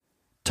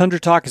Tundra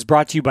Talk is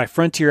brought to you by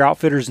Frontier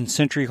Outfitters and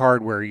Century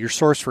Hardware, your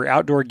source for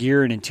outdoor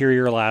gear in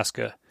interior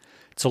Alaska.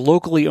 It's a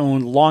locally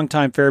owned,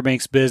 longtime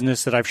Fairbanks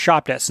business that I've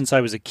shopped at since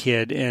I was a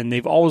kid, and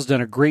they've always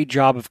done a great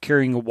job of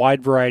carrying a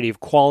wide variety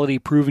of quality,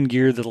 proven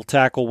gear that'll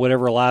tackle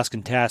whatever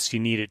Alaskan tasks you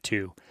need it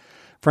to.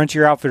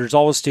 Frontier Outfitters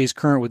always stays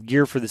current with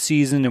gear for the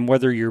season, and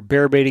whether you're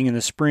bear baiting in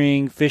the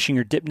spring, fishing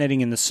or dip netting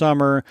in the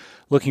summer,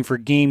 looking for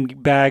game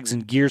bags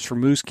and gears for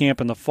moose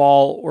camp in the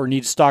fall, or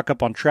need to stock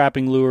up on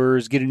trapping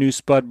lures, get a new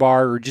spud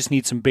bar, or just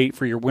need some bait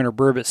for your winter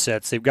burbot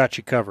sets, they've got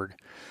you covered.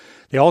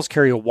 They always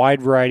carry a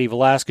wide variety of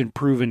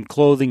Alaskan-proven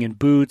clothing and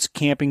boots,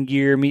 camping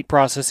gear, meat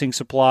processing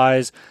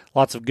supplies,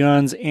 lots of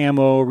guns,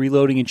 ammo,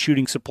 reloading and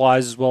shooting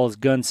supplies, as well as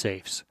gun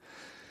safes.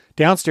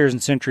 Downstairs in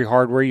Century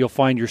Hardware, you'll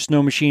find your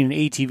snow machine and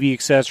ATV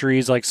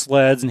accessories like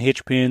sleds and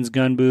hitch pins,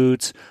 gun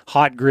boots,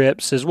 hot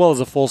grips, as well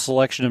as a full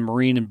selection of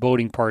marine and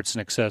boating parts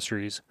and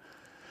accessories.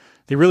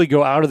 They really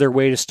go out of their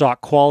way to stock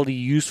quality,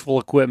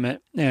 useful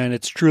equipment, and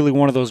it's truly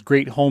one of those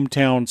great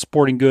hometown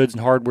sporting goods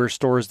and hardware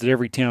stores that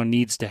every town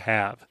needs to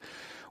have.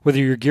 Whether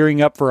you're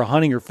gearing up for a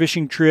hunting or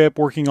fishing trip,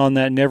 working on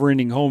that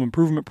never-ending home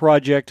improvement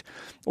project,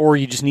 or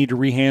you just need to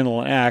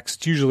rehandle an axe,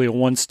 it's usually a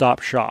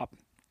one-stop shop.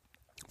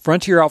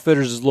 Frontier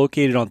Outfitters is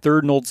located on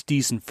 3rd and Old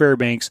Steese in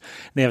Fairbanks,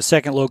 and they have a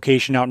second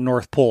location out in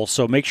North Pole,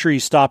 so make sure you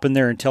stop in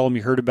there and tell them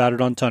you heard about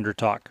it on Tundra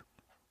Talk.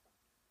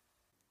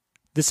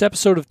 This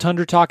episode of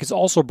Tundra Talk is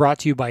also brought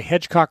to you by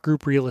Hedgecock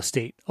Group Real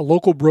Estate, a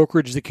local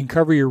brokerage that can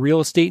cover your real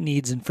estate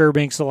needs in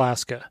Fairbanks,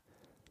 Alaska.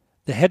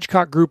 The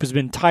Hedgecock Group has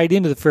been tied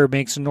into the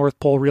Fairbanks and North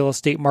Pole real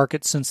estate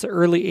market since the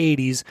early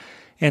 80s,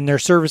 and their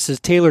service is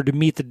tailored to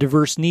meet the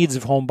diverse needs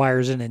of home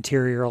buyers in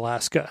interior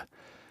Alaska.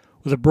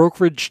 With a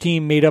brokerage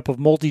team made up of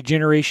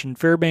multi-generation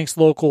Fairbanks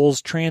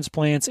locals,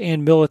 transplants,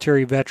 and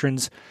military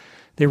veterans,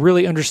 they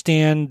really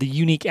understand the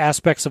unique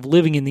aspects of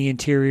living in the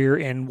interior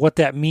and what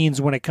that means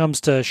when it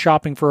comes to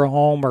shopping for a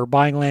home or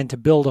buying land to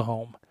build a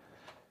home.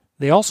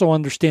 They also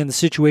understand the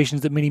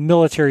situations that many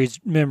military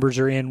members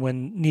are in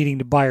when needing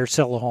to buy or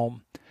sell a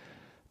home.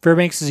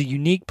 Fairbanks is a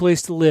unique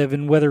place to live,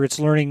 and whether it's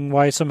learning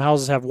why some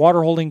houses have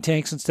water holding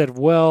tanks instead of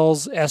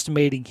wells,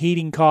 estimating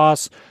heating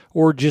costs,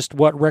 or just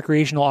what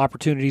recreational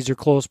opportunities are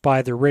close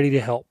by, they're ready to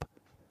help.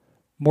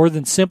 More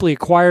than simply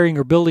acquiring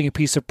or building a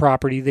piece of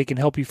property, they can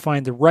help you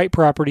find the right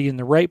property in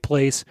the right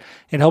place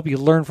and help you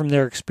learn from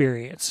their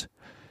experience.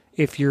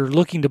 If you're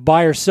looking to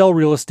buy or sell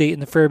real estate in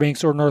the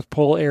Fairbanks or North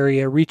Pole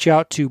area, reach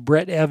out to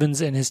Brett Evans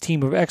and his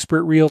team of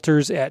expert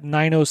realtors at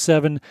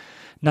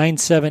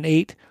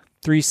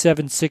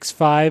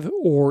 907-978-3765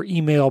 or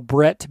email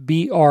Brett,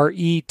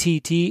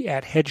 B-R-E-T-T,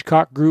 at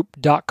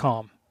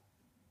hedgecockgroup.com.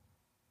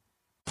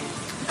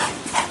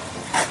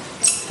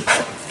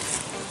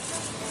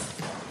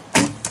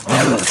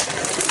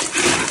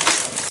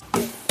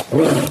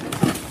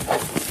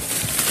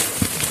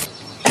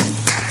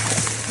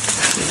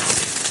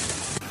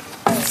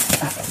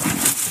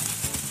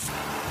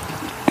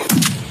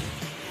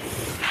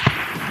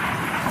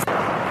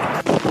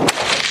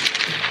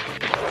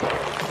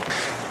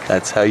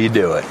 That's how you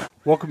do it.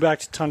 Welcome back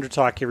to Tundra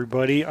Talk,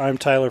 everybody. I'm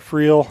Tyler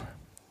Friel,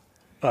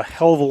 a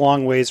hell of a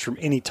long ways from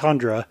any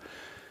tundra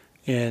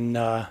in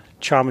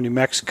Chama, New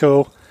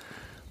Mexico.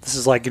 This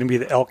is like going to be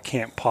the Elk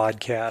Camp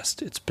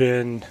podcast. It's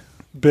been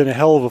a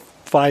hell of a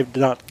 5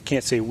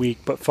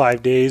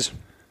 days.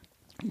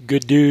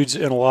 Good dudes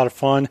and a lot of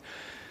fun.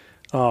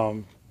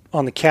 On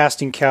the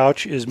casting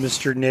couch is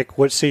Mr. Nick.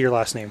 Say your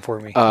last name for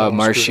me.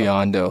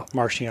 Marciando.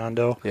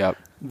 Marciando. Yep.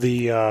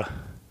 The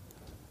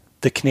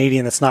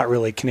Canadian that's not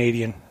really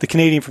Canadian. The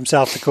Canadian from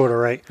South Dakota,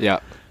 right?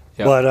 Yeah.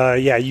 Yep.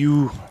 But,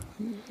 you're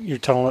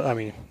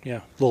telling,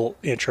 little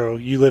intro.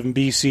 You live in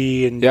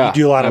BC, and you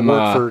do a lot of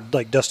work for,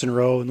 like, Dustin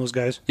Rowe and those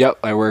guys? Yep,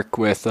 I work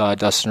with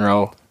Dustin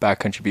Rowe,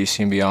 Backcountry BC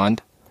and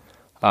Beyond.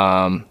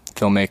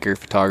 Filmmaker,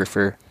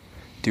 photographer,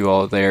 do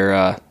all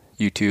their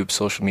YouTube,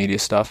 social media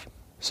stuff.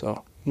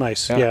 So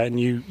nice. Yeah, and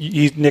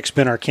Nick's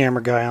been our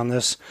camera guy on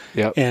this.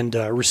 Yep. And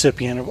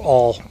recipient of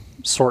all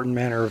sort and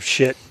manner of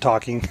shit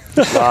talking.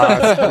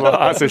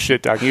 Lots of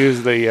shit talking. He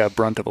was the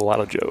brunt of a lot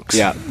of jokes.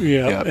 Yeah.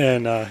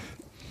 Yeah.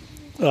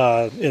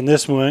 Yep. And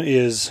this one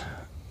is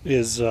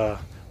Mr.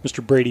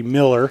 Brady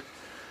Miller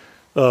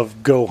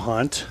of Go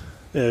Hunt.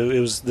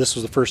 This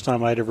was the first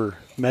time I'd ever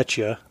met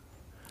you.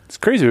 It's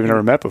crazy we've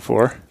never met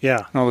before.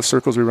 Yeah. All the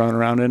circles we run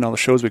around in, all the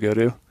shows we go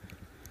to.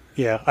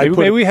 Yeah.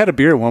 Maybe we had a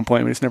beer at one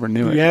point, we just never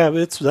knew it. Yeah,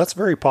 that's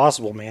very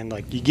possible, man.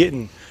 Like, you get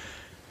in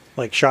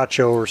like SHOT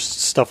Show or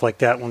stuff like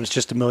that when it's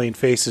just a million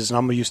faces, and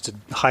I'm used to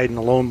hiding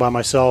alone by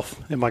myself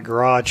in my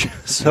garage.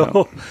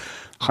 So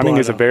hunting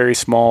is a very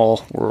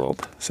small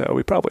world,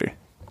 so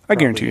I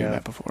guarantee you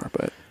met before.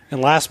 But and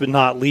last but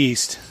not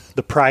least,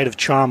 the pride of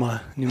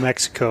Chama, New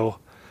Mexico,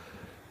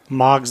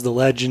 Moggs the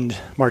Legend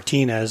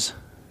Martinez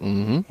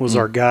was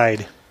our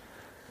guide,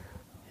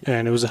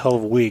 and it was a hell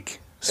of a week.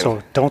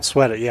 So don't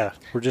sweat it. Yeah,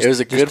 it was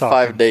a good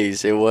 5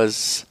 days. It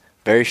was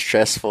very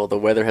stressful. The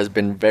weather has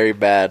been very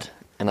bad,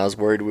 and I was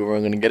worried we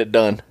weren't going to get it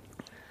done,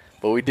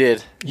 but we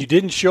did. You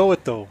didn't show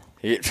it though.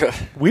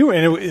 We were,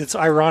 and it's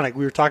ironic.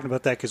 We were talking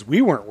about that because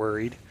we weren't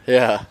worried.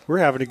 Yeah. We're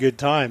having a good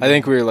time. I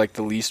think we were like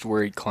the least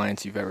worried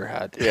clients you've ever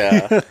had.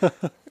 Yeah.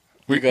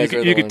 You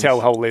could tell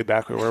how laid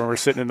back we were when we're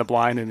sitting in the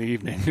blind in the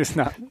evening, just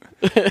not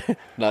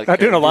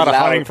doing a lot of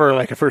hunting for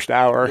like a first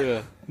hour.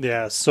 Yeah.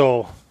 Yeah.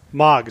 So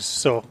Moggs.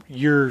 So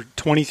you're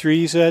 23.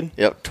 You said.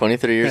 Yep.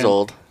 23 years And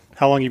old.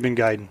 How long you been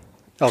guiding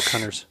elk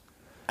hunters?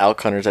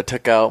 Elk hunters. I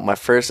took out my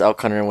first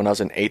elk hunter when I was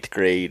in 8th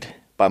grade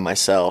by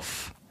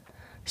myself.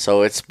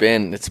 So it's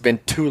been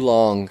too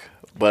long,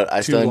 but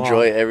I still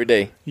enjoy it every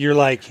day. You're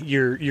like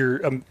you're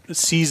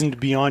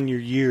seasoned beyond your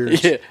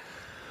years. Yeah.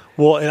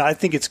 Well, and I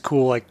think it's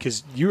cool, like,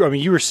 because you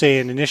were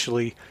saying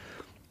initially,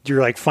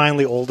 you're like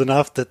finally old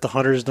enough that the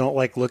hunters don't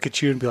like look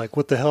at you and be like,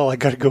 "What the hell? I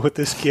got to go with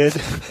this kid."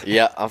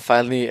 Yeah,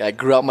 I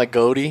grew out my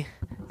goatee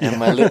and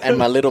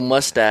my little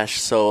mustache.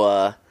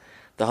 So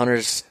the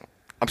hunters,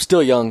 I'm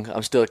still young.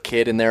 I'm still a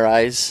kid in their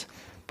eyes,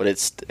 but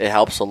it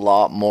helps a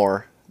lot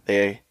more.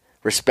 They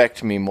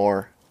respect me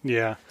more.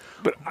 Yeah.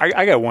 But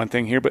I got one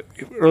thing here. But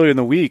earlier in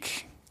the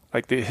week,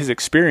 like his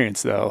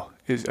experience though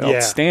is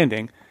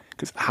outstanding.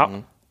 Because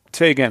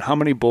say again, how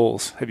many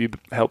bulls have you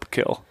helped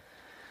kill?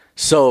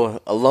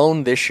 So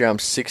alone this year, I'm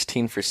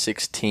 16 for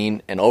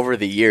 16, and over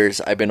the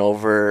years, I've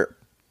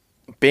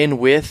been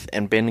with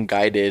and been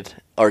guided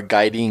or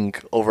guiding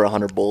over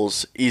 100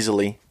 bulls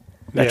easily.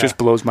 That just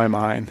blows my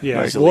mind.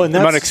 Yeah. Like, Well, and the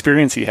amount of that's-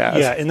 experience he has.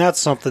 Yeah, and that's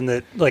something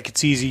that, like,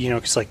 it's easy,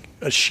 because, like,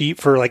 a sheep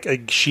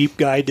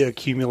guide to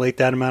accumulate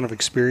that amount of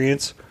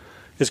experience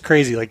is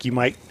crazy. Like, you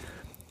might,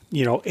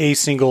 a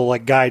single,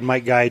 like, guide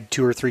might guide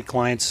 2 or 3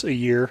 clients a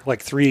year.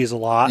 Like, 3 is a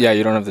lot. Yeah,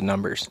 you don't have the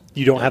numbers.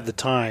 You don't have the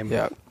time.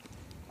 Yeah.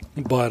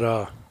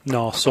 But,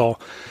 no, so,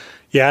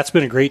 yeah, it's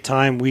been a great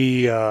time.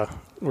 We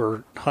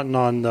were hunting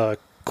on the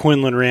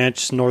Quinlan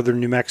Ranch,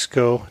 northern New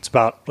Mexico. It's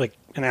about, like,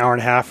 an hour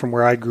and a half from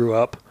where I grew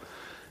up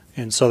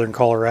in southern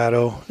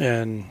Colorado.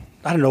 And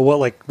I don't know what,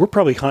 like, we're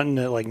probably hunting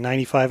at, like,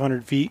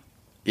 9,500 feet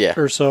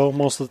or so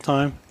most of the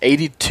time.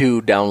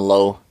 82 down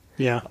low.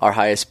 Yeah. Our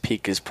highest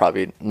peak is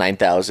probably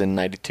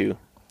 9,092.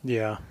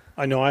 Yeah.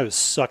 I know I was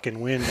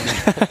sucking wind.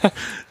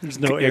 There's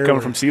no Yeah, air.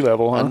 coming from sea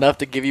level, huh? Enough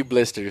to give you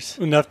blisters.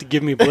 Enough to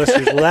give me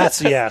blisters.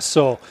 Well,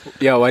 so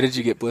Yeah, why did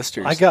you get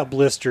blisters? I got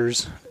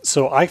blisters.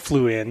 So I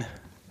flew in,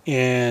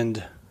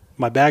 and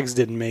my bags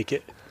didn't make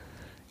it.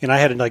 And I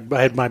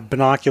had my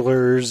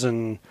binoculars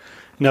and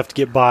enough to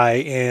get by,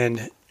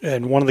 and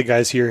one of the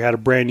guys here had a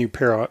brand new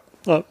pair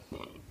of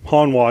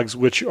Hanwags,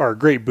 which are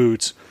great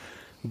boots,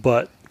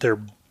 but they're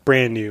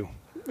brand new.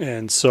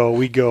 And so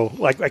we go,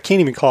 like, I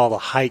can't even call it a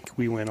hike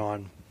we went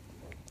on.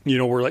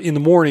 We're like, in the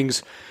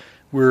mornings,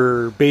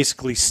 we're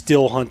basically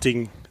still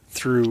hunting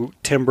through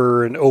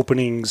timber and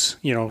openings,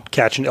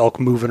 catching elk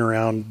moving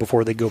around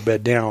before they go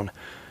bed down.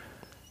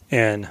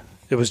 And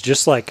it was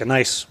just like a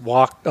nice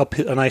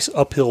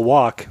uphill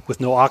walk with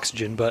no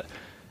oxygen, but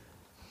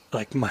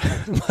like my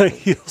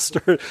heels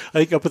started, I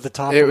think up at the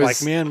top, It I'm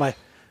was- like, man,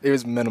 It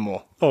was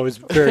minimal. it was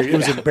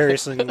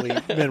embarrassingly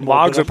minimal.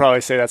 Logs but would probably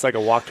say that's like a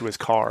walk to his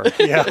car.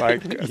 Yeah.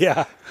 Like,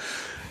 Yeah.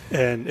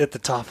 And at the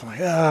top, I'm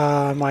like,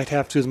 I might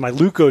have to. My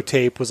Luco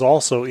tape was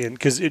also in,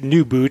 because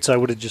new boots, I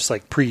would have just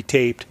like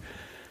pre-taped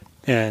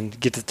and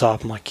get to the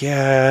top. I'm like,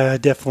 yeah,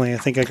 definitely. I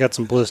think I got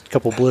some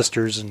couple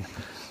blisters, and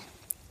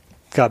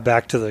got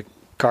back to the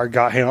car,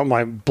 got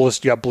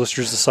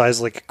blisters the size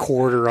of like a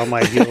quarter on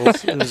my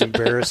heels. It was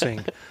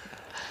embarrassing.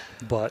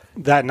 But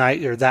that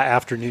night or that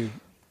afternoon,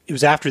 it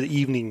was after the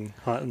evening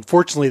hunt.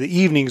 Unfortunately, the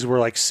evenings were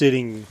like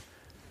sitting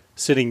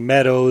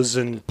meadows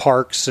and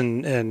parks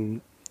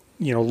and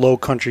low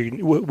country,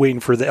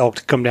 waiting for the elk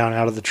to come down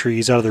out of the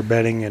trees, out of their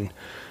bedding. And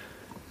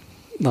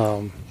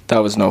That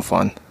was no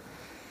fun.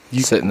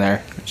 Sitting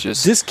there,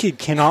 just this kid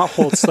cannot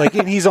hold, like,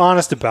 and he's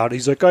honest about it.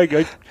 He's like,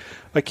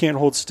 I can't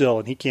hold still,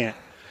 and he can't.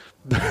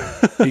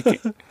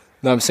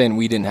 No, I'm saying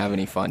we didn't have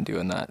any fun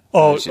doing that. It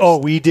Oh, was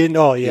just- we didn't.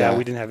 Oh, yeah, Yeah.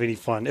 we didn't have any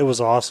fun. It was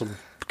awesome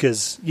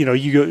because you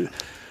go,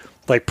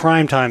 like,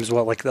 prime time's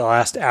like the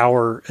last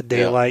hour of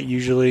daylight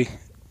usually,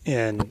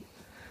 and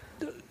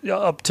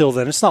up till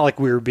then, it's not like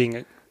we were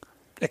being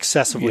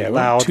excessively yeah,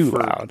 loud. too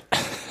loud.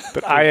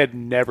 But I had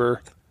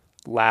never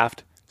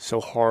laughed so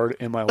hard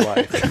in my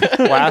life.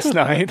 Last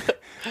night,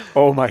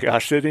 oh my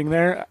gosh, sitting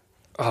there,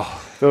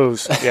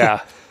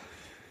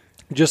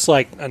 Just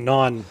like a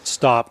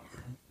non-stop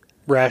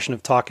ration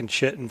of talking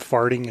shit and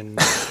farting and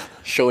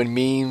Showing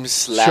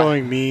memes.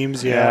 showing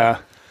memes. Yeah.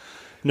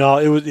 No,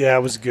 it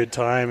was a good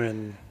time,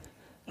 and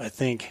I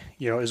think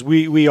as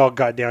we all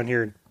got down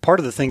here, part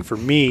of the thing for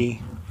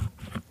me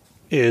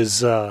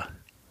is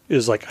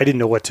like I didn't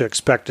know what to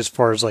expect as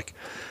far as like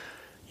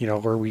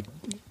were we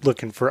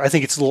looking for. I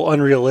think it's a little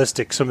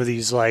unrealistic, some of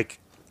these like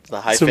The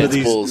high some of fence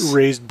these bulls.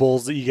 raised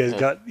bulls that you guys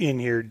got in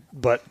here,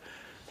 but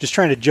just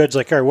trying to judge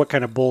like, all right, what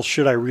kind of bull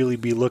should I really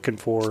be looking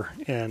for?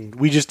 And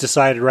we just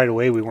decided right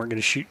away we weren't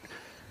going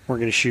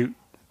to shoot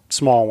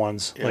small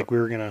ones. Yep. Like we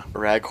were going to.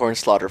 Raghorn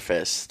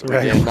Slaughterfest.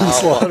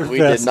 Raghorn We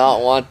Slaughterfest. did not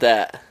want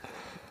that.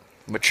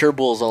 Mature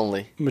bulls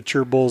only.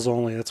 Mature bulls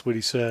only. That's what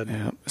he said.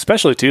 Yeah.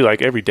 Especially too,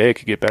 like every day it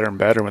could get better and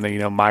better when they,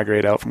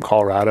 migrate out from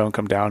Colorado and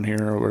come down here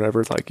or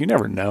whatever. It's like you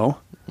never know.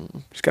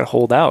 You just got to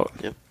hold out.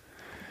 Yep.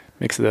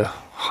 Makes the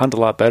hunt a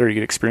lot better. You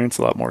get experience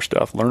a lot more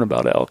stuff. Learn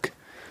about elk.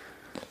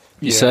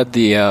 You said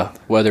the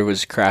weather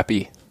was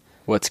crappy.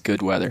 What's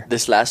good weather?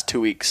 This last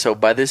 2 weeks. So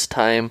by this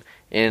time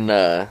in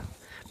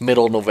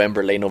middle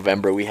November, late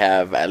November, we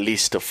have at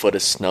least a foot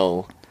of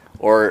snow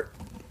or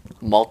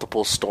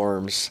multiple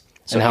storms.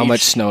 So And how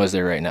much snow is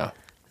there right now?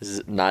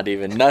 Not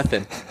even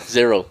nothing.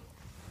 0.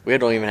 We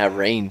don't even have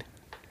rain.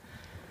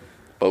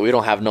 But we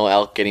don't have no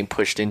elk getting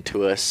pushed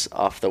into us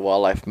off the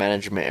wildlife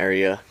management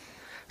area.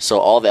 So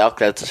all the elk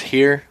that's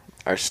here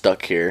are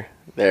stuck here.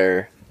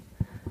 They're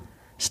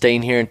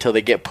staying here until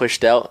they get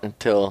pushed out,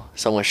 until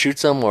someone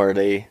shoots them or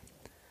they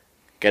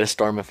get a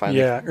storm and finally.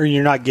 Yeah, or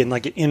you're not getting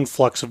like an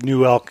influx of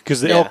new elk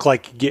because the elk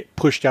like get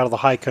pushed out of the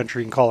high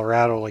country in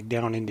Colorado, like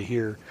down into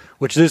here,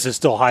 which this is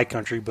still high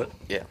country, but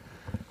Yeah.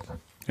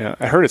 Yeah,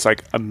 I heard it's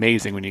like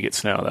amazing when you get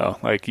snow though.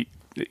 Like you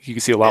can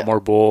see a lot more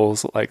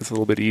bulls. Like it's a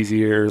little bit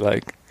easier.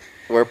 Like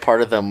We're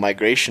part of the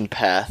migration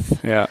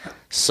path. yeah,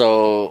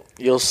 So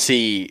you'll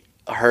see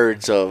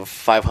herds of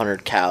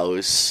 500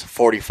 cows,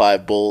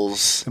 45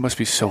 bulls. it must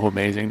be so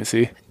amazing to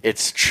see.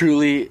 It's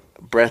truly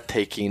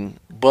breathtaking,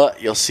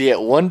 but you'll see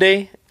it one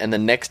day, and the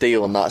next day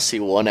you will not see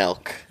one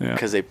elk Yeah.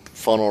 because they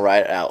funnel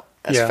right out.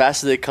 As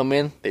fast as they come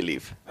in, they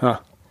leave. Huh?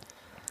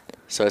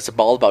 So it's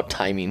all about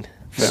timing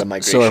for the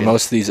migration. So are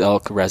most of these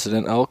elk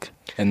resident elk?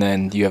 And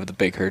then you have the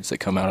big herds that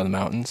come out of the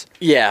mountains?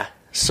 Yeah.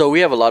 So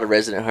we have a lot of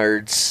resident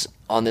herds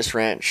on this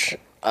ranch.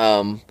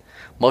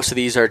 Most of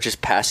these are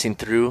just passing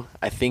through.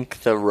 I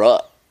think the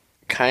rut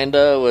kind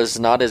of was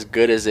not as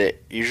good as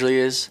it usually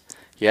is.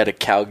 You had a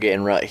cow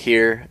getting rut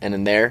here and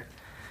in there.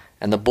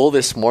 And the bull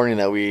this morning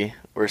that we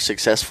were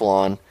successful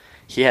on,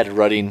 he had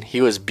rutting. He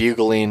was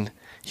bugling.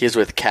 He was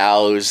with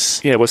cows.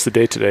 Yeah. What's the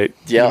date today?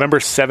 Yeah. November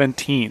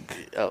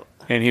 17th, Oh,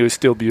 and he was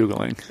still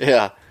bugling.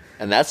 yeah.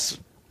 And that's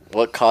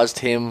what caused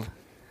him.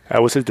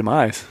 That was his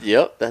demise.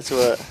 Yep. That's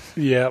what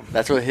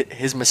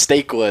his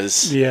mistake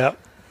was. yeah,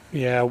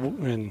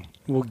 and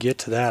we'll get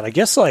to that. I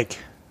guess like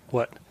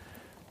what?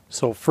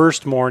 So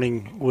first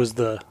morning was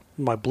the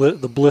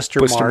blister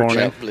Blister march. morning.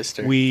 Yeah,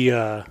 blister. We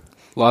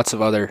Lots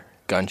of other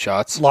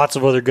gunshots. lots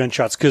of other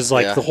gunshots because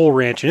like Yeah. the whole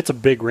ranch, and it's a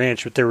big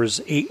ranch, but there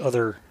was 8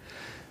 other.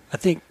 I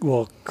think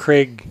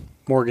Craig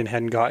Morgan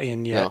hadn't got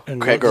in yet, No,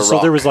 and Craig or so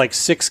there Rock. was like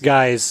 6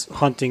 guys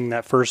hunting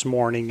that first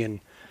morning, and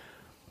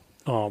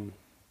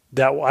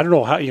that I don't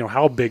know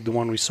how big the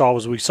one we saw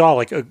was. We saw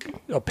like a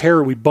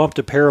pair. We bumped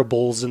a pair of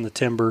bulls in the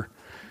timber,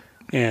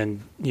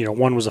 and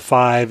one was a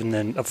 5, and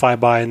then a 5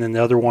 by, and then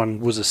the other one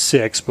was a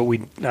 6. But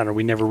we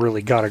never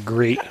really got a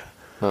great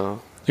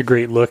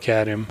look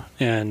at him.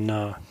 And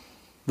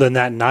then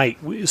that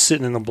night, we was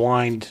sitting in the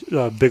blind,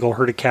 big old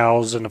herd of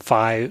cows, and a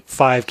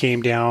 5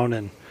 came down,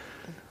 and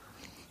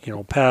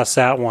passed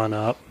that one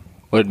up.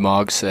 What did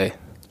Moggs say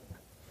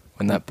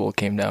when that bull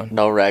came down?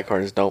 No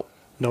raghorns. Don't.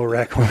 No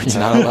records.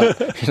 You're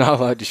not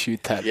allowed to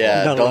shoot that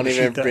Yeah. Not Don't allowed to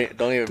even shoot that.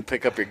 don't even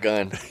pick up your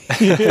gun.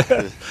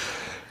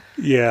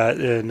 Yeah,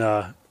 and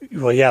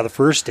the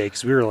first day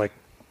because we were like,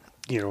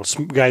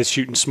 some guys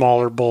shooting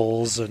smaller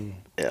bulls, and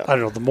Yeah. I don't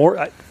know. The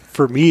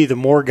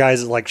more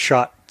guys that like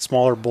shot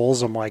smaller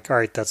bulls, I'm like, all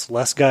right, that's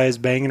less guys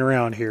banging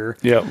around here.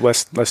 Yeah,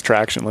 less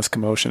traction, less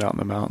commotion out in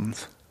the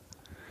mountains.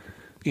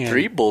 And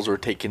 3 bulls were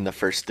taken the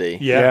first day.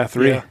 Yeah,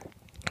 3. yeah.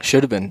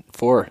 Should have been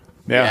 4.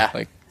 Yeah.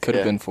 Like, could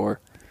have Yeah. been 4.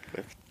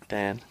 With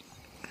Dan.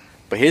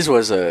 But his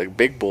was a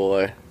big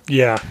boy,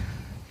 Yeah,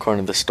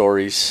 according to the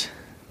stories.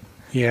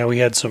 yeah. We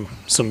had some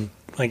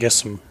I guess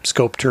some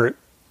scope turret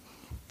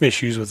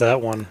issues with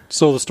that one.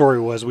 So the story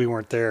was we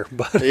weren't there,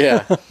 but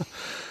Yeah.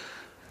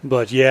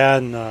 but yeah,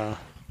 and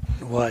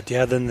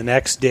then the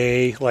next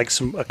day, like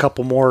a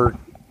couple more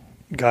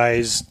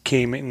guys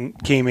came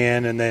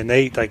in, and then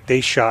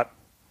they shot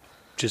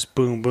just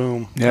boom,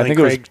 boom. Yeah, I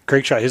think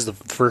Craig shot his the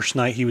first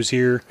night he was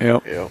here,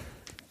 Yep. Yeah.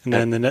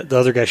 and then the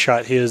other guy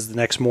shot his the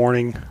next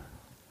morning.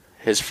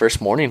 His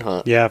first morning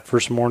hunt. Yeah,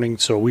 first morning.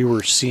 So we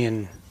were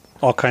seeing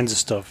all kinds of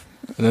stuff.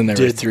 And then there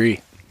were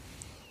 3.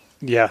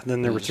 Yeah,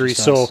 then there were was 3.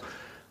 just So us.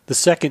 the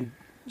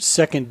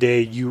second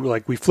day,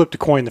 we flipped a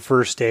coin the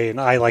first day,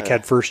 and I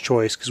had first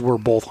choice because we're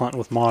both hunting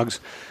with Moggs,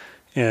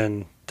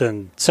 and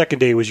then second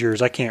day was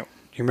yours. You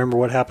remember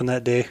what happened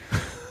that day?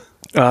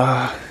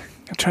 I'm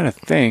trying to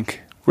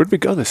think. Where'd we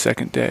go the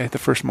second day? The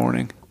first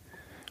morning.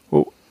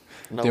 Well,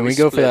 No, Didn't we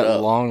go for split that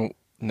up. long...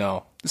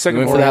 No. the second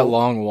We went for morning. that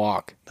long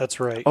walk. That's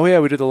right. Oh yeah,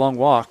 we did the long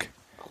walk.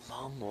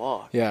 Long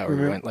walk. Yeah, we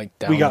went like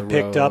down we got the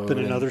picked up road in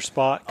and- another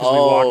spot because Oh, we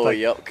walked like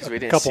yep, 'cause we a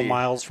didn't couple see-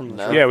 miles from the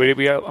No. truck. Yeah,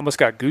 we almost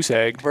got goose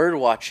egg. Bird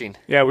watching.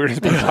 Yeah, we were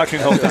just talking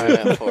the whole time.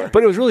 Yeah, for-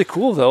 But it was really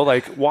cool though,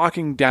 like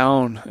walking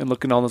down and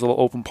looking at all those little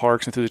open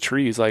parks and through the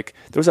trees. Like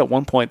there was at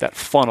one point that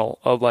funnel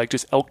of like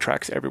just elk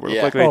tracks everywhere. It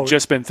Yeah. looked like they'd Oh,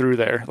 just been through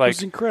there, It like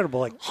was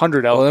incredible. Like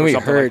 100 elk Well, then or we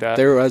something like heard that.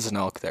 there was an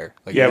elk there.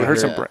 Like, Yeah, we heard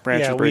some Yeah.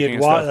 branches we breaking had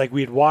and stuff.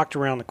 we had walked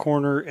around the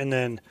corner and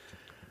then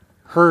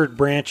heard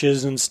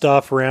branches and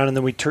stuff around, and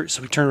then we turn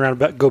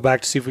around and go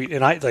back to see if we.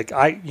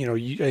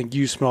 And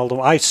you smelled them.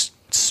 I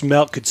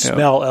could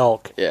smell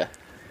elk. Yeah.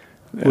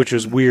 Which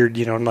was weird,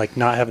 like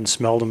not having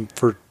smelled them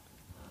for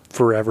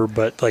forever.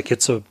 But like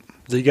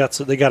they got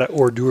an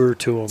hors d'oeuvre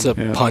to them. It's a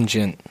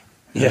pungent,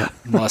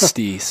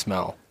 musty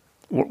smell.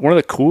 One of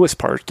the coolest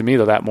parts to me,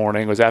 though, that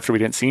morning was after we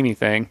didn't see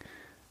anything,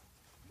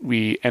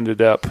 we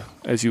ended up,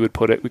 as you would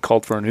put it, we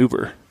called for an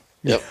Uber.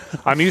 Yep.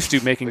 I'm used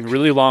to making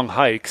really long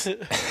hikes and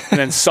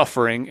then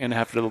suffering and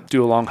have to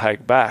do a long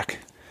hike back.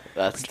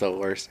 That's the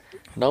worst.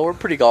 No, we're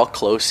pretty all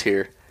close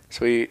here.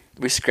 So we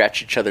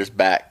scratch each other's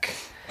back.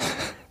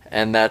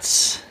 And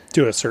that's...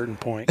 To a certain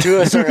point.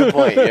 To a certain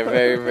point. You're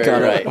very, very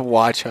Gotta right.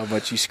 watch how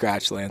much you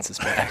scratch Lance's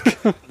back.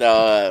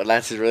 No,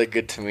 Lance is really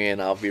good to me,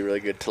 and I'll be really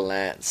good to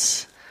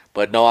Lance.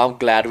 But no, I'm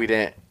glad we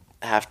didn't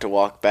have to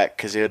walk back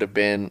because it would have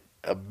been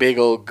a big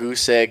old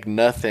goose egg,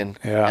 nothing.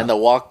 Yeah. And the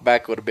walk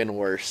back would have been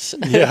worse.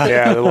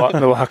 Yeah, the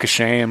walk of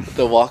shame.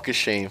 The walk of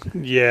shame.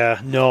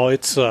 Yeah, no,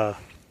 it's a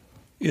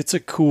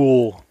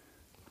cool,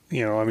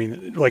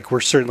 like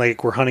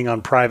we're hunting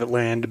on private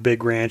land, a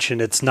big ranch,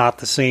 and it's not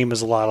the same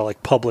as a lot of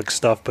like public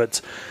stuff,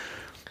 but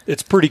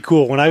it's pretty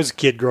cool. When I was a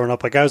kid growing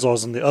up, like I was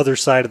always on the other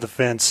side of the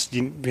fence,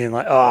 being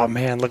like, oh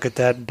man, look at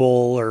that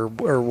bull or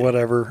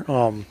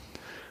whatever.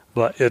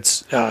 But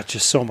it's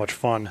just so much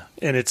fun,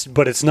 and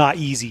it's not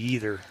easy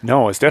either.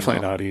 No, it's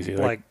definitely not easy.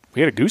 Like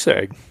we had a goose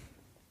egg,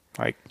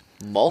 like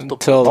Multiple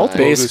times.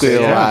 Basically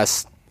the Yeah.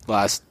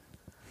 last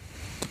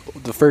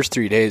the first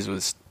 3 days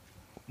was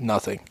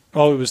nothing.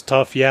 Oh, it was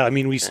tough. Yeah, I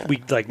mean, we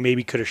like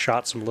maybe could have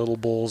shot some little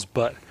bulls,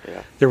 but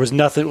there was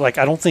nothing. Like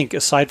I don't think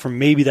aside from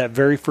maybe that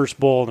very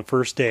first bull on the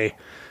first day,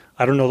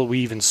 I don't know that we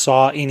even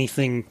saw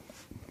anything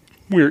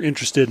we were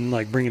interested in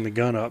like bringing the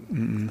gun up.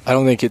 Mm-mm. I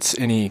don't think it's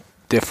any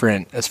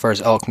different as far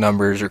as elk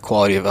numbers or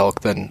quality of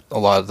elk than a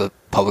lot of the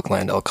public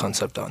land elk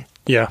hunts I've done.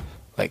 Yeah,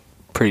 Like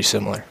pretty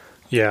similar.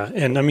 yeah,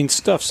 and I mean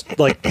stuff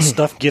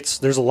gets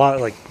there's a lot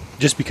like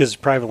just because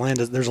it's private land,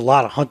 there's a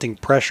lot of hunting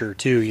pressure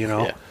too.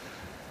 Yeah.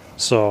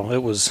 So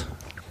it was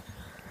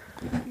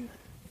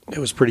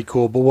pretty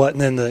cool. But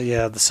and then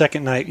the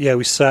second night,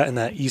 we sat in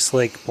that East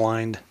Lake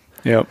blind.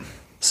 Yep.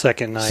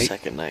 Second night.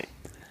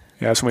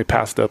 Yeah, that's when we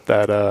passed up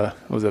that that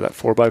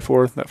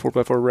 4x4, that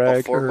 4x4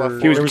 rag.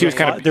 4x4.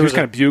 He was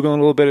kind of bugling a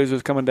little bit as it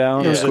was coming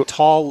down. There was a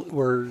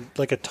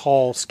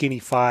tall, skinny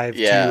 5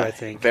 too, I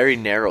think. Very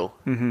narrow.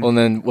 Mm-hmm. Well, and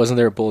then wasn't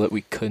there a bull that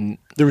we couldn't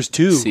There was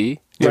two. see?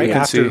 Right Yeah,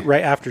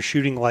 after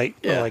shooting light,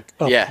 Yeah.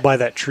 up by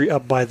that tree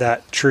up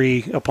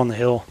on the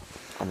hill.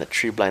 On the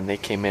tree blind, they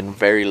came in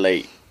very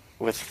late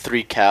with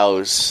 3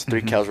 cows.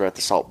 3 cows were at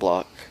the salt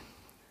block.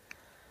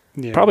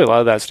 Yeah. Probably a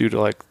lot of that's due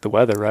to like the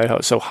weather, right? How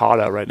it's so hot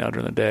out right now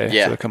during the day.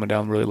 Yeah. So they're coming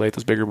down really late,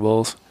 those bigger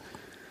bulls.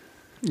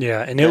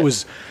 Yeah, and it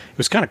was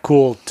kind of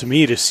cool to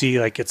me to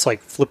see like it's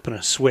like flipping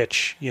a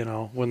switch,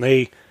 when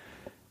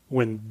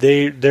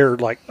they're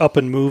like up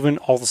and moving,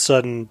 all of a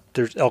sudden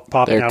there's elk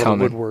popping They're out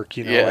coming. of the woodwork,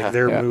 Yeah. like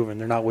they're moving,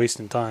 they're not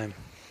wasting time.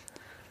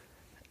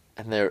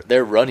 And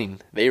they're running.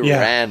 They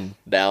Yeah. ran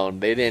down.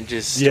 They didn't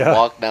just Yeah.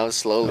 walk down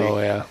slowly. Oh,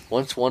 yeah.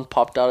 Once one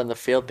popped out in the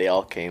field, they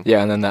all came.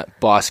 Yeah, and then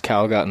that boss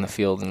cow got in the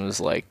field and was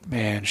like,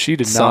 Man, she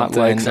did not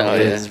something like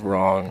that. is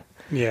wrong.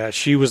 Yeah,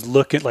 she was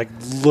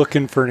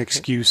looking for an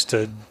excuse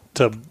to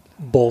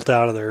bolt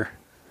out of there.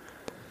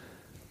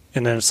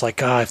 And then it's like,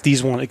 if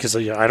these ones, because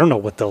I don't know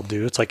what they'll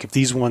do. It's like if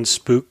these ones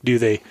spook, do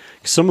they?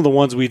 Some of the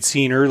ones we'd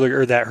seen earlier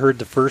or that heard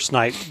the first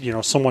night,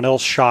 someone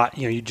else shot.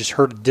 You just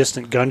heard a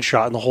distant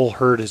gunshot, and the whole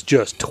herd is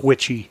just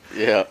twitchy.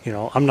 Yeah.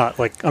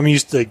 I'm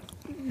used to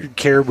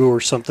caribou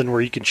or something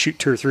where you can shoot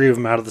 2 or 3 of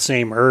them out of the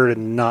same herd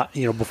and not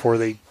before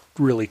they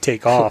really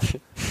take off.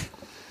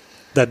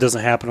 That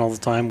doesn't happen all the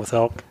time with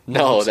elk.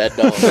 No, that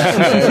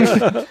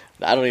don't.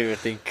 I don't even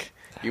think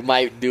you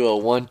might do a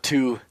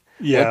 1-2.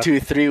 Yeah. 1, 2,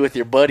 3 with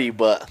your buddy,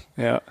 but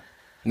Yeah.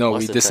 No,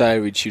 Most we of the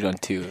decided we'd shoot on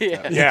 2.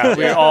 Yeah,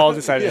 we all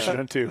decided to shoot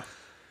on 2.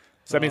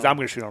 So that means I'm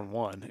going to shoot on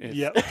 1.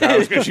 If I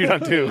was going to shoot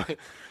on 2.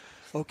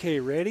 Okay,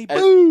 ready?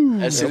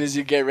 as soon as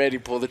you get ready,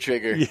 pull the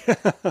trigger.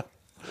 Yeah.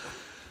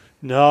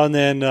 No, and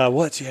then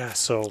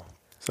so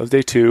So it's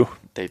day 2.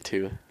 Day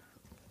 2.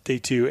 day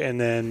 2, and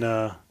then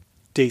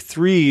day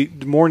 3,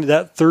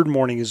 that third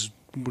morning is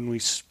when we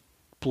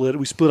split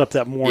up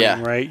that morning,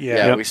 Yeah. right?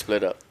 Yeah, Yep. we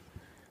split up.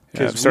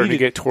 Yeah, I'm starting to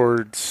get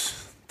towards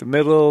the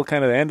middle,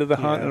 kind of the end of the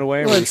hunt in a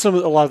way. Well, and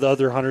a lot of the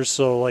other hunters,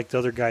 so like the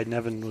other guy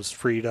Nevin was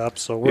freed up,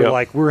 so we're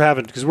Yep. we're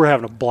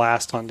having a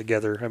blast hunting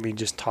together. I mean,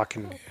 just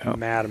talking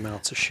mad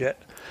amounts of shit.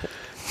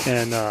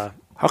 And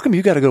How come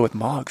you got to go with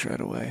Moggs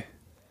right away?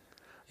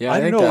 Yeah,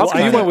 I think don't know. that's How come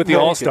you kinda- went with the I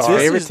think All-Star? it's this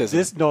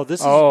favoritism.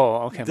 is Oh,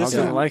 okay. this Moggs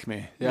doesn't is- like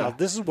me. Yeah. Now,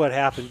 this is what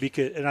happened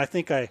because, and I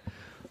think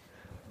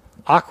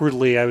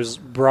awkwardly I was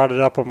brought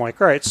it up. I'm like,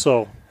 all right,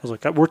 so I was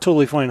like, we're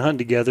totally fine hunting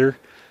together,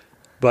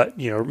 but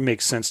it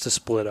makes sense to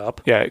split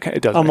up. Yeah,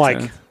 it does. I'm make like,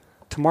 sense.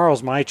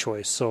 tomorrow's my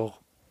choice, so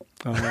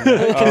Oh,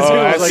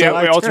 was like yeah,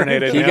 my we turn.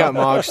 alternated. He yeah. got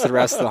mogged the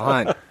rest of the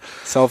hunt,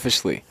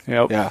 selfishly.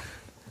 Yep. Yeah.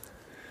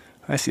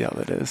 I see how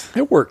that is.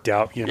 it worked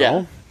out,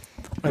 Yeah.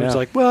 I was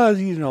like,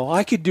 well,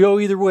 I could go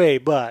either way,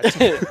 but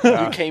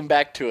You came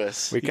back to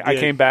us. I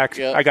came back.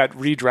 Yep. I got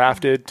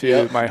redrafted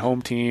to my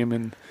home team,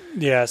 and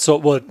yeah. So,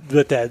 but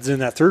that's in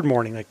that third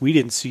morning. Like we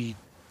didn't see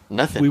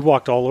Nothing. We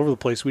walked all over the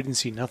place. We didn't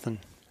see nothing.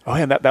 oh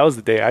yeah, that was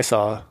the day I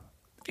saw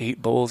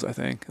 8 bulls. I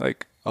think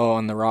like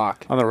on the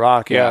rock. on the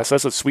rock. Yeah, Yeah. so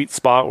that's a sweet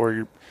spot where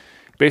you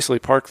basically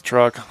park the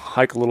truck,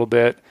 hike a little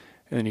bit,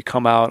 and then you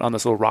come out on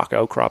this little rock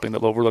outcropping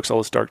that overlooks all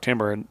this dark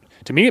timber. And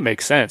to me, it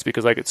makes sense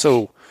because like it's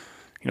so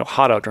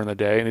hot out during the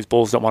day, and these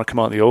bulls don't want to come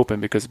out in the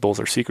open because bulls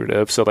are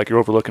secretive. So like you're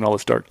overlooking all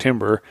this dark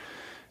timber,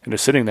 and they're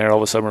sitting there. All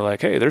of a sudden, we're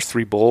like, hey, there's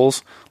 3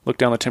 bulls. Look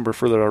down the timber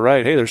further to the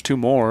right. Hey, there's 2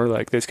 more.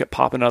 Like they just kept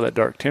popping out of that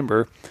dark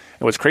timber.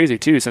 And what's crazy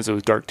too, since it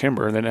was dark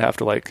timber, and then they have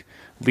to like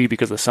leave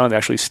because of the sun, they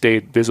actually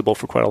stayed visible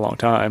for quite a long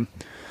time.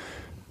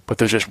 But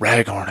there's just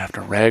raghorn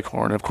after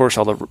raghorn. And of course,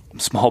 all the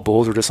small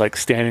bulls were just like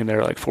standing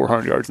there like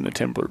 400 yards in the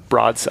timber,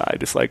 broadside,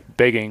 just like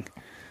begging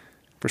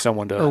for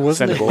someone to Or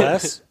wasn't send a it bull.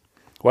 less?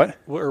 What?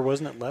 Or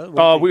wasn't it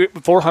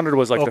less? 400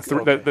 was like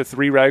Okay. the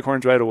 3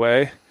 raghorns right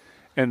away,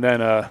 and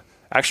then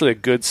actually a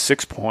good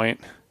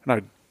 6-point, not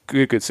a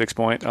good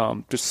 6-point,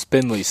 just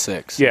Spindly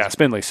 6. yeah,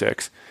 Spindly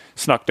 6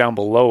 snuck down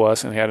below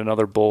us, and he had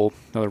another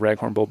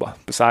raghorn bull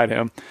beside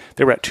him.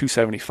 They were at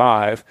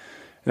 275,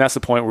 and that's the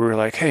point where we were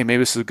like, hey,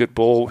 maybe this is a good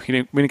bull. We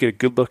didn't get a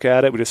good look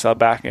at it. We just saw the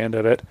back end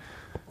of it.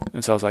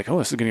 And so I was like, oh,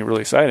 this is getting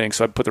really exciting.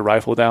 So I put the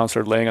rifle down,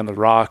 started laying on the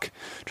rock,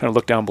 trying to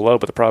look down below.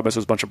 But the problem is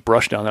there's a bunch of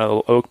brush down there, a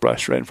little oak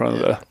brush right in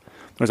front of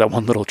there's that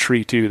one little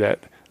tree, too, that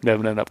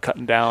Nevin ended up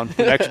cutting down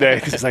the next day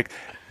because he's like,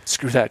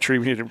 screw that tree,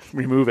 we need to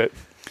remove it.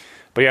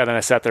 But yeah, then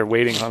I sat there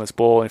waiting on this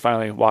bull, and he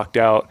finally walked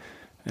out.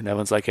 And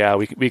Nevin's like, yeah,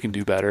 we can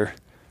do better,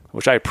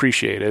 which I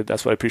appreciated.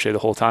 That's what I appreciated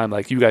the whole time.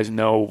 Like, you guys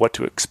know what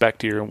to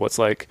expect here and what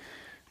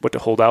to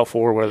hold out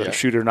for, whether to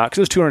shoot it or not. Because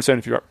it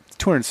was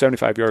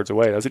 275 yards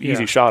away. That was an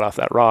easy shot off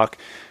that rock.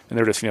 And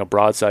they're just,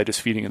 broadside, just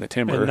feeding in the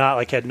timber. And not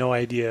like had no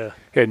idea.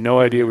 He had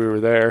no idea we were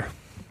there.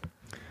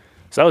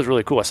 So that was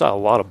really cool. I saw a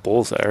lot of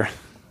bulls there.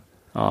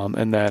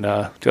 And then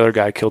the other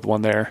guy killed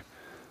one there,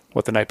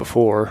 the night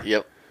before.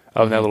 Yep.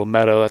 Out in that little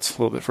meadow that's a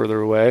little bit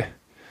further away.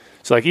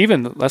 So, like,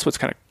 that's what's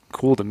kind of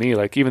cool to me.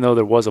 Like, even though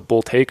there was a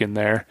bull taken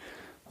there,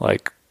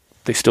 like,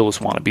 they still just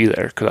want to be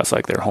there because that's,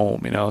 like, their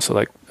home, So,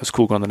 like, it's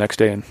cool going the next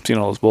day and seeing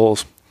all those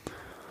bulls.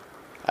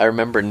 I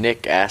remember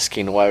Nick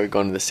asking why we're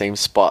going to the same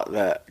spot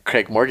that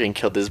Craig Morgan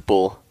killed his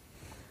bull.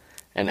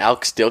 And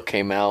Elk still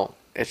came out.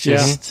 It's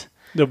just...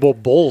 The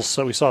bulls.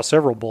 So we saw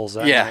several bulls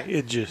that night.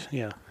 It just,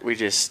 We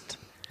just...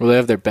 Well, they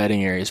have their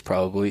bedding areas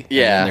probably.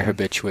 Yeah. And they're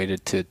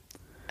habituated to...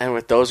 And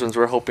with those ones,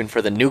 we're hoping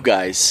for the new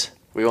guys.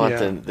 We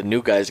want the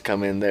new guys to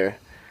come in there.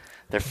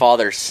 Their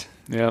fathers.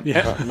 Yeah.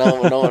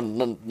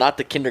 No, not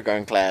the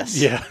kindergarten class.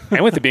 Yeah.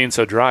 And with it being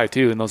so dry,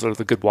 too, and those are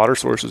the good water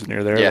sources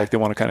near there. Yeah. Like, they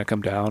want to kind of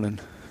come down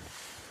and...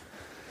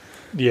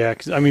 Yeah,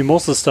 because, I mean,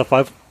 most of the stuff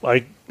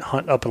I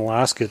hunt up in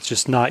Alaska, it's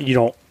just not,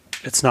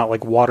 it's not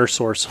like water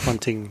source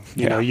hunting.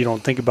 You know, you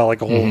don't think about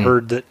like a whole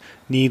herd that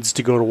needs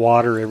to go to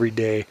water every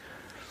day.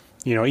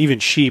 Even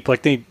sheep,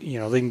 like they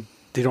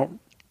don't.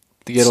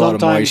 They get a lot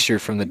of moisture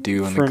from the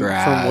dew and the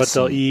grass. From what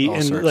they'll eat. all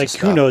And sorts like, of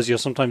who stuff.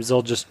 knows, sometimes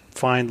they'll just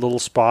find little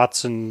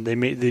spots and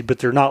but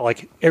they're not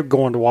like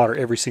going to water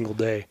every single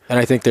day. And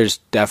I think there's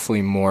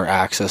definitely more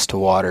access to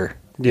water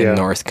in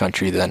North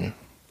Country than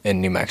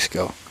in New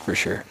Mexico, for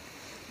sure.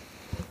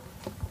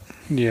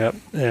 Yeah,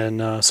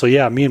 and so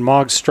me and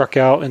Moggs struck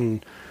out,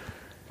 and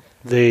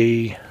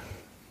we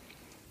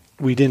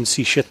didn't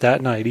see shit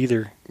that night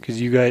either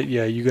because you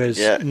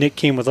guys, Nick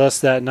came with us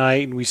that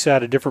night, and we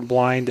sat a different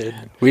blind.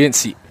 And We didn't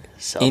see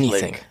South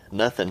anything. Lake,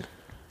 nothing.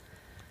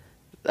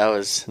 That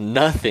was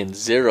nothing,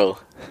 0.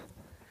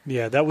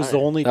 yeah, that was the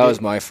only. That day, was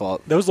my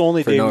fault. That was the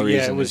only For day. no Yeah,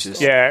 reason, it was it's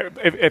just- Yeah,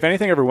 if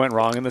anything ever went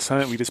wrong in this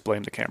hunt, we just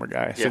blamed the camera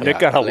guy. So Yeah. Nick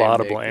got a Blame lot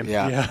of Nick. blame.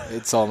 Yeah,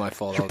 it's all my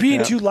fault. You're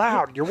being too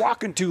loud. You're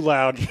walking too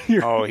loud.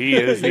 Oh, he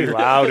is the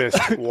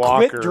loudest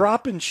walker. Quit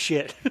dropping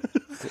shit.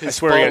 I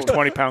swear he has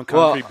 20-pound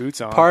concrete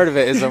boots on. Part of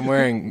it is I'm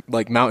wearing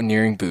like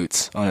mountaineering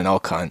boots on an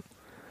elk hunt,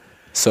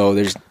 so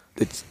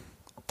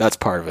that's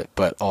part of it.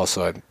 But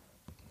also, I'm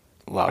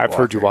loud. I've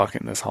heard you walker.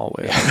 walk in this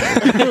hallway.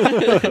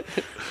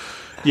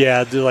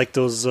 Yeah, they're like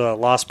those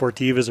La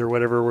Sportivas or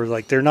whatever, where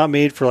like they're not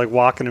made for like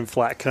walking in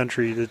flat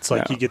country. It's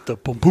like you get the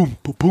boom, boom,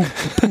 boom, boom,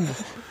 boom.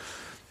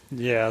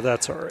 Yeah,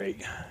 that's all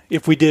right.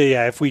 If we did,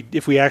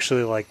 if we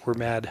actually like were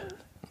mad,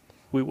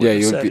 we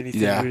wouldn't have said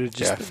anything. We would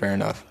just fair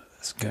enough.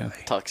 This guy.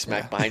 Talk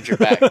smack behind your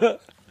back.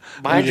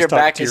 Behind your just talk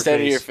back to your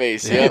instead of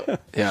face. your face.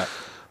 Yep. Yeah,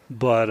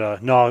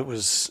 But no, it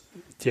was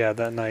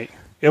that night.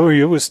 It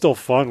was still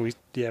fun. We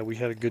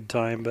had a good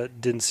time,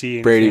 but didn't see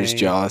anything. Brady was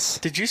jealous.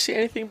 Did you see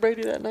anything,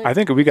 Brady, that night? I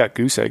think we got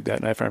goose egg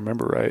that night, if I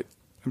remember right.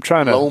 I'm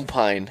trying to Lone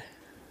Pine.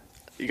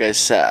 You guys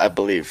sat, I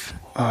believe.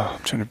 I'm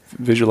trying to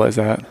visualize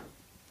that.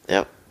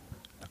 Yep.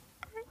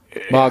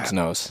 Moggs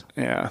knows.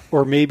 Yeah.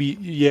 Or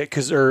maybe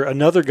or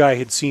another guy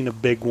had seen a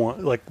big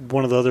one. Like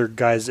one of the other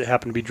guys that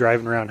happened to be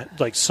driving around,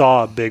 like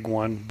saw a big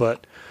one,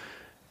 but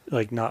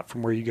like not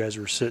from where you guys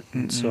were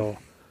sitting. So.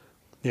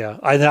 Yeah,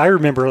 I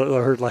remember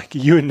I heard like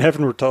you and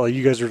Nevin were talking.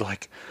 You guys were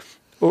like,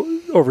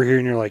 over here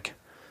and you're like,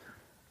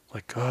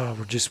 oh,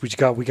 we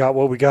got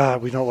what we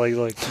got. We don't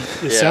like.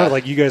 It sounded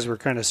like you guys were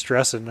kind of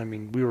stressing. I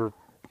mean,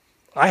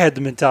 I had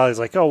the mentality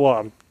like, oh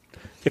well,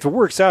 if it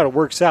works out, it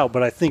works out.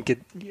 But I think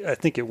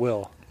it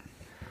will.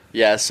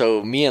 Yeah.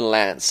 So me and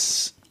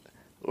Lance,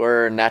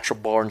 we're natural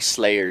born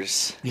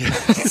slayers. Yeah.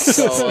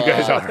 So, You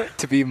guys are.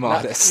 To be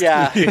modest.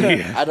 Yeah.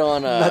 I don't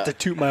want to. Not to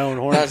toot my own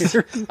horn.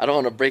 I don't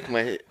want to break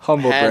my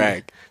Humble hand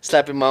brag.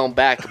 slapping my own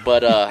back,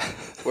 but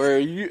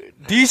we're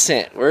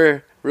decent.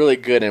 We're really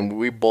good, and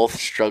we both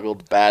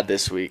struggled bad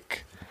this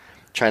week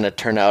trying to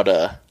turn out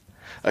a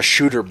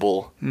shooter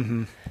bull.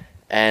 Mm-hmm.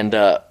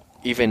 And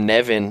even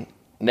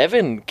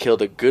Nevin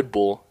killed a good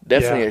bull,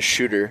 definitely a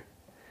shooter,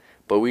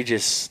 but we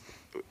just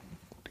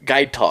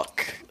guide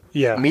talk,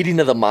 meeting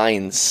of the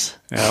minds.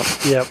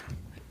 Yep.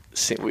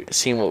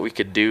 Seeing what we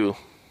could do.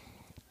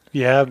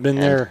 Yeah, I've been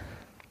there.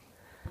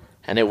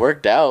 And it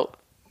worked out.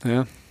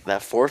 Yeah.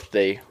 That fourth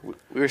day,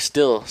 we were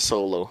still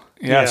solo.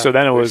 Yeah. So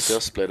then it was. still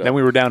split up. Then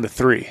we were down to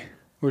 3.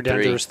 We're down.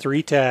 Three. There was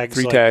 3 tags.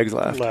 3 tags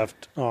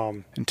left.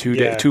 And And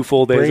 2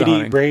 full days of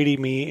hunting. Brady,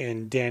 me,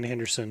 and Dan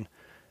Henderson,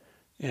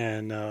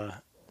 and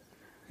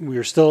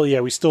we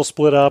still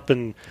split up,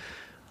 and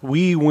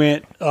we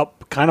went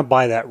up kind of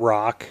by that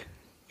rock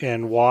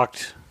and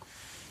walked.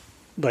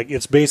 Like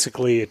it's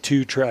basically a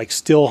 2-track. Like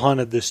still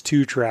hunted this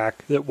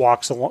 2-track that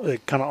walks along,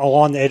 kind of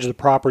along the edge of the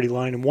property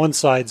line, and one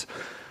side's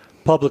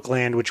public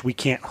land which we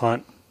can't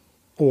hunt,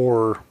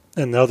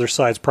 and the other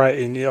side's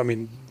private. And I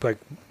mean, like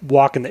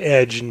walking the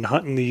edge and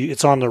hunting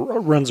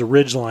runs a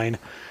ridge line,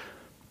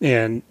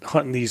 and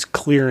hunting these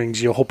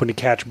clearings, hoping to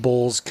catch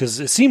bulls, because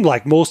it seemed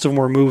like most of them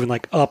were moving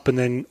like up and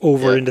then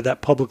over into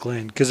that public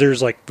land, because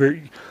there's like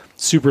very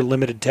super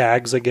limited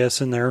tags, I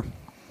guess, in there.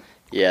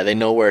 Yeah, they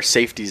know where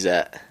safety's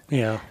at.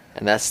 Yeah.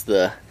 And that's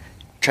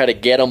try to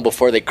get them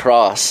before they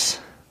cross.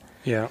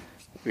 Yeah.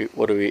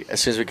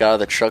 As soon as we got out of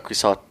the truck, we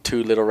saw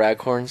 2 little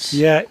raghorns.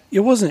 Yeah,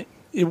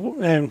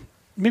 and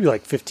maybe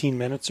like 15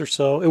 minutes or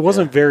so. It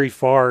wasn't very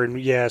far, and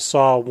I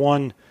saw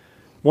one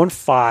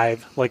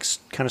 5, like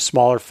kind of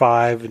smaller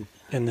 5,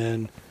 and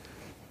then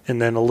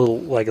a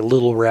little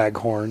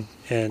raghorn,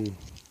 and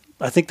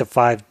I think the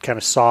 5 kind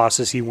of saw us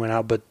as he went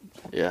out, but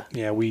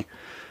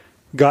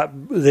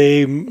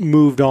they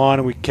moved on,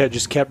 and we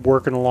kept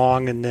working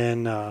along, and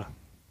then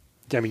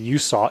you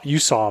saw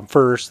them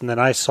first, and then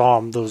I saw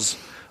them.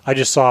 I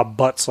just saw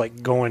butts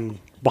like going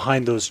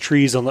behind those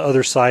trees on the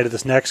other side of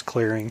this next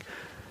clearing,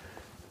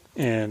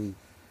 and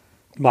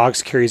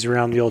Moggs carries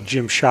around the old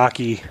Jim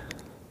Shockey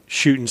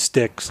shooting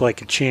sticks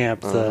like a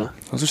champ.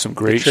 Those are some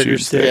great trigger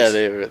shooting sticks. Yeah,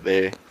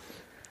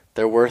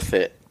 they're worth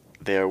it.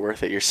 They are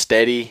worth it. You're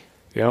steady.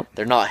 Yep.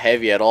 They're not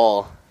heavy at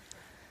all,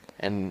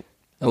 and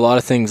A lot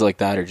of things like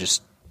that are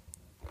just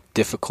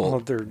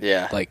difficult.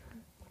 They're Like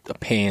a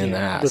pain in the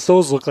ass. But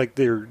those look like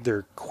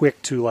they're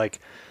quick to like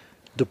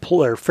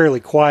deploy. They're fairly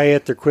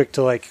quiet. They're quick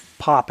to like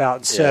pop out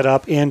and set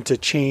up, and to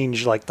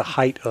change like the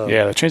height of.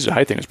 Yeah, the change of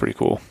height thing is pretty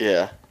cool.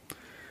 yeah.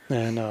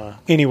 And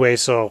anyway,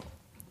 so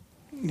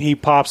he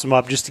pops them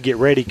up just to get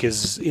ready,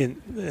 because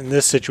in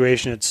this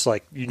situation, it's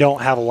like you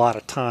don't have a lot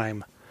of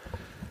time.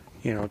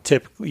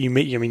 Typically you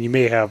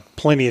may have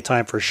plenty of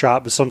time for a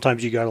shot, but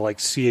sometimes you got to like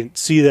see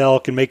the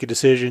elk and make a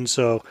decision.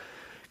 So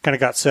kind of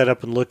got set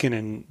up and looking,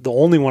 and the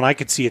only one I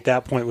could see at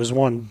that point was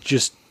one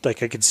just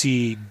like I could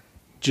see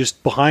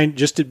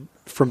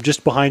from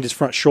just behind his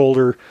front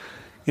shoulder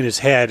in his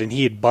head, and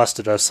he had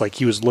busted us, like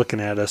he was looking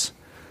at us.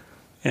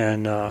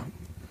 And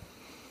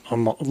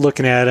I'm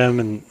looking at him,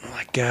 and I'm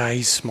like,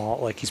 he's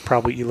small. Like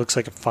he looks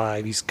like a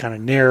 5. He's kind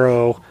of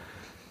narrow,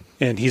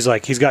 and he's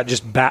got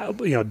just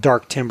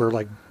dark timber,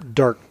 like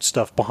dark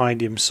stuff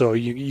behind him. So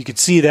you could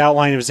see the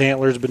outline of his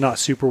antlers, but not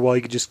super well.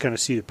 You could just kind of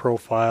see the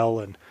profile.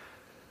 And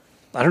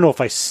I don't know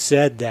if I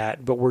said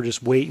that, but we're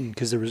just waiting,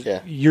 because there was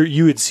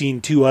you had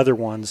seen 2 other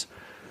ones,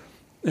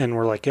 and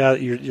we're like,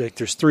 you're like,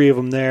 there's 3 of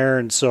them there,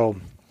 and so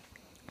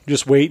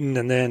just waiting.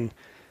 And then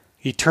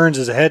he turns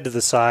his head to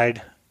the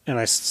side, and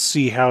I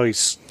see how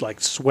he's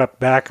like swept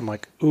back. I'm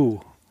like,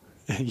 ooh.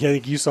 I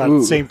think you saw it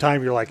at the same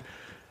time. You're like,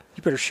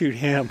 you better shoot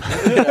him.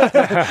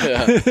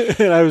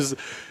 And I was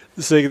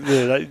saying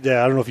that,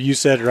 I don't know if you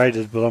said it or I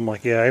did, but I'm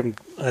like, I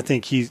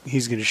think he's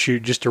going to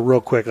shoot just a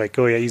real quick, like,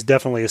 oh yeah, he's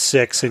definitely a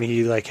 6, and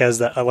he like has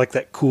that. I like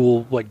that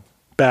cool like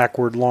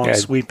backward long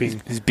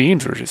sweeping. His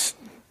beams were just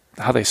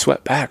how they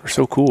swept back were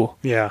so cool.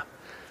 Yeah,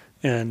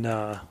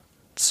 and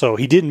so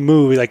he didn't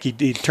move. Like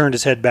he turned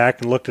his head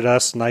back and looked at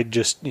us, and I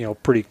just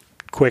pretty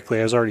quickly,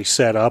 I was already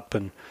set up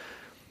and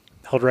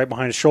held right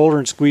behind his shoulder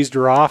and squeezed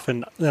her off,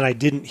 and then I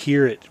didn't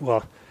hear it.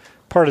 Well,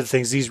 part of the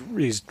things, these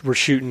were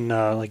shooting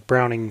like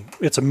Browning.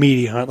 It's a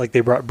meaty hunt. Like they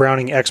brought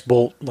Browning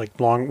X-Bolt, like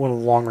one of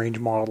the long range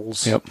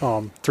models. Yep.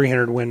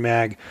 300 Win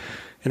Mag,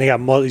 and they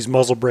got these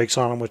muzzle brakes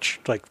on them, which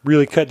like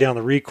really cut down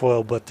the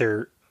recoil, but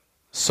they're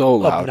so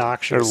loud.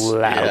 obnoxious. They're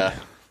loud. Yeah.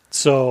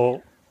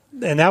 So,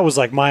 and that was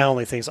like my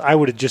only things. I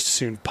would have just as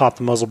soon popped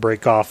the muzzle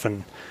brake off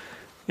and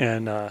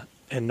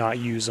not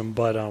use them.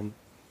 But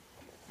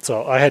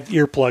so I had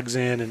earplugs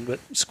in, but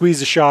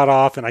squeezed the shot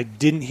off, and I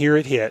didn't hear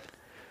it hit.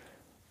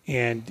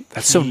 and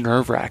That's so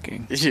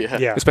nerve-wracking.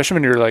 yeah, Especially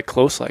when you're like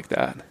close like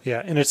that.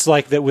 yeah, and it's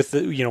like that with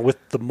the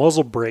with the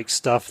muzzle brake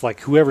stuff.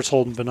 Like whoever's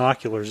holding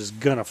binoculars is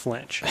gonna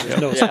flinch.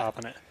 There's no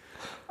stopping it.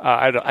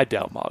 I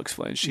doubt Moggs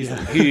flinch.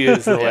 He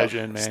is the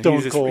legend,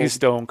 man. He's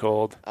stone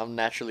cold. I'm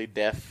naturally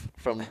deaf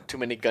from too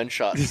many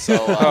gunshots,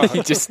 so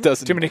He just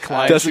doesn't. Too many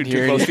clients doesn't shoot too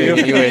hear close to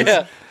anything you.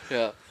 anyways.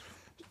 yeah.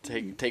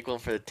 Take one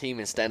for the team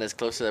and stand as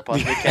close as I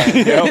possibly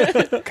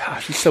can.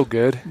 Gosh, he's so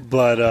good.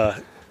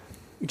 But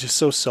just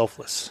so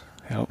selfless.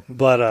 Yep.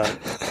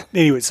 But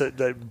anyway, so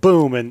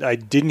boom, and I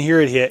didn't hear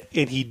it hit,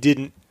 and he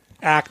didn't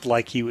act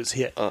like he was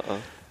hit.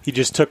 He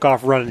just took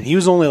off running. He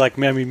was only like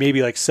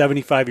maybe like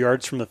 75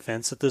 yards from the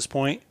fence at this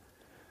point,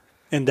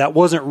 and that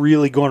wasn't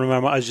really going to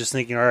my mind. I was just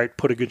thinking, all right,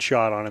 put a good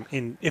shot on him.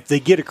 And if they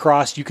get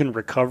across, you can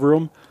recover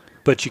them,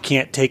 but you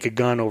can't take a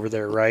gun over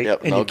there, right?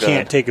 Yep, and no you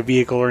can't take a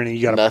vehicle or anything.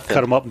 You got to Nothing.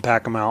 cut them up and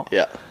pack them out.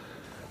 Yeah.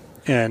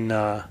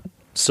 And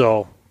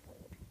so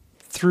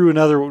through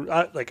another,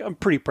 I'm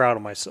pretty proud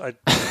of myself.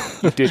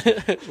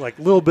 Like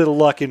a little bit of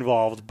luck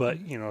involved, but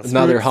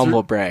Another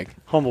humble brag.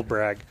 humble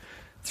brag.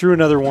 Threw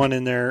another one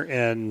in there,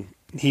 and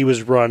he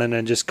was running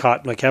and just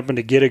happened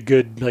to get a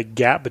good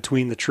gap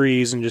between the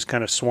trees and just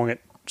kind of swung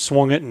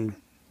it and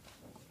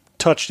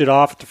touched it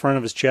off at the front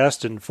of his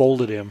chest and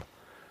folded him.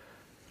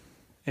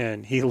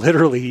 And he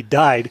literally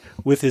died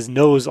with his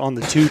nose on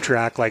the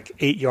 2-track, like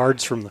 8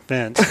 yards from the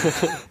fence.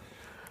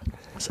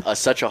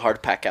 Such a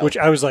hard pack out. Which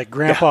I was like,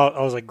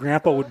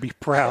 Grandpa would be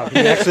proud. He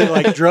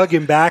actually drug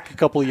him back a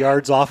couple of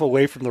yards off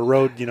away from the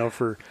road,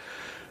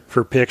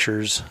 for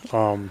pictures.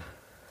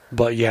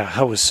 But yeah,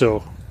 that was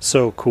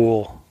so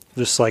cool.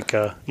 Just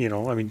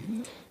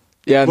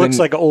Yeah, looks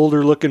like an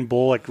older looking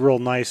bull, like real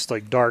nice,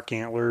 like dark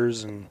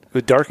antlers and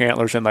The dark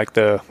antlers and like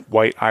the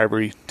white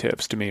ivory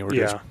tips to me were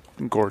just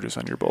Yeah. gorgeous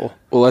on your bull.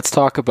 Well, let's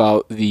talk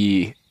about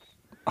the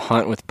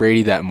hunt with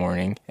Brady that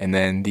morning, and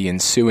then the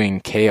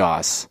ensuing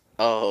chaos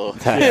Oh.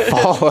 that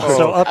followed.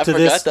 so up I to forgot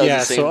this, that was yeah.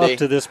 the same So day. up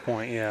to this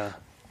point, yeah.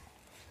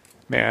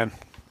 Man,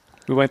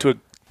 we went to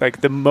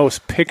the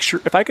most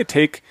picture. If I could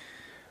take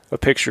a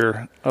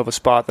picture of a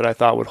spot that I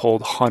thought would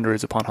hold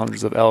hundreds upon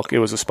hundreds of elk, it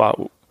was a spot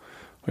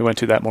we went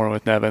to that morning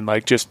with Nevin.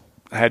 Just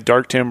had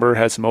dark timber,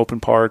 had some open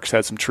parks,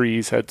 had some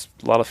trees, had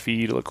a lot of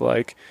feed. It looked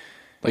like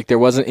There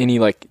wasn't any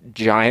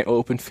giant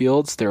open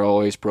fields. They're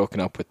always broken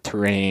up with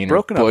terrain,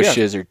 Broken or up, yeah.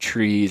 bushes, or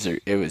trees, or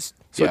it was.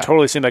 so. It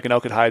totally seemed like an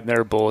elk could hide in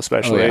there, bull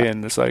especially. Oh, yeah.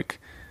 And it's like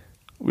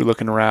we're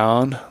looking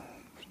around,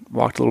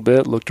 walked a little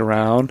bit, looked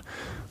around.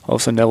 All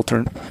of a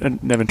sudden,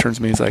 Nevin turns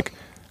to me. He's like,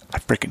 "I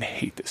freaking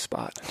hate this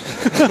spot."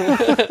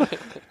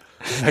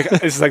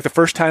 It's like the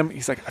first time.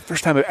 He's like, "The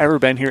first time I've ever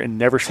been here and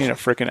never seen a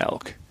freaking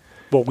elk."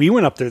 Well, we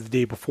went up there the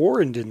day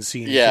before and didn't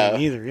see anything Yeah.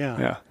 either. Yeah.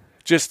 Yeah,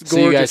 just So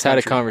you guys gorgeous had a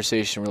country.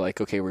 conversation. We're like,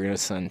 okay, we're gonna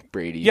send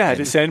Brady. Yeah, and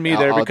just send me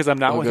there because I'm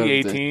not I'll with go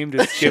the to A team.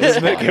 Just give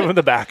him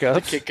the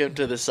backups. Kick him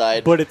to the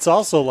side. But it's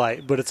also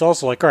like,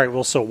 all right,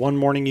 well, so one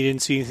morning you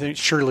didn't see anything.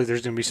 Surely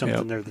there's going to be something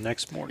Yep. there the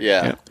next morning.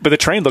 yeah. Yeah. But the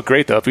train looked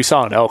great though. If we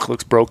saw an elk, it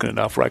looks broken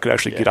enough where I could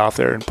actually get off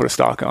there and put a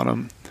stock on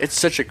him. It's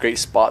such a great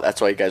spot. That's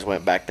why you guys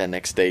went back that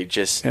next day.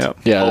 Just Yeah.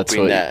 Yeah,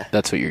 hoping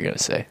that's what you're gonna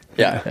say.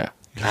 Yeah. Yeah.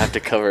 I have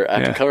to cover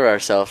Yeah.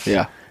 ourselves.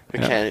 Yeah. We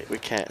can't.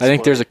 I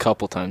think spoil there's it. a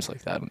couple times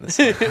like that in this.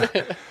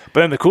 But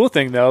then the cool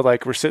thing though,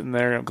 we're sitting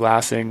there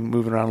glassing,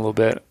 moving around a little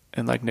bit,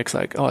 and Nick's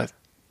like, "Oh, I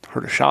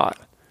heard a shot,"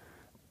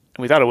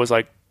 and we thought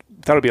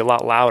it'd be a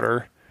lot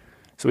louder,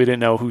 so we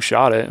didn't know who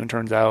shot it. And it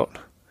turns out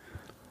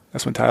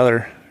that's when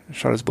Tyler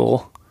shot his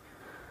bull,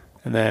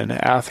 and then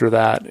after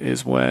that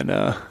is when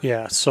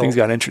Yeah. So things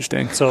got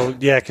interesting. So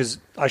yeah, because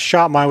I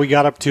shot mine, we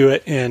got up to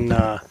it, and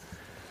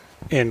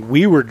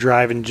we were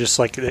driving just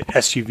like the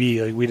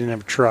SUV. Like we didn't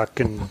have a truck,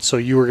 and so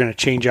you were going to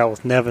change out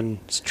with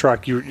Nevin's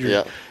truck. You're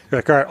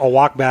like, all right, I'll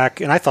walk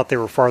back, and I thought they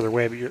were farther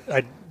away,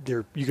 but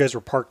you guys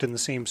were parked in the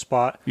same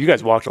spot. You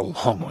guys walked a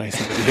long way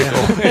from the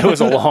vehicle. It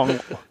was a long,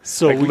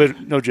 So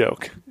no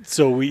joke.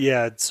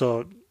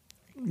 So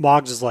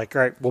Moggs is like,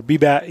 all right, we'll be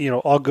back.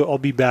 I'll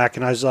be back,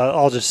 and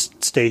I'll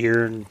just stay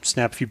here and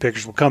snap a few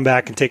pictures. We'll come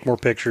back and take more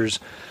pictures,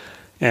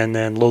 and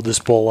then load this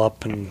bull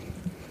up and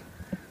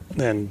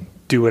then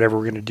do whatever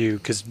we're gonna do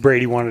because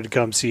Brady wanted to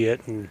come see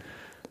it, and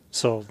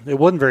so it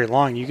wasn't very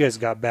long. You guys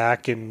got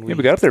back, and We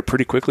got up there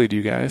pretty quickly, to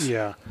you guys.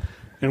 yeah,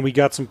 and we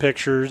got some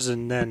pictures,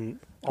 and then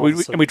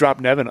And we dropped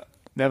Nevin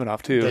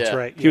off too. That's Yeah.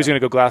 right. He was going to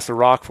go glass the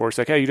rock for us.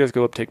 Like, hey, you guys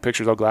go up, take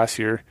pictures. I'll glass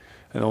here,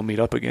 and then we'll meet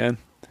up again.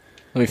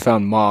 We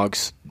found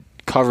Moggs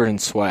covered in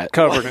sweat,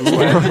 Covered in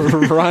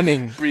sweat.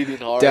 running breathing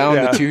hard. down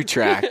Yeah. the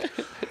 2-track.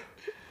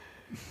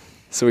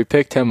 So we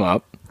picked him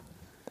up,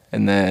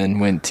 and then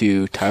went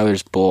to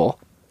Tyler's bull.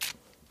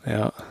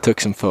 Yeah.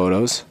 Took some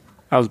photos.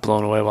 I was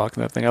blown away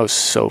walking that thing. I was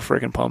so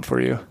freaking pumped for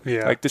you.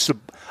 Yeah. I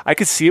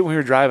could see it when we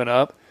were driving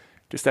up,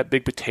 just that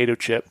big potato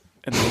chip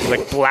and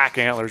then black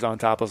antlers on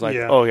top. I was like,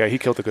 Yeah. oh yeah, he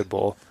killed a good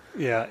bull.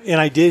 Yeah, and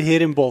I did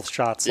hit him both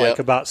shots, Yep.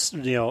 about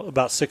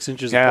 6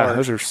 inches Yeah, apart.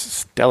 those are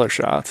stellar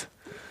shots.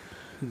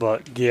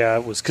 But yeah,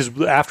 it was because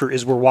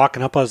as we're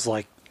walking up, I was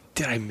like,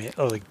 "Did I miss?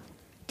 Oh, do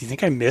you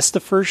think I missed the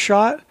first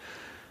shot?"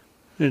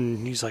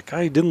 And he's like,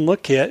 I didn't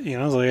look yet.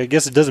 I was like, I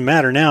guess it doesn't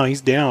matter now.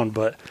 He's down.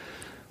 But,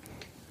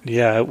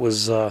 yeah, it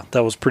was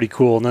that was pretty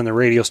cool. And then the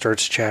radio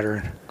starts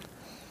chattering.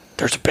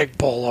 There's a big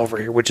bull over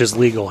here, which is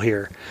legal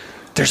here.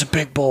 There's a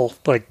big bull.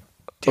 Like,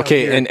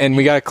 Okay, here. and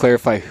we got to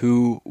clarify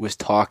who was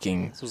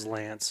talking. This was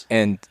Lance.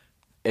 And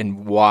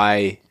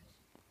why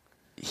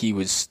he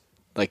was,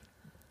 like,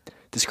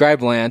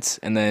 describe Lance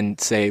and then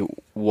say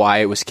why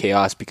it was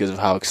chaos because of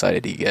how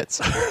excited he gets.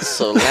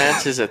 So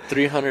Lance is a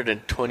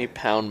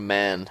 320-pound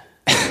man,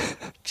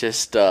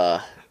 just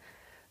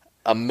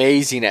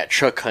amazing at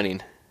truck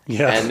hunting.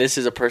 Yeah. And this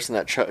is a person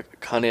that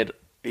truck hunted.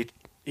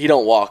 He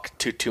don't walk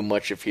too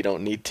much if he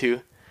don't need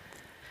to.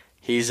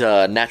 He's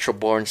a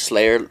natural-born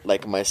slayer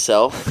like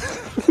myself.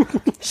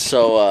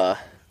 So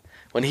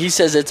when he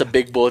says it's a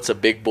big bull, it's a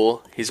big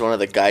bull. He's one of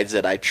the guides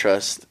that I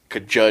trust,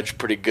 could judge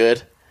pretty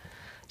good.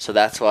 So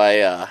that's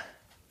why...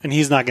 and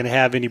he's not going to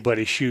have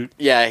anybody shoot.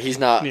 Yeah, he's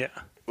not.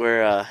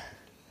 Yeah.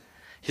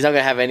 He's not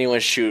gonna have anyone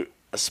shoot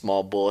a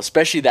small bull,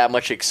 especially that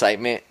much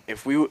excitement.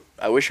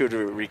 I wish we would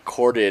have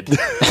recorded.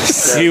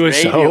 He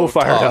was so radio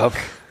fired talk, up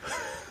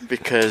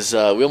because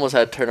we almost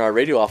had to turn our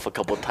radio off a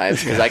couple of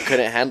times because I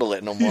couldn't handle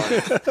it no more.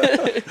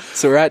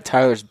 So we're at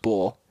Tyler's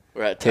bull,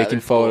 We're at taking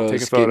Tyler's Bull.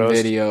 photos, getting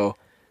video.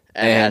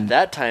 And at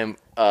that time,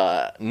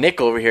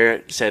 Nick over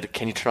here said,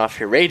 "Can you turn off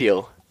your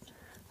radio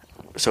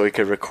so we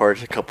could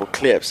record a couple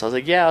clips?" I was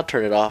like, "Yeah, I'll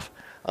turn it off."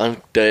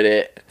 Undid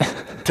it,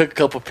 took a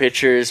couple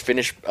pictures,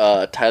 finished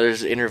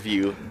Tyler's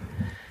interview,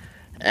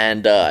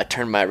 and I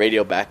turned my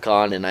radio back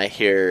on, and I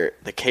hear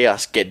the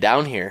chaos get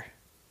down here.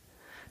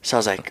 So I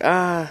was like,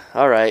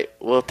 all right,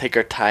 we'll take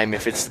our time.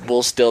 If it's the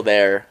bull's still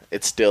there,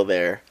 it's still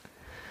there.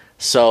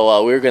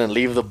 So we were going to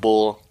leave the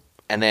bull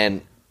and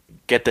then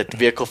get the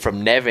vehicle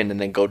from Nevin and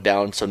then go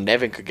down so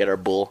Nevin could get our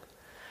bull.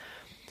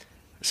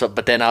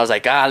 But then I was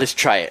like, let's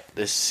try it.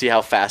 Let's see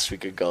how fast we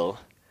could go.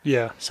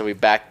 Yeah. So we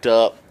backed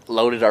up,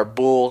 loaded our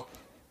bull,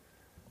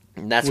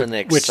 and that's when the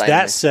excitement... Which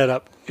that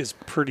setup is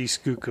pretty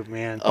skooka,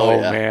 man. Oh,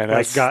 yeah. man, Like,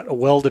 that's got a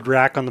welded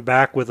rack on the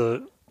back with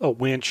a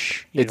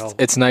winch,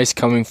 It's nice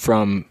coming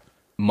from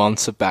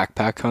months of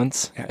backpack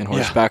hunts and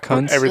horseback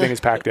hunts. everything is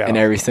packed out. And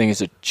everything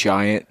is a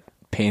giant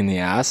pain in the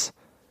ass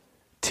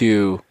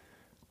to,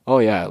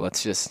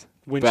 let's just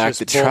Winch back this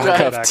the bull truck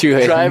right up back. to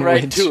it. drive and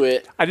right winch. to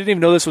it. I didn't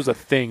even know this was a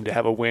thing to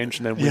have a winch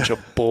and then winch a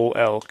bull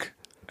elk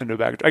into a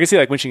back. I can see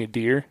like winching a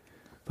deer,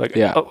 like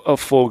a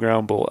full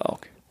ground bull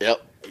elk.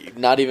 Yep.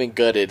 Not even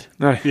gutted.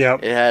 Yeah.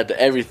 It had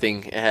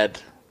everything. It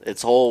had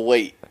its whole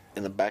weight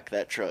in the back of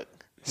that truck.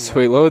 So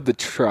we load the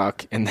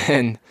truck, and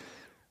then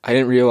I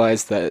didn't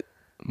realize that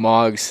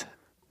Moggs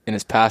in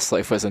his past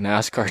life was a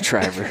NASCAR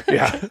driver.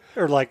 Yeah,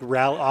 Or like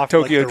off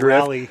Tokyo like the Drift.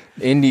 rally.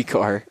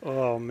 IndyCar.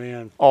 Oh,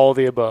 man. all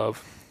the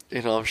above.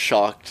 I'm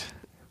shocked.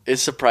 It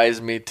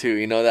surprised me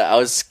too. That I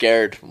was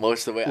scared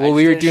most of the way. Well,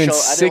 we were doing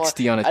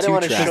 60 on a I didn't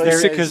want to two-track. show you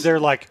guys- Because they're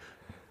like,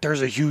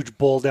 there's a huge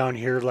bull down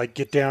here. Like,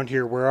 get down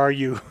here. Where are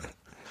you?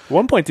 At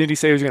one point, didn't he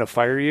say he was going to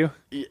fire you?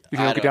 If you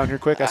don't get down here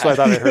quick? That's what I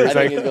thought I heard. I It's think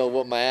like, he's gonna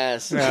whoop my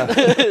ass.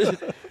 yeah,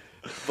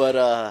 But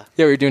Yeah,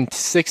 we were doing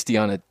 60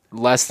 on a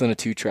less than a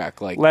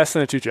two-track. Like, less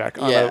than a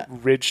 2-track on Yeah. a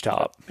ridge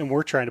top. And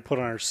we're trying to put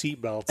on our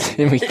seatbelts.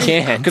 and we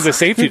can't. Because the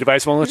safety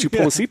device won't let you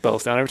pull the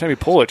seatbelts down. Every time you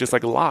pull it, just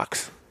like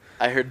locks.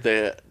 I heard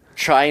the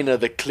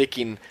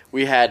clicking.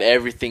 We had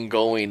everything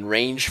going.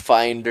 Range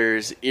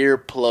finders,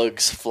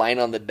 earplugs flying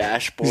on the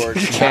dashboard.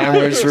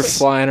 Cameras were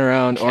flying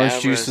around. Orange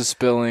juice Cameras. was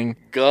spilling.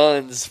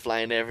 Guns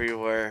flying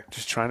everywhere.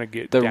 Just trying to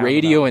get The down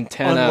radio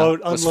mountain. antenna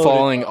was Unloaded.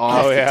 falling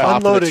off Oh, the yeah. top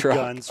of the Unloaded truck.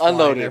 guns. flying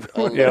Unloaded.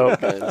 everywhere.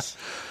 Unloaded guns.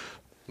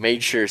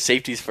 Made sure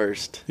safety's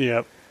first.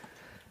 Yep.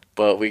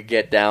 But we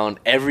get down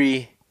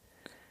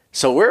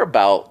so we're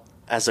about,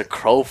 as a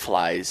crow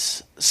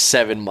flies,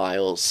 7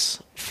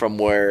 miles from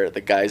where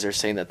the guys are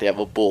saying that they have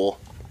a bull.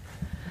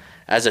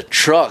 As a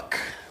truck,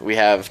 we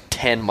have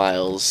 10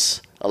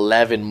 miles,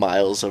 11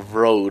 miles of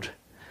road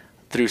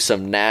through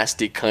some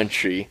nasty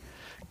country,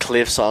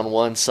 cliffs on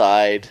one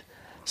side.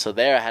 So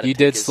there I had to You take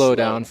did it slow slow.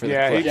 down for the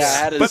Yeah, clips. Yeah, I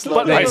had to but, slow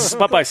but, by, down.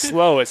 but by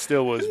slow, it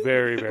still was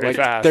very, very Like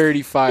fast.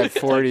 35,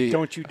 40.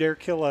 Don't you dare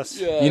kill us.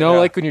 You know,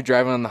 like when you're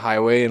driving on the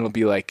highway and it'll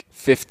be like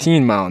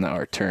 15 mile an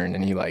hour turn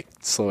and you like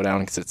slow down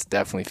because it's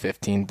definitely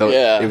 15. Though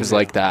Yeah. it was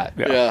like that.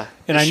 Yeah.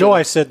 And I know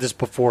I said this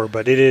before,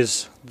 but it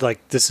is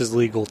like this is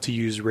legal to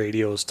use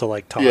radios to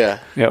like talk Yeah.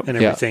 Yep. and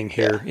everything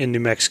here in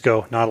New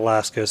Mexico, not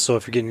Alaska. So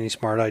if you're getting any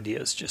smart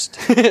ideas, just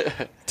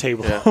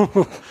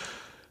table.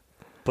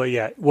 But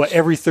yeah,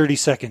 every 30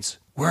 seconds,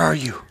 where are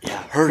you?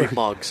 Yeah. Hurry,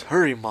 Moggs.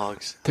 Hurry,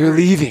 Moggs. They're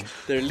leaving.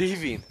 They're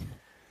leaving.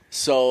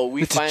 So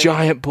we It's a finally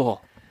giant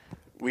bull.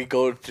 we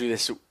go through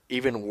this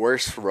even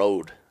worse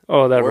road.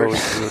 Oh, that road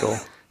Worse. was brutal.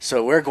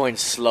 So we're going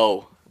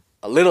slow,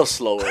 a little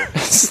slower,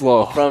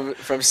 Slow.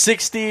 from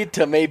 60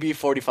 to maybe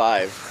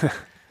 45,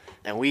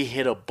 and we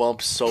hit a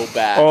bump so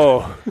bad.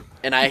 Oh,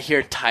 And I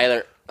hear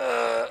Tyler.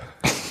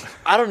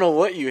 I don't know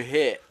what you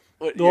hit.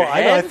 What, No, your I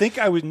head? think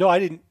I was. No, I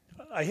didn't.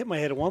 I hit my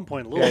head at one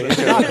point a little bit.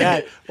 Not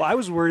bad. Well, I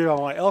was worried about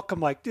my elk. I'm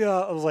like, yeah.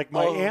 I was like,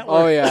 my antler.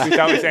 Oh, yeah. we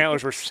thought his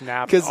antlers were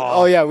snapped Because,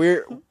 off.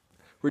 we're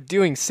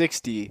doing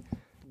 60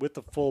 with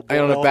the full on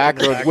a elk back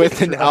in the road back with of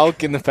the an truck.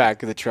 elk in the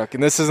back of the truck.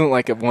 And this isn't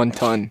like a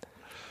 1-ton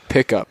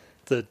pickup.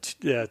 It's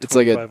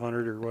like a-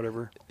 2500 or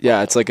whatever.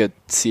 Yeah, it's like a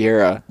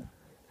Sierra.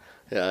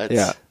 Yeah,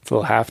 Yeah. It's a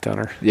little half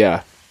tonner.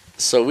 Yeah.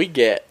 So we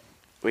get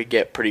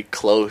pretty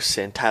close,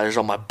 and Tyler's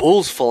on my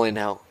bull's falling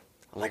out.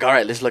 I'm like, all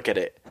right, let's look at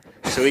it.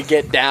 So we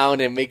get down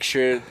and make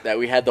sure that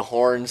we had the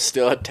horns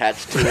still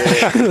attached to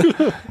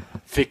it,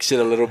 fix it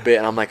a little bit,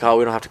 and I'm like, oh,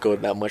 we don't have to go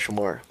that much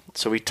more.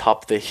 So we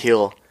top the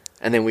hill,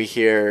 and then we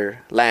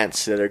hear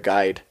Lance, the other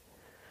guide,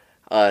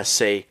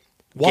 say,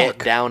 Walk. get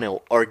down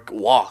or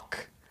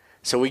walk.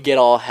 So we get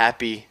all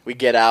happy. We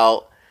get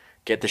out,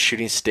 get the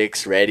shooting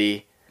sticks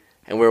ready,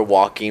 and we're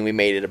walking. We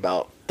made it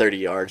about 30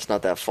 yards,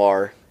 not that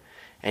far.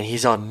 And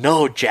he's on,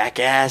 no,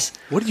 jackass.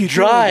 What are you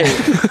drive?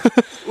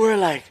 We're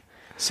like,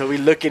 so we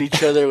look at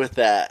each other with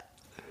that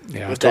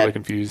Yeah, I was with totally that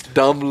confused.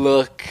 dumb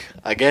look,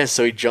 I guess.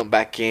 So we jump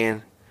back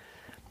in,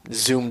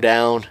 zoom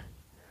down.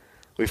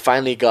 We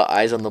finally got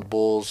eyes on the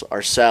bulls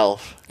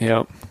ourselves.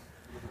 Yep.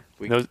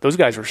 We- Those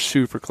guys were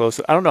super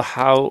close. I don't know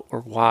how or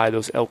why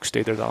those elk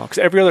stayed there that long. Because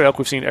every other elk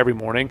we've seen every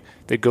morning,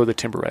 they go to the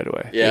timber right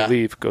away. Yeah. They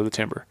leave, go to the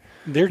timber.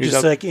 They're He's just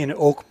up- like in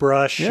oak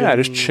brush. Yeah,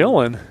 and- just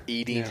chilling.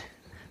 Eating, Yeah.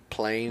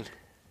 playing.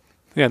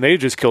 Yeah, and they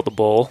just killed the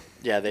bull.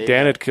 Yeah, they.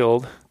 Dan had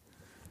killed.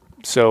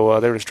 So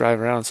they were just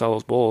driving around and saw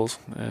those bulls.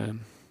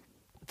 And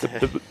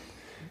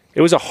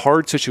it was a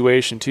hard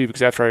situation, too,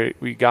 because after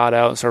we got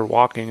out and started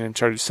walking and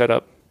started to set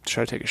up to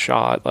try to take a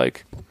shot,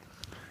 like,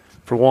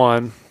 for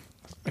one,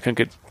 I couldn't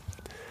get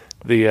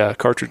the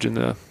cartridge in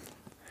there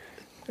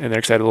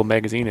because I had a little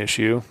magazine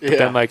issue. But Yeah.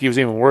 then, like, it was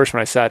even worse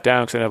when I sat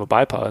down because I didn't have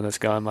a bipod in this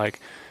gun. Like,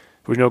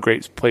 there was no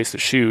great place to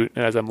shoot.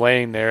 And as I'm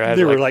laying there, I had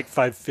They to, were like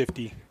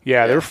 550.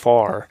 yeah, they're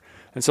far.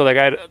 And so, like,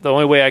 the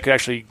only way I could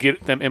actually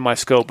get them in my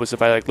scope was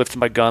if I, like, lifted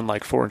my gun,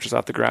 like, 4 inches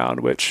off the ground,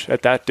 which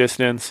at that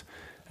distance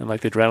and, like,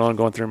 the adrenaline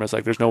going through me, I was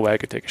like, there's no way I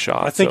could take a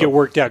shot. I think So- it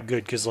worked out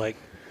good because, like,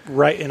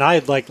 and I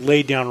had, like,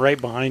 laid down right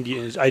behind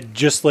you. I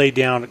just laid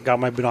down, got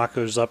my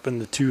binoculars up, and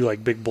the two,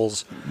 like, big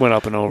bulls went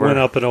up and over. went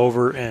up and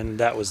over, and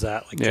that was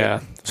that. Like,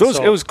 Yeah. So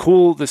it was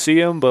cool to see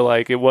them, but,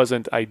 like, it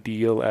wasn't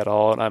ideal at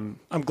all. And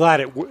I'm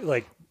glad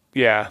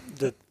yeah.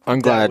 I'm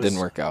glad that it didn't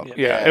was- work out.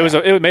 Yeah,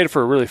 it made it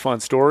for a really fun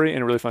story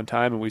and a really fun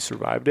time, and we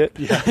survived it.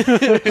 Yeah.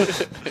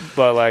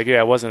 But, like, yeah,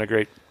 it wasn't a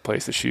great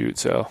place to shoot,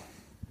 so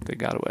they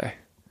got away,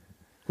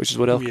 which is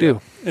what elk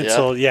do. And Yeah.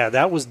 so,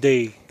 that was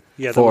day.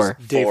 Yeah, Four. That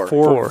was day Four.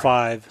 4 Four. or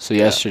 5. So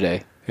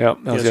yesterday, Yep,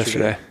 that was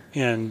yesterday.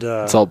 And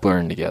it's all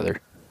blurring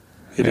together.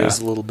 it Yeah. is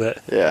a little bit.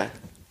 Yeah.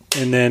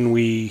 And then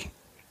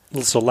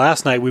so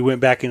last night we went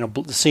back in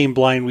the same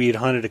blind we had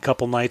hunted a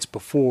couple nights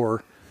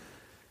before,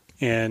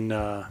 and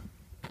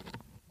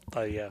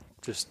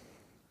just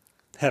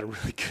had a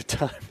really good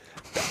time.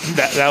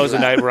 That was a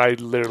night where I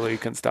literally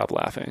couldn't stop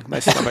laughing. My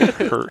stomach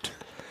hurt.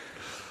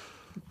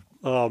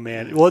 Oh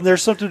man! Well,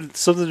 there's something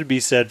to be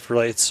said for,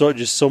 like, it's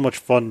just so much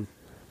fun.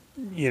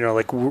 You know,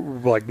 like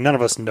like none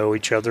of us know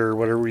each other or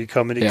whatever. We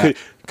come in, it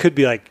could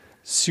be like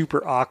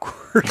super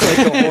awkward, like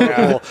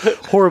a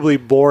horribly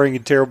boring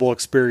and terrible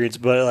experience.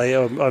 But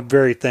I'm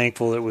very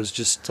thankful. It was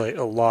just like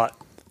a lot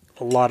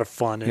of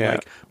fun, and Yeah.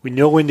 like we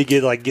know when to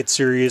get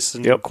serious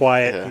and Yep.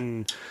 quiet Yeah.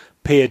 and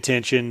pay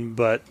attention.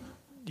 But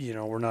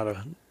we're not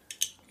a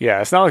Yeah,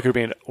 it's not like we're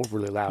being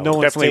overly loud. No We're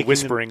one's definitely taking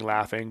whispering,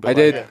 laughing. But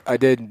I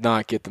did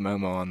not get the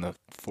memo on the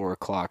 4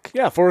 o'clock.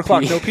 Yeah, 4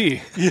 o'clock, no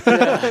pee.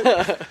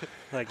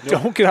 like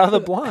Don't get out of the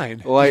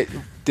blind. Well, I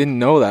didn't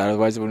know that.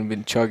 Otherwise, I would have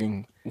been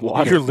chugging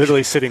water. You're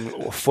literally sitting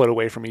a foot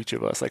away from each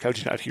of us. Like, how'd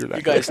you not hear that?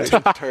 You guys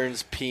conversation? took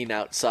turns peeing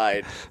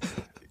outside.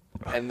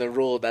 And the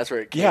rule, that's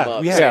where it came Yeah,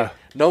 up. yeah. saying,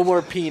 no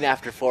more peeing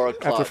after 4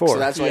 o'clock. After 4. So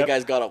that's why Yep. you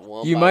guys got up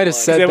one You by might have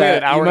one. said Yeah, we had that.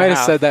 an hour You and a might have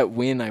half. said that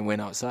when I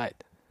went outside.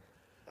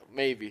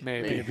 Maybe.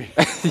 Maybe.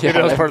 Yeah,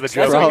 that was part of the That's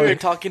joke. why Probably. we were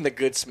talking the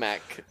good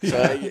smack.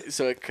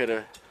 So it could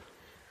have.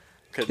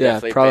 Yeah,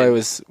 definitely probably been.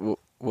 was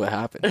what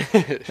happened.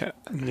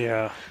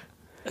 Yeah,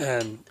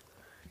 and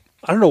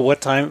I don't know what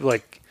time.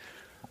 Like,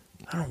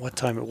 I don't know what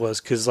time it was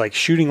because like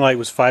shooting light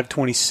was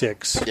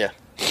 5:26. Yeah.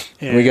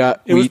 And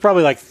We was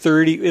probably like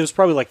 30. It was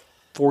probably like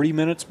 40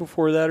 minutes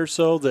before that or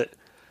so that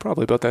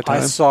Probably about that I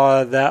time.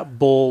 saw that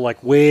bull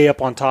like way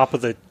up on top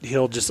of the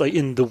hill, just like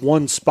in the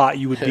one spot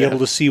you would be able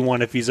to see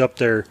one if he's up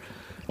there.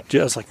 I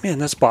was like, man,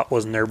 that spot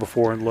wasn't there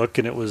before, and look,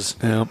 and it was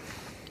Yeah.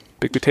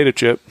 Big potato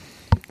chip.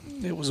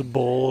 a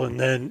bull, and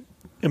then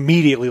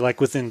immediately, like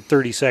within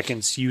 30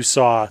 seconds, you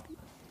saw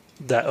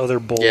that other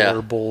bull Yeah.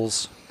 or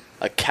bulls.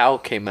 A cow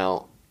came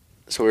out.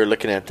 So we were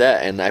looking at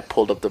that, and I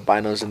pulled up the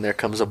binos, and there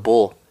comes a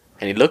bull.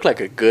 And he looked like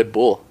a good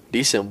bull,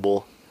 decent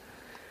bull.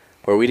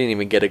 Where we didn't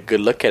even get a good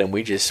look at him.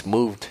 We just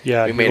moved.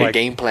 Yeah, We you're made a like-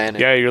 game plan. And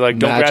Yeah, you're like,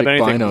 don't Magic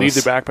grab anything. binos. Leave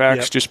the backpacks.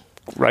 Yep. Just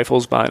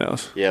rifles,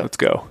 binos. Yep. Let's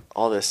go.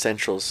 all the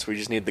essentials. We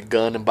just need the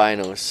gun and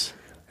binos.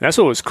 And that's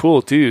what was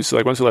cool, too. So,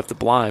 like, once we left the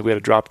blind, we had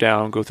to drop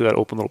down, go through that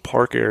open little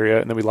park area,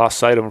 and then we lost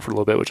sight of them for a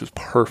little bit, which was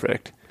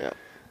perfect. Yeah.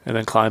 And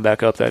then climb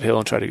back up that hill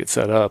and try to get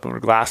set up. And we're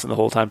glassing the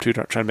whole time, too,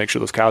 trying to make sure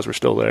those cows were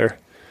still there.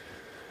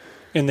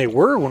 And they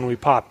were when we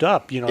popped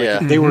up. You know, Yeah.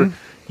 they were.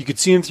 You could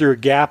see them through a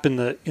gap in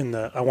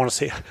the I want to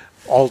say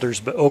alders,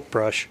 but oak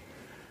brush.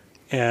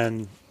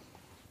 and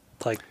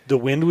like the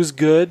wind was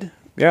good.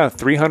 Yeah,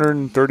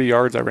 330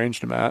 yards I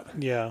ranged him at.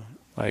 Yeah.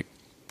 Like,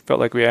 felt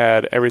like we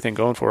had everything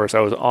going for us. I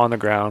was on the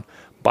ground,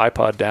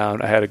 bipod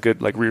down. I had a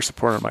good like rear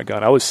support on my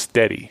gun. I was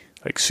steady,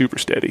 like super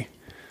steady.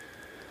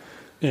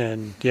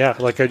 And yeah,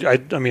 like I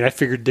mean, I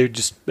figured they'd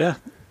just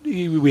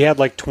we had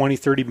like 20,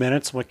 30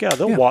 minutes. I'm like,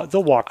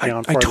 they'll walk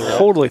down. I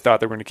totally thought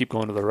they were going to keep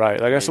going to the right.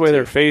 Like that's the way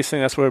they're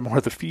facing. That's where more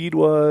of the feed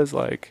was.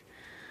 Like,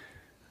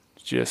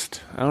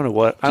 just I don't know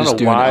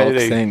why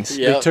they things.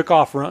 They took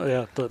off.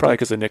 Yeah, probably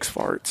because of Nick's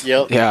farts.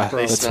 Yep. Yeah,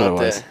 They that's what it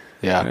was. it.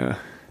 Yeah.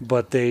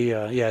 But they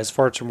his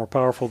farts are more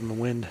powerful than the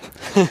wind.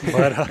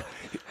 But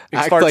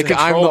Act like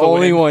I'm the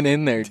only one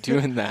in there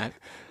doing that.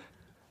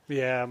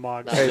 yeah,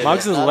 Moggs. Hey,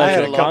 Moggs is a I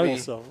legend. love me.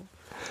 So.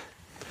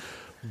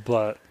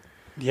 But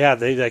yeah,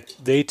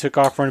 they took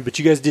off running. But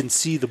you guys didn't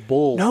see the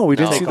bull. No, we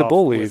didn't take see the off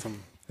bull with leave.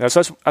 them.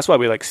 That's why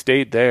we like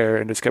stayed there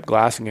and just kept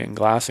glassing it.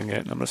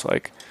 And I'm just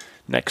like,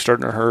 neck's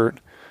starting to hurt.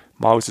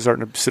 Moggs is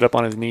starting to sit up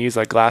on his knees,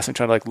 like glassing,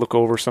 trying to like look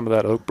over some of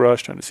that oak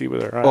brush, trying to see where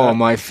they're at. Oh,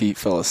 my feet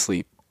fell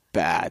asleep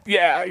bad.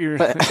 Yeah, it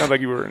sounded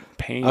like you were in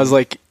pain. I was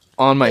like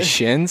on my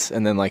shins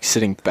and then like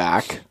sitting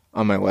back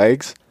on my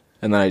legs,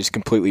 and then I just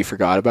completely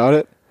forgot about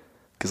it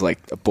because like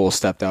a bull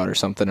stepped out or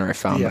something, or I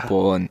found the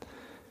bull, and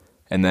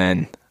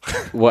then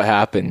what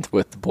happened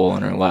with the bull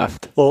on our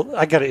left? Well,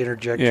 I got to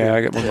interject. yeah, here.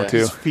 I got one more too.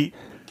 His feet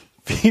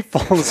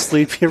fall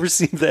asleep. You ever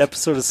seen the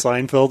episode of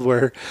Seinfeld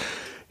where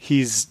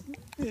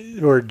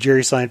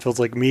Jerry Seinfeld's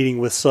like meeting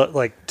with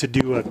like to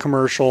do a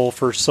commercial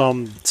for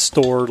some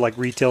store, like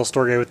retail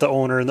store guy with the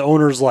owner, and the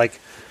owner's like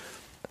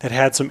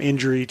had some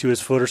injury to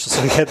his foot or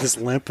so he had this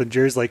limp, and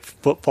Jerry's like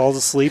foot falls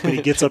asleep and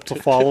he gets up to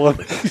follow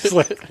him. He's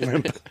like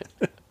limp.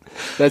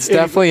 That's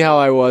definitely how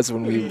I was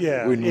when we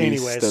Anyway,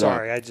 stood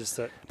sorry, up. I just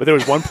But there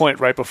was one point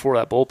right before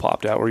that bull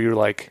popped out where you were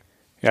like,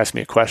 you asked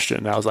me a question,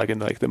 and I was like in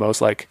like the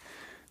most like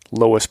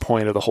lowest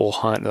point of the whole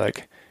hunt,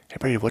 like, hey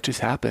Brady, what just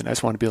happened? I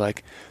just want to be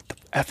like, the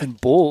effing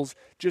bulls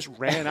just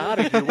ran out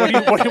of here. What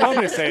do you want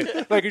me to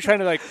say? Like you're trying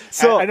to like.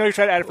 So I know you're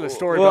trying to add it for the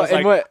story, but I was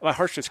like, my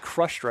heart's just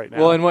crushed right now.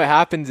 Well, and what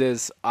happens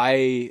is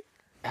I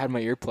had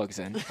my earplugs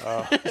in,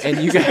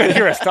 and you guys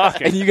you're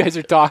talking, and you guys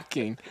are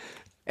talking,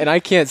 and I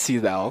can't see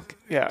the elk.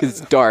 Yeah, because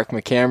it's dark. My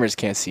cameras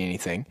can't see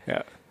anything.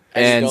 Yeah.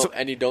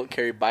 And you don't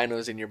carry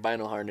binos in your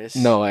bino harness.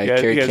 No, I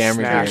carry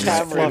camera gear. It's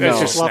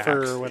just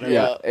fluffer or whatever.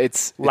 Yeah,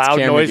 it's loud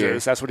noises. Gear.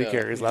 That's what he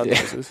carries. Loud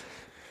noises.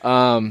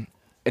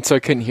 And so I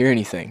couldn't hear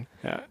anything.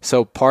 Yeah.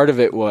 So part of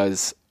it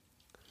was,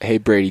 hey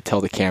Brady,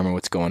 tell the camera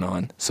what's going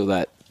on so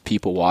that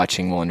people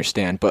watching will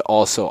understand. But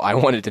also, I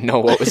wanted to know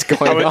what was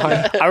going on.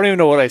 I don't even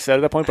know what I said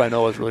at that point, but I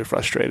know I was really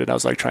frustrated. I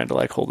was like trying to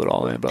like hold it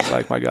all in, but I'm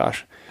like, my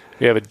gosh,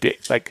 we have a day.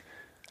 Like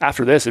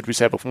after this, if we just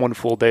have one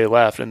full day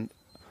left and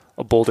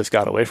a bull just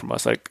got away from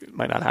us, like it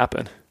might not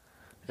happen.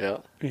 Yeah.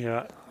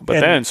 Yeah. But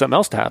then something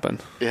else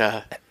happened.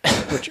 Yeah.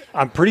 Which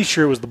I'm pretty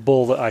sure was the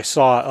bull that I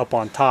saw up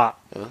on top.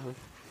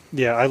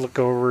 Yeah, I look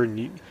over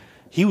and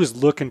he was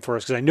looking for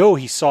us because I know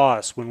he saw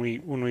us when we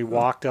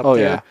walked up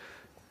there. Yeah.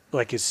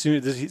 Like as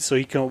soon as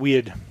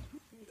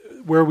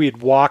where we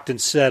had walked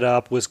and set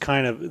up was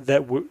kind of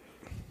the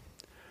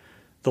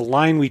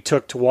line we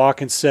took to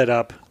walk and set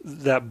up.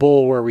 That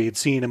bull where we had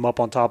seen him up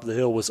on top of the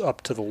hill was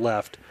up to the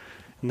left,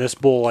 and this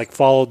bull like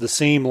followed the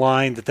same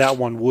line that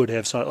one would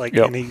have. So like,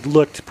 and he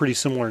looked pretty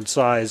similar in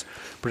size.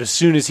 But as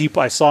soon as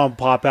I saw him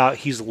pop out,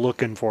 he's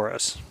looking for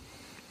us.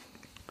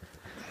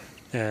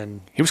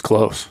 And he was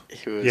close.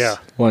 He was,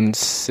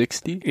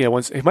 160. Yeah,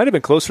 he might have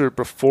been closer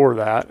before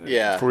that.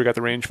 Yeah, before we got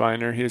the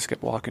rangefinder, he just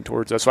kept walking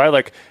towards us. So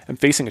I'm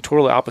facing a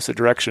totally opposite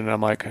direction, and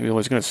I'm like,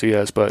 he's going to see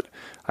us, but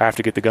I have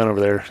to get the gun over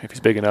there if he's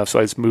big enough. So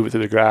I just move it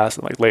through the grass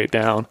and like lay it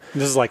down.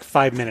 This is like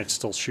 5 minutes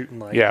still shooting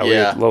light. Yeah, we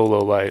had low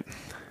light,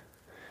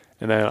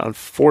 and then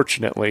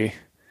unfortunately,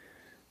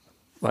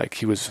 like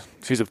he's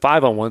a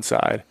 5 on one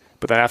side,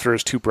 but then after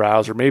his 2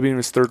 brows or maybe in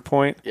his third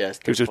point, he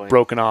was just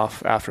broken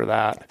off after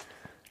that.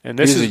 And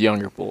this is a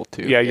younger bull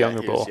too. Yeah,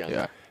 younger bull.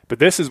 Yeah. But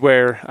this is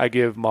where I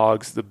give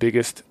Moggs the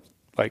biggest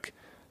like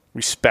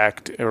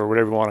respect or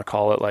whatever you want to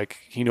call it. Like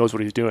he knows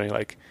what he's doing.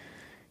 Like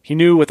he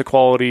knew what the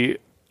quality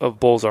of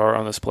bulls are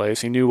on this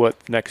place. He knew what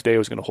the next day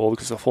was going to hold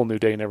because it's a whole new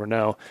day. You never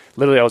know.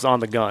 Literally, I was on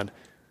the gun,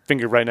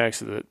 finger right next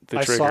to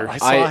the trigger. I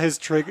saw his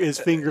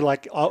finger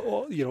like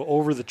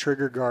over the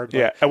trigger guard.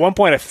 Yeah. At one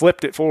point, I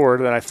flipped it forward,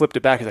 and then I flipped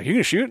it back. He's like, "You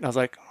gonna shoot?" And I was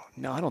like,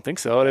 no, I don't think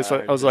so.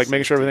 I was like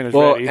making sure everything was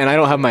ready. And I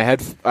don't have my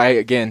I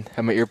again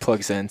have my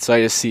earplugs in, so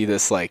I just see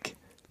this like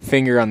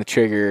finger on the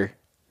trigger,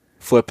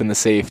 flipping the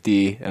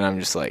safety, and I'm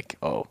just like,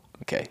 oh,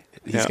 okay,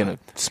 he's gonna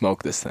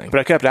smoke this thing. But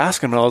I kept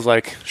asking him, and I was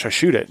like, should I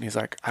shoot it? And he's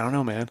like, I don't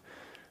know, man.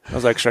 I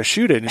was like, should I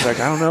shoot it? And he's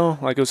like, I don't know.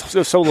 Like it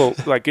was so low,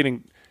 like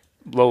getting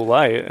low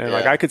light, and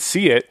like I could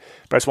see it,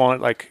 but I just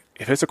wanted like.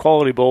 If it's a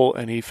quality bull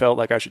and he felt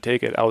like I should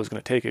take it, I was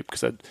going to take it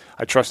because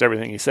I trust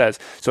everything he says.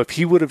 So if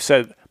he would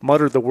have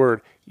muttered the word,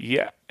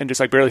 yeah, and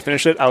just like barely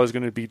finished it, I was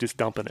going to be just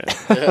dumping it.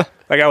 Yeah.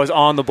 Like I was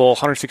on the bull,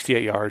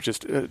 168 yards,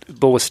 just the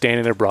bull was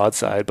standing there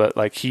broadside, but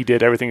like he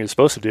did everything he was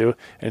supposed to do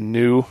and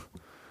knew,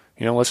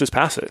 let's just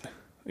pass it.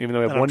 even though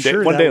we have And one I'm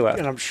sure day that- left.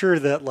 And I'm sure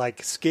that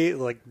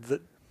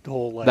the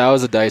whole like That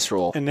was a dice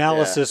roll.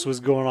 analysis was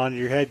going on in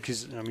your head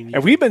because I mean,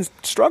 And we've been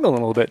struggling a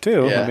little bit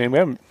too. Yeah. I mean, we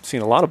haven't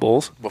seen a lot of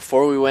bulls.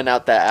 Before we went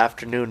out that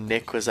afternoon,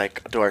 Nick was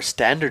like, "Do our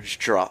standards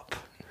drop?"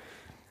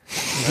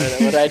 What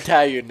did I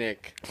tell you,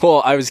 Nick?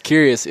 Well, I was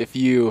curious if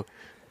you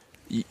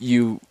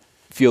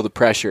feel the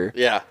pressure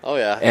Yeah. Oh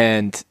yeah.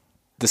 and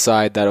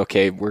decide that,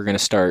 okay, we're going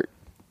to start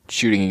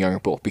shooting a younger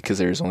bull because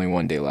there's only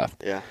one day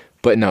left. Yeah.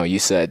 But no, you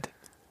said,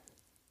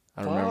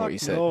 I don't remember what you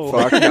said. no.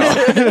 Fuck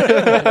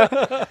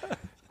no.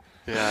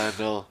 Yeah,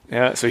 I know.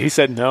 Yeah, so he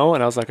said no,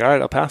 and I was like, all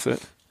right, I'll pass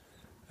it.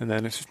 And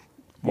then it's just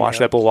watch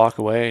that bull walk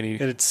away, and he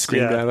and it's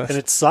screamed at us. and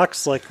it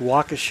sucks like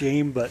walk of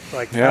shame, but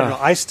like I Yeah. don't know.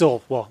 I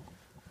still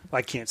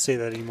I can't say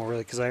that anymore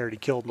really because I already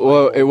killed. My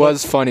Well, bull. it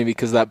was funny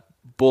because that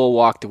bull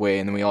walked away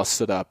and then we all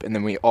stood up and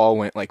then we all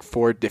went like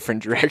 4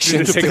 different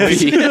directions to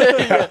pee.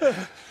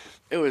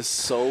 It was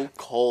so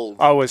cold.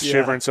 I was Yeah.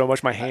 shivering so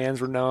much, my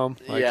hands were numb.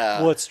 Like,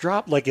 yeah. Well, it's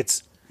dropped like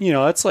it's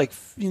it's like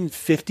in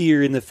 50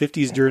 or in the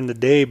 50s during the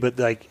day, but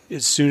like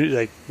as soon as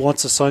like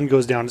once the sun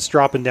goes down, it's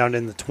dropping down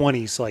in the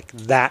 20s like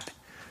that,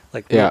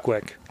 like real Yeah.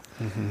 quick.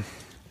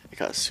 It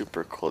got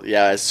super cold.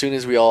 Yeah, as soon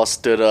as we all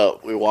stood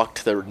up, we walked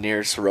to the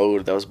nearest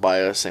road that was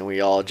by us, and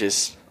we all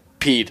just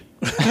peed.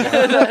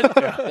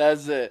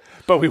 That's it.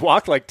 But we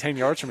walked like 10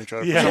 yards from each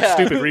other for Yeah.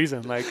 some stupid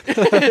reason. Like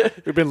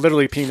we've been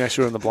literally peeing next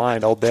to her in the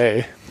blind all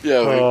day.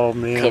 Yeah, we Oh,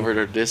 man. covered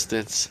our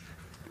distance.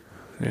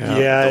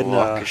 Yeah, The and,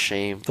 walk of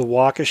shame. the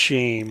walk of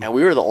shame. And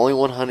we were the only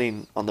one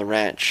hunting on the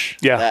ranch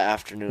Yeah. that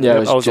afternoon. Yeah,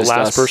 it I was the just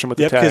last us. person with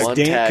the Yep, tag. because One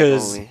Dan, tag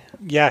only.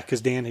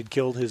 because Dan had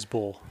killed his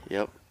bull.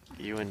 Yep,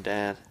 you and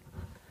Dan.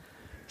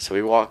 So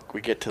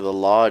we get to the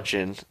lodge,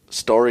 and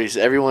stories,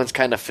 everyone's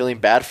kind of feeling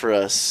bad for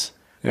us.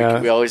 Yeah.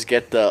 We always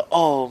get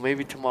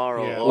maybe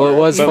tomorrow. Yeah. Or, Well, it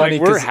was But funny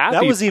like, we're 'cause happy.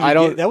 That was I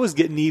don't- that was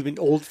getting even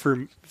old for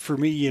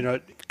me.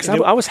 'Cause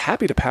I was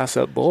happy to pass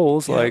up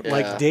bulls. Like, Yeah.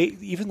 like day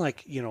even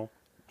like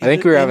I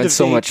think we were end having of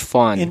so day- much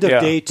fun. End of Yeah.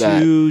 day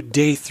 2,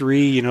 day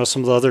 3,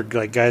 some of the other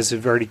like guys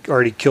have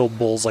already killed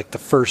bulls like the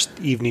first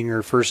evening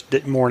or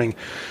morning.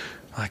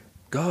 Like,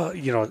 God,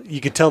 you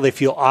could tell they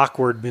feel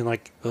awkward being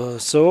like,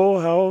 so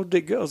how did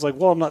it go? I was like,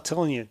 well, I'm not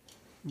telling you.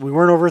 We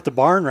weren't over at the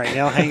barn right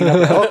now hanging out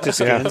with elk to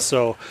skin. Yeah.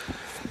 So,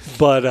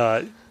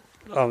 but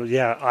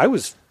yeah, I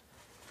was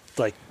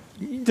like,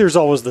 there's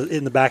always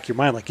in the back of your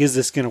mind like, is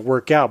this going to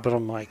work out? But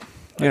I'm like,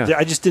 Yeah.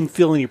 I just didn't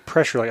feel any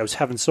pressure. Like I was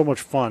having so much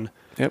fun.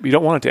 Yep, you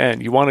don't want it to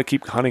end. You want to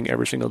keep hunting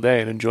every single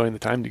day and enjoying the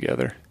time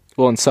together.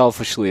 Well, and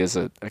selfishly as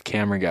a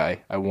camera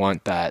guy, I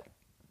want that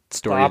The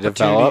story to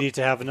develop. opportunity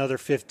to have another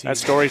 15. That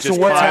story's So just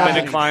what's climbing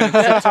happening? and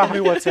climbing. Tell me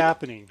what's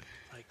happening.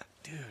 Like,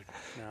 dude.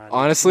 Nah,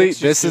 Honestly, Nick's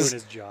just this doing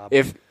is his job.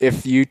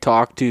 if you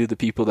talk to the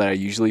people that I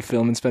usually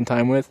film and spend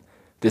time with,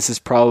 this is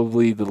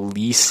probably the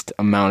least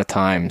amount of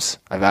times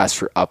I've asked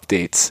for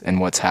updates and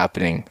what's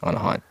happening on a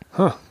hunt.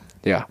 Huh.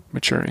 Yeah,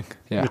 Maturing.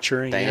 yeah.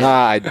 maturing.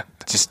 Damn.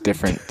 Just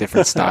different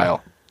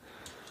style.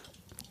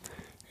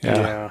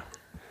 Yeah.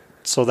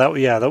 So that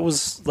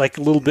was like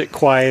a little bit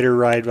quieter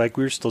ride. Like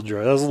we were still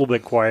driving. That was a little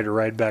bit quieter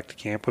ride back to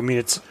camp. I mean,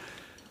 it's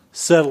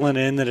settling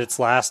in that it's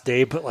last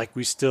day, but like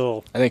we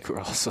still. I think we're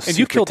also And you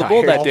super killed the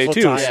bull tired. that day Also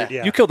too. tired,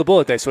 yeah. You killed the bull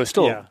that day, so it's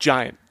still Yeah.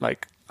 giant,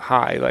 like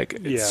high, like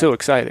it's Yeah. so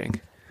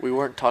exciting. we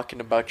weren't talking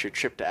about your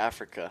trip to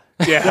Africa.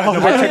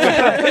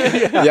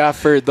 Yeah, Yeah,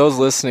 for those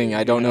listening,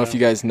 I don't know if you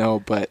guys know,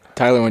 but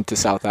Tyler went to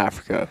South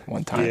Africa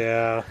one time.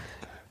 Yeah,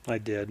 I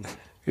did.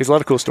 there's a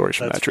lot of cool stories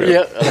from That's that trip.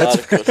 Yeah, a lot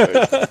of cool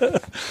stories.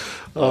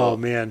 Oh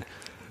man,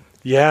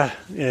 yeah.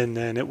 And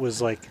then it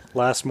was like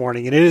last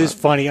morning, and it is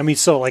funny. I mean,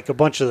 so like a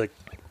bunch of like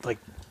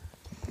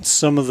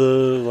some of the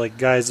like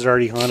guys that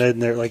already hunted,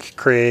 and they're like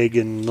Craig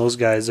and those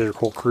guys, their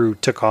whole crew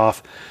took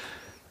off,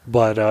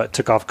 but it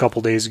took off a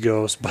couple days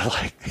ago. But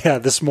like, yeah,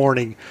 this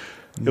morning,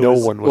 No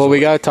one was. Well, we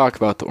awake. got to talk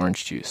about the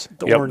orange juice.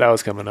 the Yep, orange- that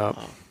was coming up.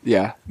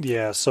 Yeah.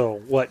 Yeah.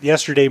 So what?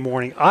 Yesterday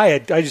morning, I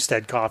just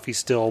had coffee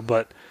still,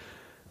 but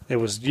it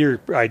was your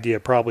idea,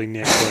 probably,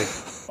 Nick. Like,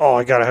 oh,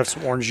 I gotta have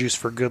some orange juice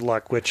for good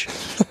luck, which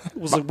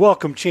was a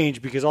welcome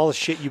change because all the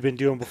shit you've been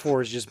doing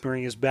before is just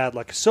bringing us bad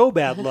luck. So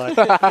bad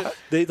luck,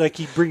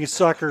 he'd bring a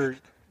sucker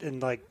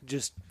and like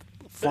just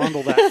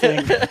fondle that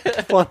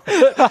thing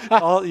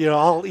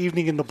all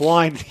evening in the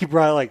blind. He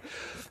brought like.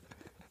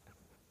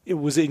 It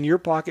was in your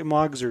pocket,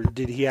 Moggs, or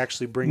did he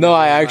actually bring No, it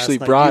I last actually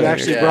night? brought You it.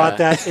 actually Yeah. brought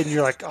that, and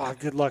you're like, oh,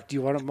 good luck. Do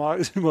you want it,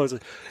 Moggs? And Moggs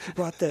was like, you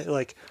brought that,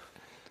 like,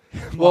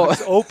 Well,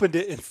 Moggs opened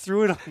it and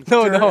threw it on the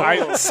No, dirt.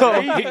 no. So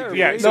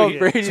Yeah, no, so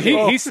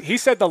Brady. he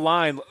said the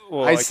line.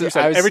 Well, I like s- you I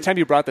said, was- every time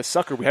you brought the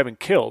sucker, we haven't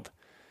killed.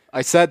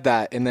 I said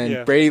that, and then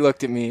Yeah. Brady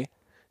looked at me,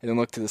 and then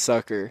looked to the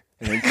sucker,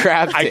 and then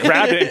grabbed I it.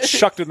 grabbed it and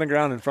chucked it in the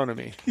ground in front of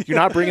me. You're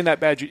not bringing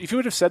that bad juice. If you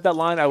would have said that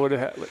line, I would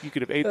have. You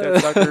could have ate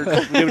that sucker.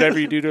 Did whatever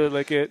you do to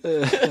lick it.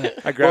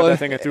 I grabbed that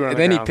thing and threw it on and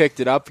the then ground. he picked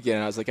it up again.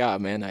 And I was like, "Ah,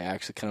 man, I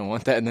actually kind of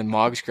want that." And then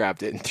Moggs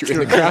grabbed it and threw it in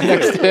the ground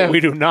next to him. We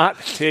do not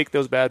take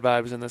those bad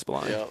vibes in this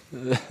blind.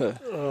 Yep.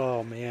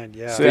 Oh, man,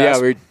 yeah. So Yeah, yeah,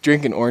 we were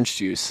drinking orange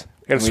juice.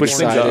 Gotta And we switch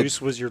things Orange up. decided-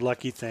 juice was your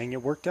lucky thing.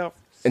 It worked out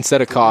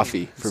instead of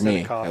coffee for Instead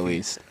me of coffee. at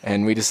least.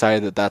 And we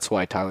decided that that's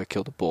why Tyler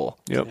killed a bull.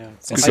 Yep. Yeah.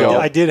 And so-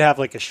 I did have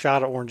like a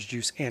shot of orange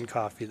juice and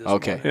coffee this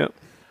Okay. morning. Yep.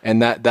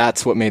 And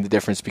that's what made the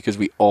difference because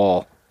we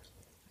all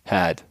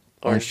had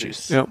orange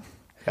juice. Yep.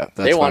 Yeah, that's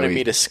They why wanted we-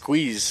 me to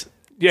squeeze.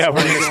 Yeah.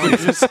 We're gonna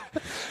squeeze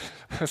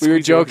this. We were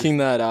joking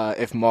that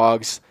if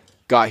Moggs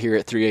got here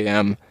at 3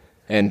 a.m.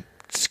 and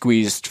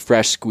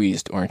fresh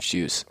squeezed orange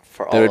juice,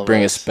 For that all would of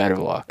bring us. us better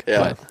luck. Yeah.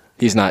 But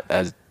he's not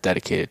as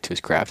dedicated to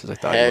his craft as I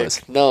thought he was.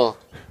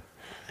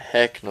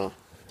 Heck no.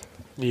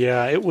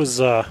 Yeah, it was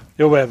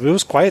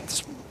quiet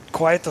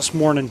this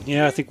morning.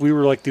 Yeah, I think we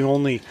were like the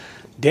only.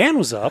 Dan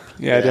was up.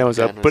 Yeah, Yeah, Dan was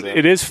Dan up. was But up.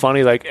 it is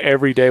funny, like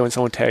every day when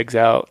someone tags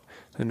out,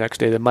 the next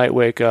day they might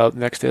wake up. The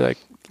next day, like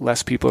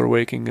less people are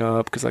waking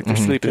up because like they're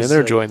sleeping and they're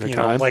Like, enjoying their you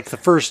know, time. like the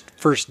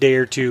first day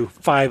or two,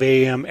 5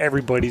 a.m.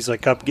 Everybody's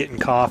like up getting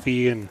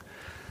coffee and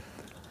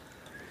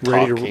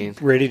Talking.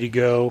 ready to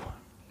go.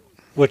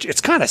 Which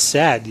it's kind of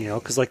sad, you know,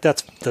 because like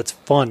that's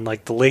fun.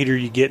 Like the later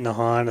you get in the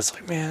hunt, it's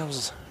like man, it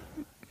was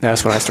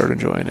That's when I started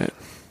enjoying it.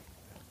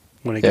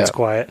 when it gets Yeah.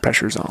 quiet.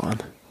 Pressure's on.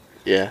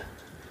 Yeah.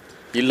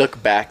 You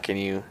look back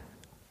and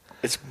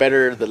it's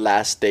better the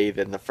last day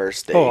than the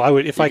first day. Oh, I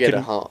would- if you I get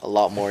could- a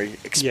lot more, you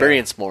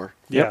experience more.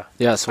 Yeah.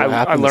 Yeah, so what I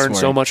happened this learned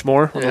so morning? much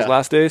more on Yeah. those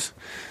last days.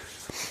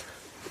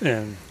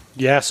 And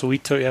yeah, so we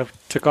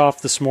took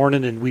off this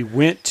morning and we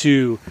went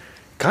to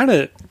kind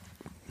of,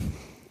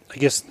 I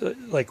guess,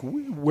 like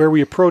where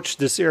we approached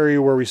this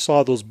area where we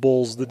saw those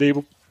bulls the day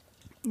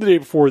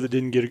before that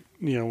didn't get,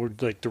 you know, were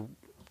like the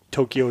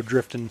Tokyo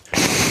drifting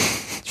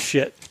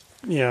shit.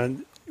 You know,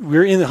 and we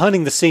were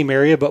hunting the same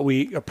area, but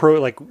we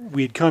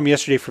had come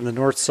yesterday from the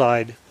north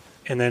side,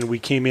 and then we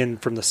came in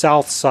from the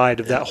south side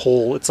of that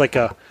hole. It's like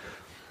a,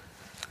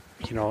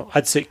 you know,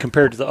 I'd say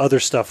compared to the other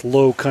stuff,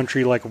 low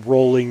country, like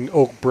rolling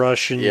oak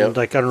brush and Yep.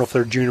 like, I don't know if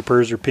they're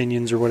junipers or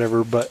pinions or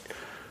whatever, but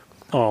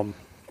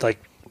like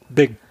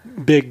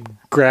big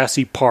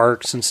grassy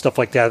parks and stuff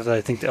like that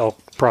I think the elk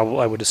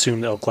I would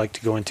assume the elk like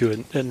to go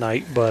into at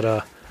night.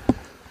 But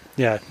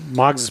yeah,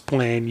 Moggs'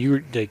 plan,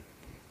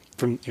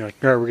 from, you know, like,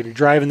 all right, we're going to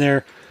drive in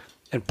there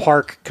and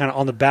park kind of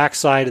on the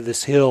backside of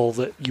this hill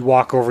that you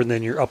walk over and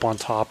then you're up on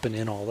top and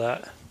in all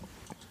that.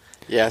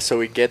 Yeah, so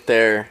we get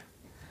there.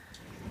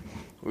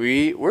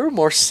 We were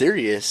more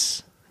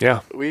serious.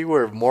 Yeah. We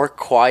were more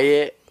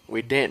quiet.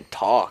 We didn't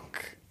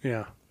talk.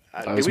 Yeah.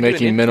 I was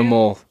making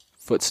minimal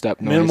footstep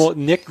noise.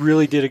 Nick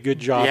really did a good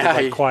job Yeah, of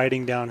like he-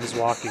 quieting down his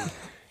walking.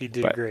 He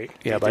did But, great.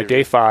 Yeah, by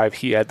day 5,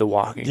 he had the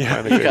walking. Yeah.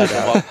 Finally You figured got it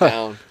to out. walk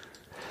down.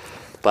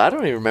 But I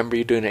don't even remember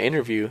you doing an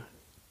interview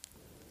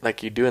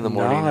like you do in the No,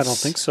 mornings. I don't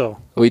think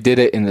so. We did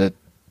it in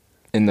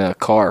the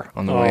car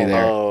on the way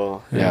there.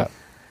 Oh, Yeah.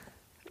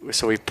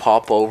 so we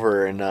pop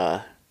over and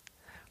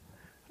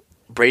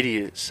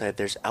Brady said,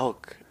 "There's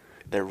elk.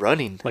 They're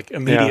running." Like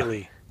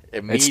immediately.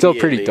 It's still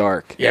pretty Immediately.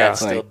 dark. Yeah, Yeah.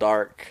 it's still Like-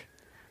 dark.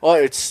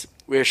 Well,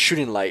 we have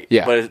shooting light.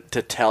 Yeah. But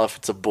to tell if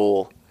it's a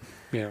bull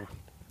Yeah.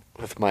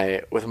 with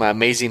my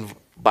amazing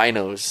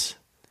binos.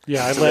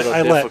 Yeah, It's a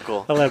little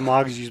difficult. I let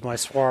Moggs use my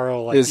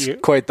Swaro like It's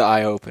quite the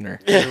eye opener.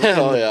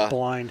 Oh yeah.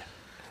 blind.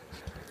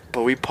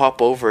 But we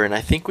pop over and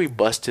I think we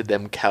busted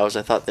them cows.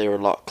 I thought they were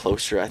a lot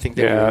closer. I think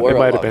they Yeah, were it a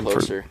might lot have been for-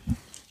 closer.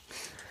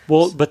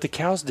 Well, but the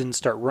cows didn't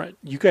start running.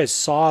 You guys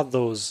saw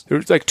those. There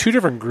was like 2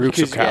 different groups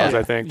of Because, cows, yeah,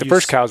 I think. The you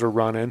first s- cows were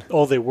running.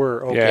 Oh, they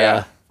were. Okay.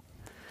 Yeah.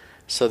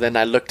 So then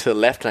I looked to the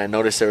left and I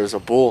noticed there was a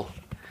bull,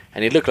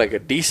 and he looked like a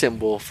decent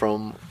bull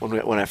from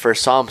when I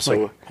first saw him. So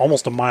Like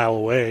almost a mile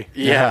away.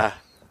 yeah.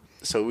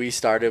 So we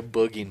started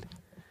booging.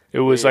 It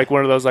was Yeah. like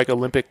one of those like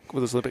Olympic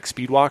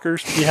speed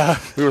walkers. Yeah.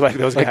 We were like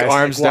those Like guys.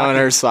 arms down Walking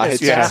our as sides.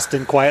 fast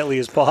and quietly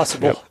as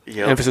possible. Yep.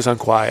 Yep. Emphasis on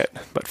quiet,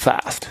 but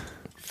fast.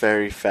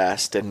 Very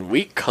fast, and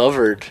we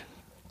covered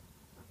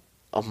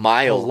a A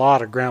mile.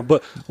 lot of ground,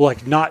 but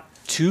like not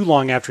too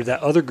long after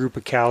that other group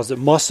of cows that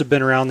must have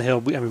been around the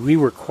hill. I mean, we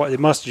were they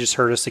must have just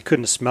heard us. They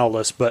couldn't have smelled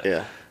us, but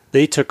Yeah.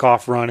 they took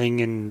off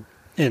running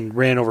and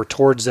ran over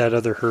towards that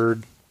other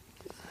herd,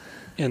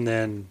 and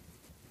then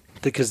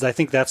because I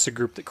think that's the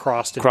group that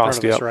crossed in front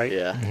of Crossed, us, yep. right?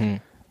 Yeah.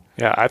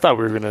 Yeah, I thought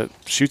we were going to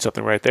shoot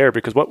something right there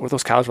because what were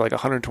those cows were like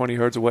 120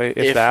 yards away,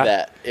 if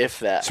that. If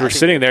that. So we're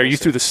sitting there. You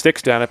threw the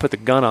sticks down. I put the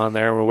gun on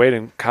there. And we're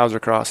waiting. Cows are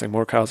crossing.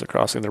 More cows are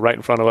crossing. They're right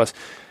in front of us.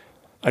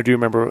 I do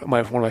remember one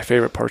of my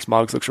favorite parts.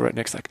 Moggs looks right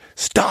next, like,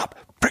 "Stop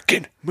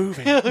freaking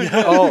moving!"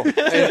 Oh,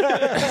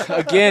 and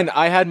again,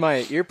 I had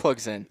my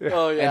earplugs in.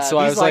 Oh yeah. And so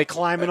I He's was like like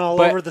climbing all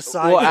but- over the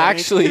side. Well, of the bank,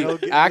 actually, you know,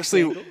 getting this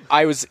angle.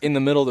 I was in the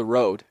middle of the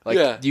road. Like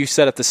Yeah. you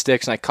set up the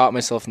sticks, and I caught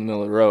myself in the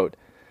middle of the road.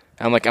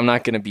 And I'm like, I'm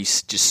not going to be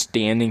just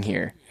standing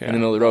here in the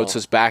middle of the road, so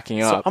it's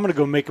backing So up. I'm gonna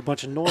go make a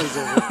bunch of noise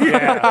over here.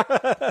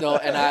 Yeah, no,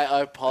 and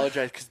I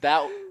apologize because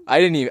that. I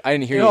didn't hear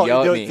you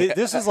yell at me.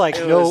 This is like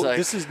It no. was like-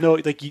 This is no.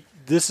 Like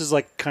this is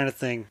like kind of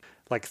thing.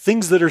 Like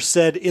things that are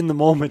said in the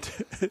moment,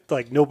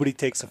 like nobody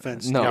takes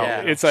offense. No. to.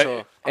 Yeah, it's like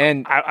so-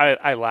 And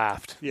I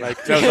laughed. Yeah.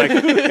 Like I was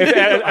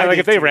like,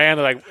 if they ran,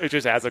 like it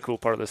just adds a cool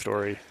part of the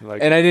story.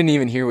 Like I didn't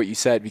even hear what you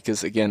said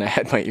because again, I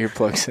had my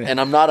earplugs in. And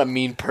I'm not a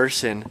mean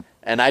person,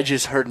 and I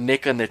just heard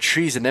Nick on the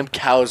trees, and them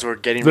cows were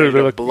getting They're- ready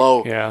they're to like-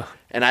 blow. yeah.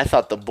 And I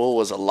thought the bull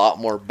was a lot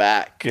more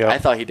back. Yep. I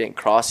thought he didn't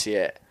cross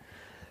yet.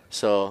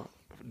 So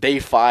day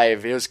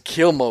 5, it was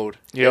kill mode.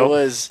 Yep. It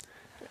was.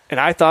 And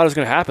I thought it was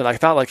going to happen. I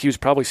thought like he was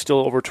probably still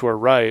over to our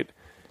right,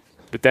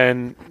 but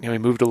then he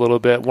moved a little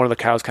bit. One of the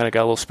cows kind of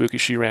got a little spooky.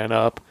 She ran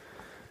up,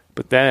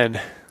 but then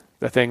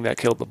the thing that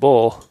killed the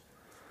bull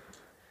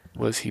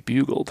was he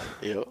bugled.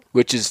 Yep.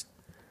 Which is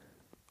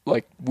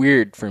like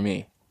weird for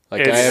me.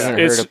 Like I haven't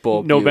heard a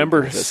bull.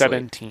 November bugle this late.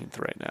 17th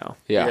right now.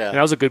 Yeah. Yeah. And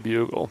that was a good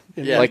bugle.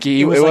 Yeah. Like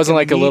It it was wasn't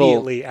like a little.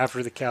 immediately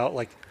after the cow,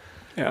 like,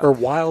 Yeah. or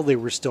while they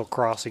were still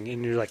crossing,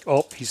 and you're like,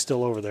 oh, he's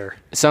still over there.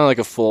 It sounded like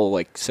a full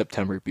like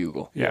September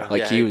bugle. Yeah. Like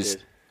Yeah, he it was.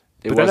 did.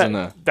 It But then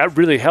wasn't that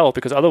really helped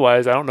because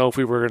otherwise I don't know if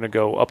we were going to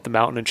go up the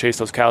mountain and chase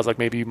those cows. Like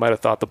maybe you might have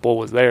thought the bull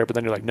was there, but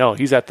then you're like, no,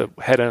 he's at the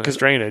head end of the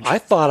drainage. I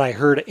thought I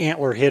heard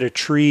antler hit a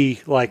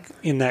tree like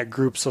in that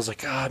group, so I was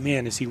like, ah,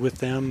 man, is he with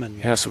them? And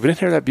Yeah, so if we didn't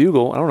hear that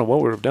bugle, I don't know what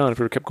we would have done if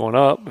we would have kept going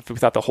up, if we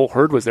thought the whole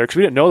herd was there, because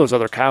we didn't know those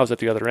other cows at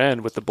the other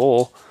end with the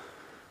bull.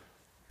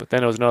 But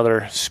then it was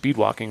another speed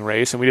walking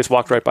race, and we just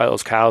walked right by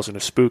those cows and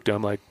just spooked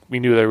them. Like, we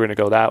knew they were going to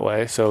go that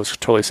way, so it was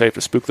totally safe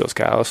to spook those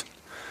cows.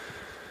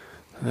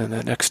 And then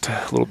the next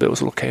little bit was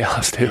a little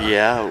chaos, too.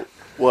 Yeah.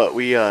 What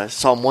we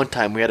saw him one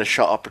time, we had a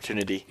shot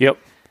opportunity Yep.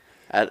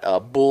 at a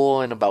bull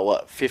and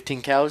about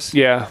 15 cows.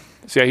 Yeah.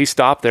 So, yeah, he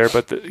stopped there,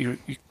 but you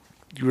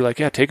were like,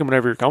 yeah, take him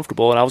whenever you're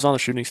comfortable. And I was on the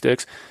shooting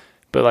sticks,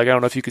 but, like, I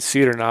don't know if you could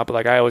see it or not, but,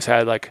 like, I always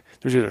had, like,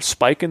 there's either a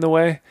spike in the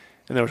way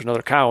and there was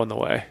another cow in the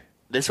way.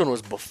 This one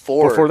was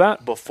before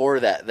that? Before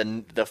that,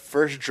 the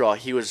first draw,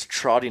 he was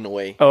trotting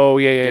away. Oh,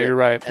 yeah, you're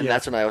right. And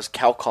that's when I was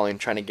cow calling,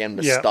 trying to get him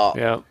to stop.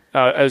 Yeah.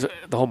 As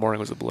the whole morning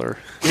was a blur.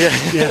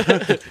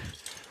 Yeah.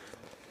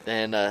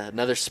 Then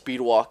another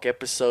speed walk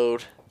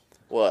episode.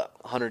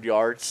 100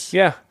 yards?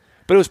 Yeah.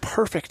 But it was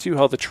perfect, too,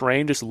 how the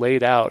terrain just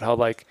laid out. How,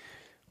 like,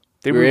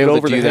 they we were moved able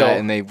over to do the hill. that,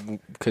 and they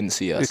couldn't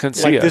see us. They couldn't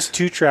see like us. this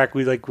 2-track,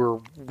 we like were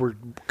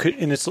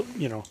and it's,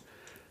 you know,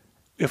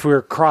 if we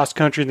were cross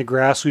country in the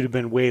grass, we'd have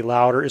been way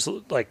louder. It's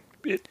like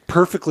it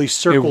perfectly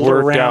circled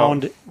worked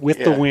around out. with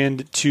the Yeah.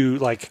 wind to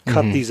like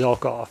cut these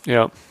elk off.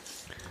 Yeah.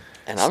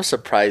 And I'm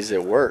surprised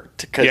it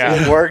worked because Yeah.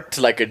 it worked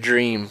like a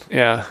dream.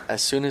 Yeah.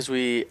 As soon as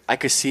I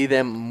could see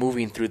them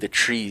moving through the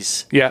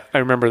trees. Yeah, I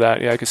remember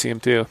that. Yeah, I could see him,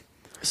 too.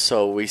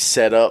 So we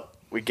set up,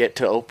 we get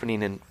to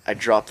opening, and I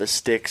drop the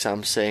sticks.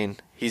 I'm saying,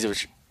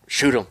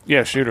 shoot him.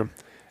 Yeah, shoot him.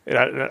 And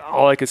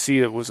all I could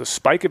see was a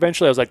spike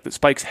eventually. I was like, the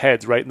spike's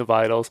head's right in the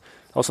vitals.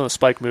 All of a sudden, the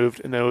spike moved,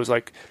 and then it was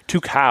like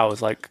 2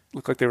 cows, like,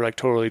 looked like they were like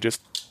totally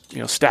just,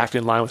 stacked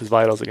in line with his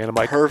vitals again. I'm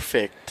like,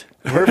 Perfect.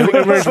 we're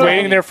just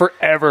waiting there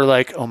forever,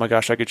 like, oh my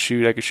gosh, I could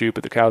shoot,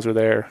 but the cows are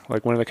there.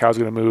 Like, when are the cows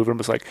going to move? I'm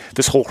just like,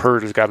 this whole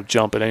herd has got to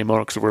jump at any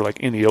moment because we're like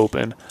in the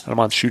open, and I'm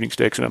on shooting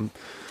sticks, and I'm,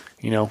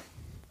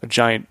 a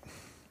giant,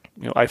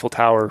 Eiffel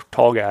Tower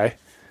tall guy.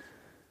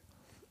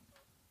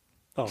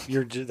 Oh,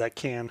 you're just that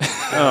can.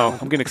 Oh,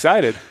 I'm getting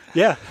excited.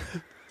 Yeah,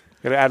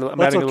 Gotta add, I'm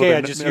that's adding okay. a I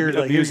little just bit hear of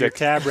like hear your music.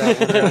 tab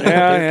rattling.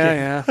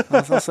 Yeah.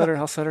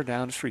 I'll set her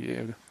down just for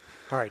you.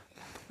 All right,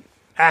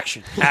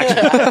 action.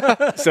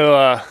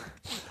 So,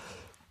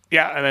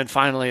 yeah, and then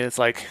finally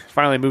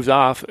it moves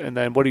off, and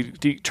then what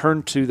do you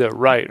turn to the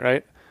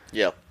right?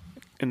 Yep.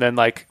 And then,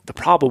 like, the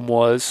problem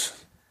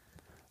was,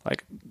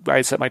 like, I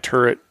had set my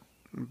turret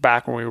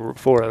back when we were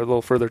before, a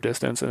little further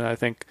distance, and I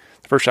think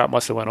the first shot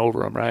must have went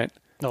over him, right?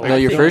 No,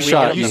 your first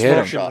shot, you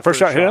hit him. First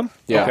shot hit him?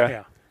 Yeah. Okay.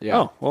 Yeah. Yeah.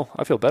 Oh, well,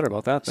 I feel better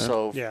about that then.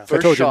 So Yeah. I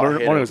first told you, shot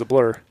morning hit him. was a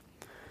blur.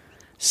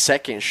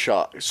 Second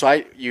shot.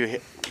 So you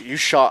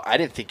shot. I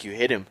didn't think you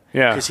hit him.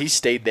 Yeah. Because he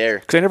stayed there.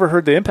 Because I never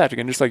heard the impact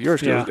again, just like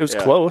yours. Yeah. It was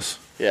Yeah. close.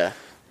 Yeah.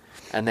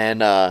 And then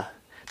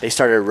they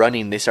started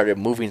running. They started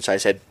moving. So I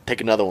said, take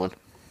another one.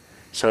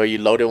 So you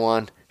loaded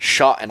one,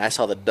 shot, and I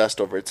saw the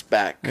dust over its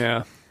back.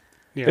 Yeah.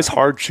 Yeah. It's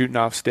hard shooting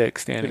off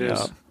sticks It standing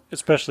is, up.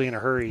 especially in a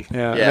hurry.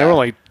 Yeah. Yeah. They were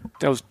like,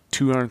 that was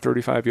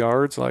 235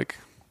 yards, like,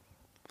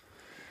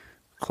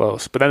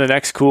 close. But then the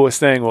next coolest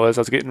thing was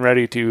I was getting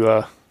ready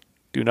to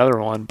do another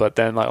one, but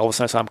then like all of a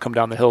sudden I saw him come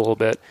down the hill a little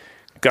bit,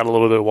 got a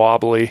little bit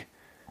wobbly,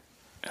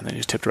 and then he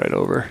just tipped right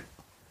over.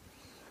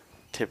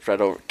 Tipped right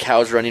over.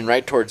 Cows running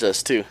right towards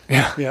us, too.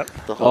 Yeah. Yep.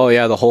 The whole, Oh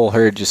yeah, the whole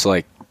herd just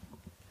like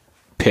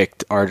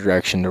picked our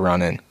direction to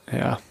run in,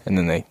 Yeah. and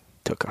then they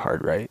took a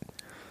hard right.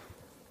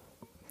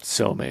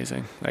 So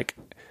amazing. Like,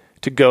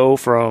 to go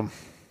from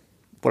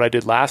what I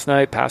did last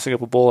night, passing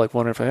up a bull, like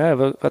wondering if I have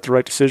that's the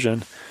right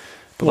decision.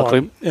 But Well,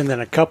 luckily, and then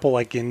a couple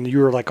you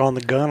were like on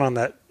the gun on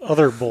that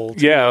other bull.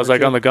 too, yeah, I was like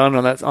weren't on the gun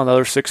on the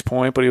other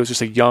 6-point, but he was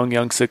just a young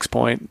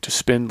 6-point, just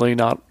spindly,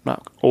 not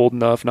old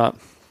enough, not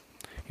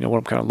what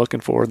I'm kind of looking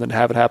for. And then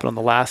have it happen on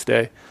the last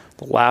day,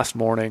 the last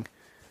morning.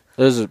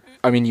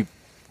 You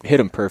hit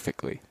him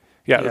perfectly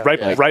Yeah,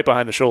 Yeah. right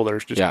behind the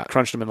shoulders, just Yeah.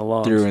 crunched him in the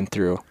lungs. through and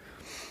through.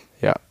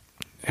 Yeah,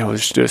 It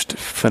was just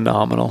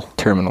phenomenal.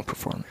 terminal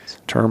performance.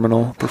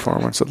 Terminal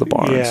performance of the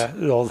Barnes. Yeah,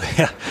 well,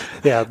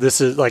 yeah. This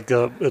is like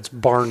it's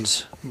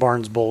Barnes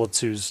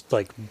Bullets who's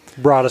like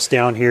brought us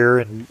down here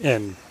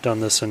and done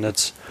this, and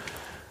it's,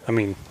 I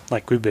mean,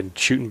 like we've been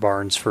shooting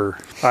Barnes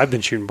I've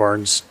been shooting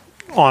Barnes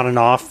on and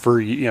off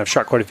for,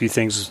 shot quite a few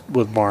things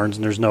with Barnes,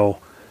 and there's no,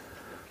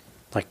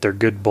 like, they're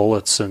good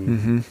bullets,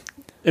 and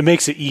it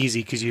makes it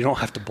easy because you don't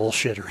have to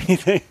bullshit or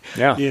anything.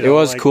 Yeah. It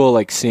was cool,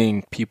 like,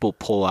 seeing people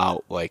pull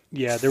out, like,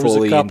 there was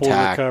a couple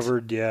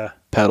recovered,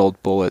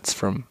 pedaled bullets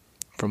from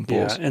bulls.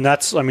 Yeah, and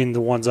that's,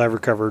 the ones I've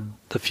recovered,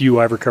 the few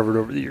I've recovered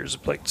over the years,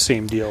 like,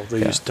 same deal.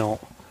 They just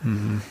don't.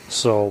 Mm-hmm.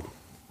 So,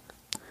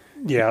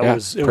 it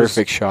was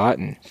perfect shot.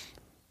 And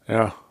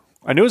yeah.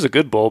 I knew it was a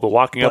good bull, but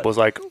walking up was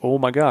like, oh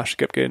my gosh,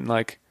 kept getting,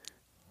 like,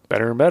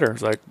 better and better.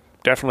 It's like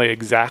definitely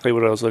exactly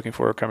what I was looking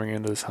for coming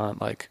into this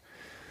hunt. Like,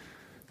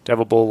 to have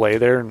a bull lay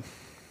there. And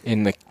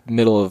in the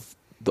middle of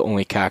the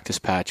only cactus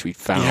patch we'd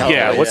found.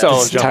 What's all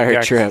this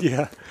entire trip.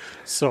 Yeah.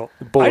 So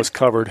the bull was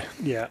covered.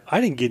 Yeah,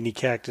 I didn't get any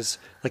cactus.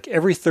 Like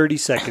every 30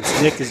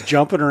 seconds, Nick is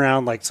jumping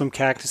around like some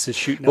cactus is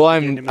shooting. Well,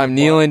 I'm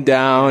kneeling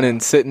down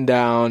and sitting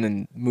down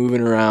and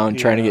moving around,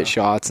 trying to get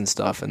shots and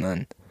stuff, and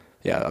then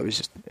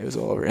it was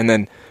all over. And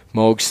then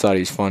Mogs thought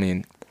he was funny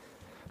and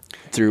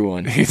threw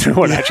one. He threw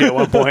one at you at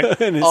one point.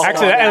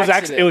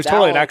 It was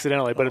totally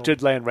accidentally, but it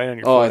did land right on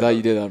your foot. Oh, I thought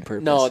you did that on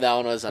purpose. No, that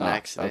one was an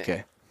accident.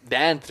 Okay.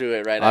 Dan threw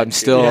it right. I'm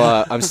still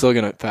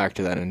gonna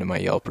factor that into my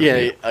Yelp review.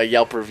 Yeah, a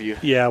Yelp review.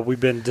 Yeah,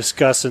 we've been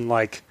discussing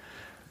like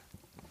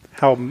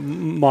how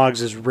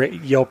Moggs'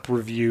 Yelp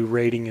review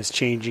rating is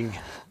changing.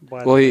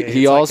 Well,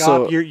 he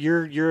also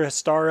you're a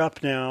star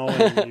up now.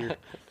 And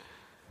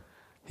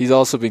he's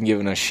also been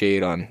giving us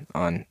shade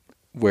on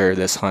where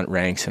this hunt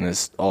ranks in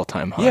his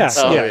all-time hunts.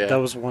 Yeah, that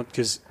was one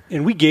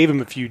and we gave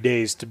him a few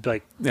days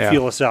to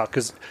feel us out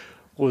because it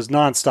was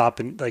nonstop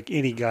and like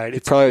any guide. He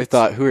probably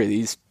thought, who are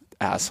these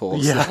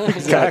assholes? Yeah,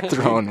 exactly.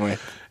 Thrown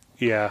with.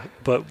 Yeah,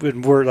 but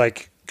when we're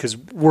like, because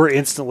we're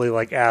instantly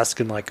like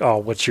asking like, oh,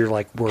 what's your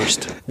like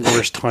worst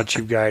hunt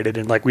you've guided,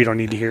 and like we don't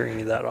need to hear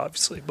any of that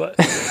obviously, but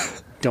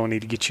don't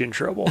need to get you in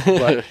trouble.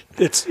 But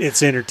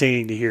it's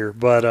entertaining to hear.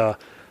 But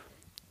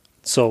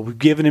so we've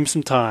given him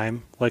some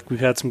time, like we've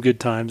had some good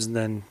times, and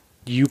then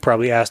you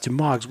probably asked him,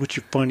 Moggs, what's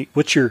your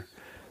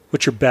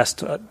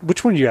best?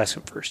 Which one did you ask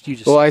him first? You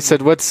just. Well, I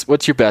said,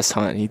 "What's your best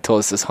hunt?" And he told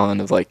us this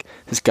hunt of like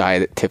this guy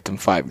that tipped him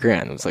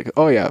 $5,000. I was like,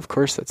 "Oh yeah, of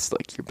course that's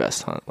like your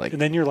best hunt." Like,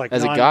 and then you're like,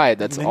 as a guide,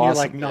 that's awesome. You're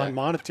like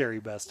non-monetary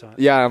best hunt.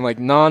 Yeah, I'm like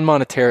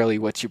non-monetarily.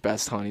 What's your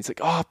best hunt? He's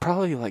like, "Oh,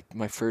 probably like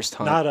my first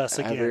hunt." Not us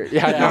ever. again.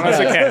 Yeah, not us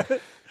again.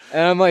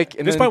 And I'm like,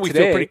 at this point, we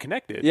feel pretty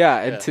connected. Yeah,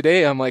 and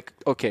today I'm like,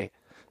 okay.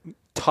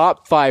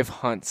 Top 5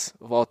 hunts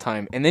of all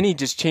time, and then he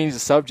just changed the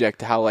subject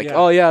to how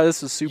oh yeah,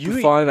 this was super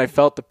fun. I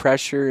felt the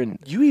pressure, and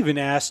you even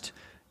asked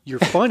your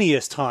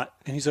funniest hunt,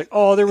 and he's like,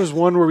 "Oh, there was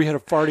one where we had a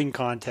farting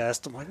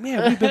contest." I'm like,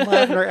 "Man, we've been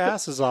laughing our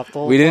asses off the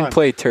whole time." We didn't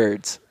play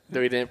turds. No,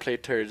 we didn't play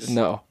turds.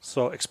 No.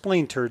 So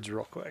explain turds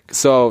real quick.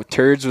 So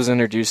turds was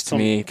introduced to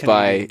me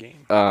by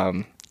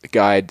a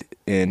guide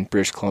in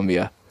British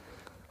Columbia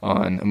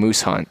on a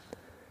moose hunt,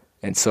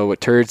 and so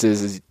what turds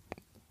is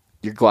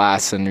you're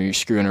glassing or you're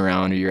screwing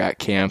around or you're at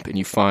camp and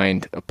you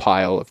find a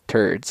pile of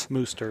turds.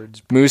 Moose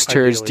turds,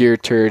 deer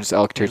turds,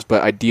 elk turds,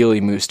 but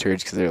ideally moose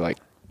turds because they're like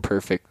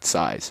perfect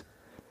size.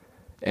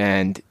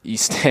 And you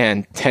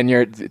stand 10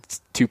 yards, it's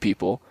 2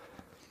 people,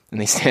 and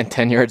they stand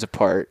 10 yards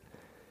apart,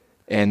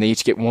 and they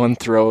each get one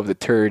throw of the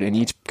turd, and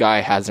each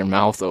guy has their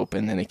mouth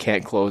open and they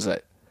can't close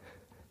it.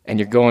 And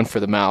you're going for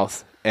the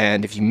mouth,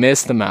 and if you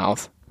miss the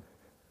mouth,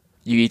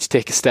 you each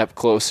take a step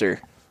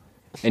closer.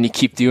 And you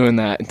keep doing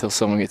that until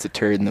someone gets a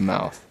turd in the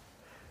mouth.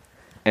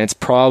 And it's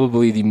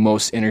probably the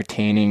most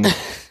entertaining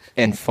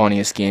and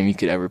funniest game you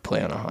could ever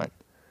play on a hunt.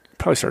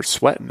 Probably start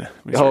sweating.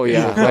 Oh,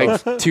 yeah.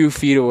 Like 2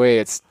 feet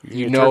away,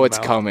 you know it's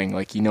coming.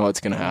 Like, you know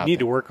it's going to happen. You need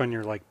to work on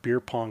your like beer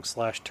pong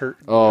 / turd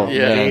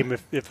game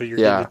if you're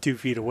getting 2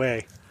 feet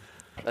away.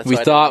 We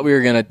thought we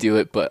were going to do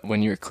it, but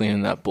when you were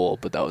cleaning that bowl,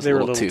 but that was they a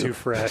were little too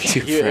fresh.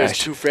 It was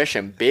too fresh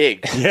and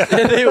big. Yeah.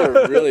 They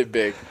were really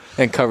big.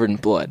 And covered in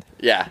blood.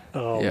 Yeah.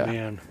 Oh, yeah.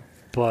 Man.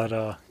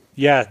 But,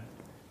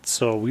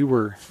 so we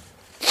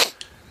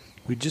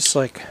just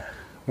like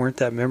weren't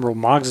that memorable.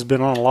 Moggs has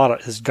been on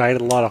has guided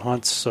a lot of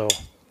hunts, so.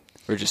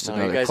 We're just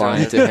another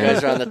client to him. You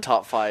guys are on the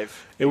top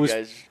 5. It was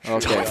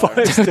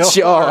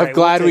okay. I'm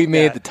glad we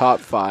made the top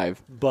 5.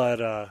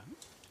 But, at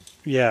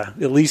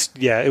least,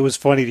 it was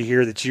funny to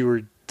hear that you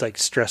were like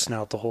stressing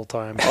out the whole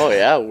time. Oh,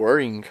 yeah,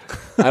 worrying.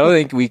 I don't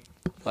think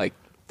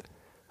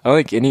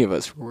any of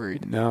us were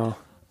worried. No.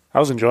 I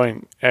was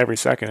enjoying every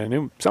second. I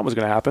knew something was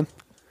going to happen.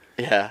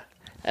 Yeah.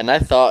 And I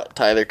thought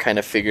Tyler kind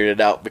of figured it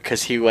out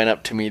because he went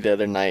up to me the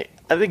other night.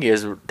 I think it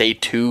was day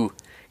 2.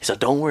 He said,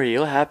 "Don't worry,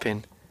 it'll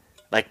happen."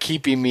 Like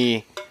keeping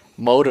me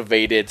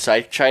motivated. So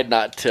I tried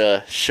not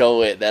to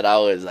show it that I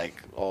was like,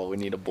 "Oh, we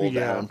need to bull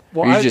down."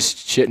 Well, were you just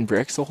shitting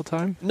bricks the whole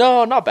time?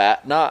 No, not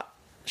bad. Not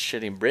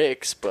shitting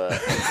bricks, but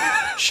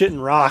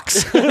shitting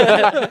rocks.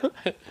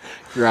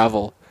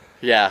 Gravel.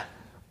 Yeah.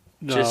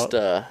 No. Just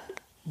that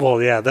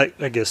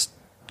I guess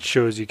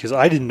shows you because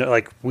I didn't know,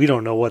 like we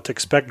don't know what to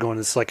expect going.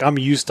 It's like I'm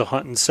used to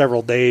hunting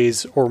several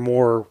days or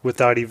more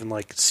without even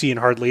like seeing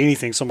hardly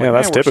anything. So I'm like,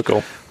 that's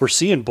typical. We're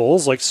seeing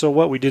bulls. Like, so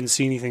what? We didn't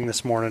see anything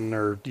this morning,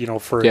 or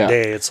for a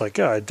day. It's like,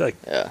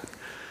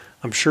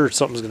 I'm sure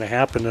something's going to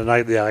happen. And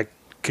I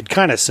could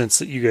kind of sense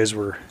that you guys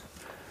were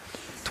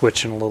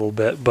twitching a little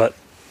bit, but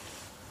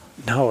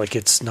no, like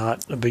it's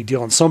not a big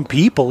deal. And some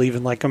people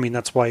even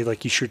that's why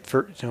like you shoot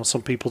for,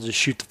 some people just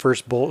shoot the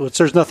first bull, which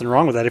there's nothing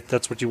wrong with that if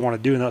that's what you want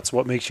to do and that's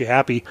what makes you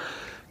happy.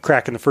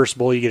 Cracking the first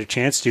bull you get a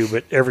chance to,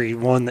 but every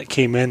one that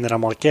came in that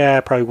I'm like, yeah, I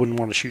probably wouldn't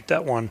want to shoot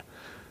that one.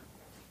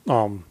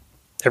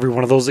 Every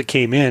one of those that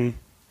came in,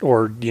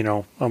 or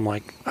I'm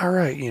like, all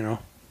right,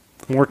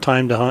 more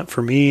time to hunt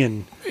for me,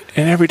 and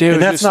every day,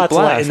 and that's not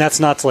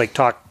to like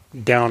talk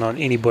down on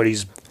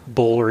anybody's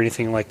bull or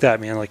anything like that,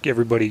 man. Like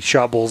everybody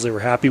shot bulls they were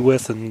happy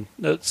with, and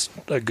that's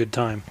a good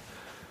time.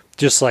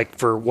 Just like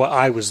for what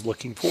I was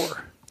looking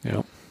for.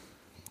 Yeah,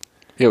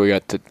 we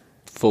got to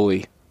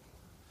fully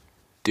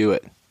do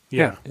it.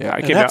 Yeah.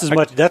 And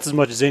that's as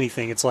much as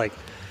anything. It's like,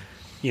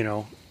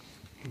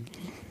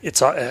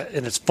 it's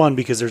and it's fun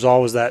because there's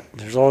always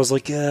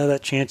like that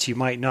chance you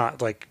might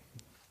not like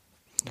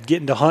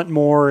getting to hunt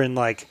more and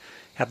like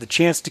have the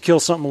chance to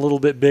kill something a little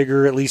bit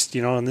bigger. At least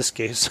in this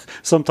case,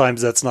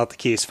 sometimes that's not the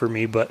case for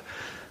me, but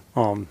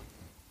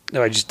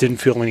I just didn't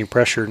feel any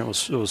pressure, and it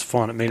was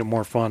fun. It made it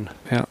more fun.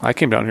 Yeah, I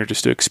came down here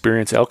just to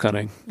experience elk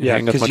hunting. Yeah,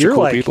 because you're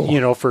cool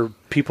people. For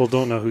people who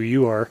don't know who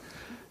you are.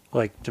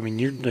 Like, I mean,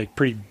 you're like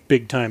pretty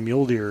big time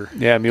mule deer.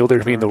 Yeah, mule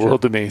deer mean the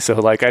world to me. So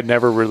like, I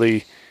never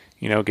really,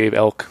 gave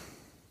elk,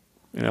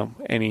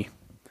 any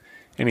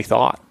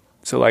thought.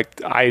 So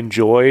like, I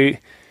enjoy,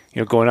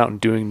 going out and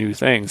doing new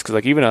things. Cause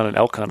like even on an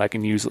elk hunt, I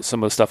can use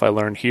some of the stuff I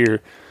learned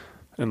here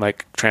and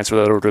like transfer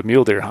that over to a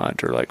mule deer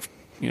hunt or like,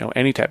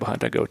 any type of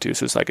hunt I go to.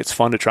 So it's like, it's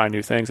fun to try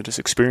new things and just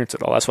experience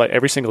it all. That's why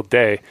every single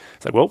day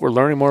it's like, well, we're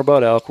learning more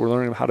about elk. We're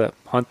learning how to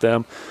hunt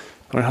them,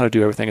 learn how to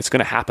do everything. It's going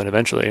to happen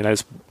eventually. And I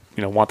just,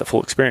 want the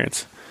full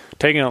experience.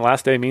 Taking it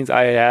last day means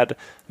I had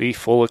the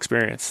full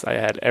experience. I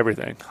had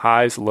everything.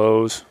 Highs,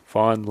 lows,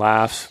 fun,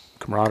 laughs,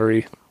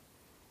 camaraderie,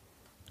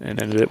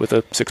 and ended it with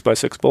a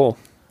 6x6 bull.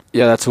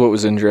 Yeah, that's what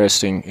was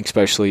interesting,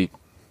 especially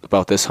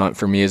about this hunt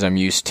for me, is I'm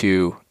used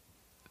to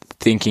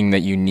thinking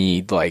that you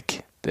need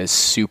like this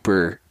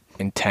super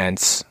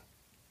intense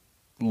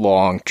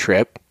long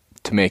trip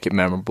to make it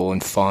memorable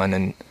and fun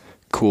and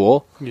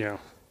cool. Yeah.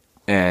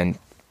 And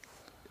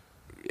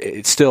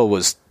it still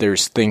was,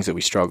 there's things that we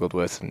struggled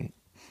with and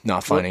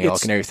not finding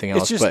elk and everything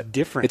else. It's just but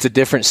different. It's a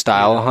different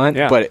style of hunt,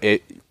 yeah. but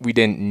we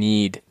didn't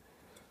need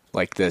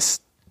like this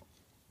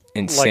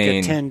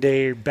insane. Like a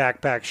 10-day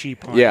backpack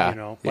sheep hunt,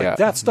 Yeah, Like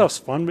that stuff's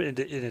fun, but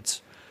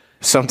it's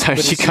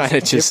sometimes you kind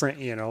of just different,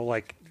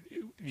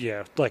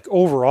 like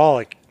overall,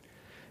 like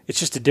it's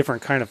just a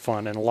different kind of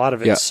fun, and a lot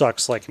of it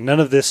sucks. Like none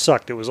of this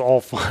sucked; it was all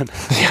fun.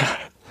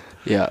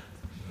 yeah.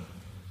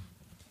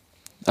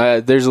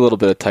 There's a little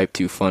bit of Type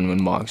 2 fun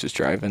when Moggs was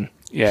driving.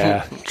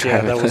 Yeah,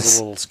 that was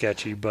a little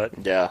sketchy, but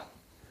yeah,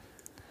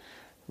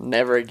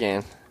 never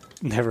again.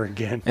 Never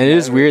again. And it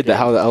is weird that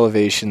how the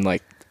elevation,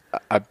 like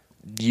I'm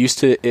used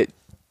to it.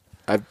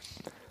 I'm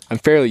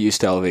fairly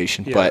used to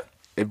elevation, but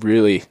it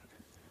really,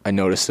 I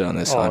noticed it on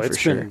this hunt for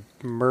sure. It's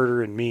been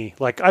murdering me.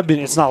 Like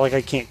it's not like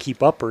I can't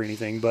keep up or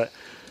anything, but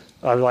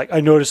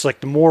I noticed like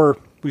the more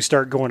we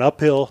start going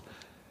uphill,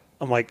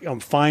 I'm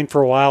fine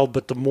for a while,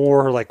 but the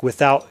more like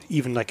without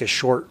even like a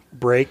short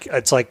break,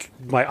 it's like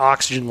my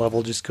oxygen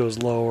level just goes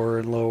lower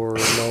and lower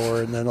and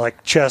lower, and then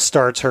like chest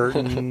starts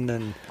hurting,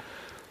 and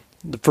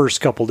the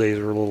first couple days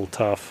were a little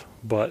tough,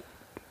 but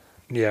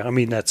yeah, I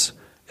mean it's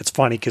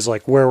funny because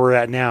like where we're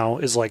at now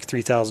is like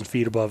 3,000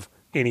 feet above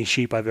any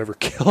sheep I've ever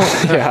killed.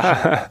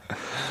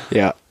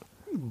 Yeah.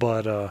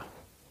 But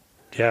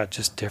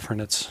just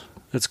different.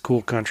 It's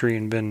cool country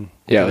and been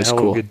it a was hell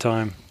cool. of a good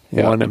time.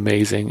 One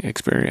amazing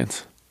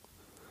experience.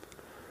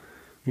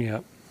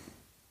 Yeah.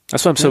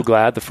 That's why I'm so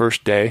glad the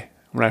first day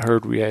when I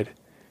heard we had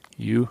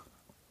you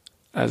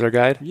as our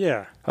guide.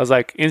 Yeah. I was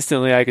like,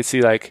 instantly I could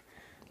see like,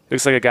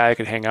 looks like a guy I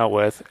could hang out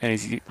with, and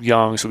he's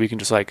young, so we can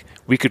just like,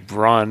 we could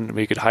run,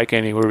 we could hike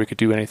anywhere, we could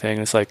do anything.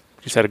 And it's like,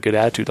 just had a good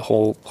attitude the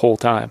whole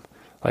time.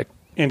 Like,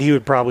 and he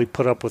would probably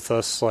put up with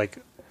us like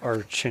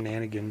our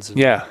shenanigans.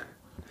 Yeah,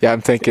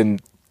 I'm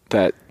thinking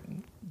that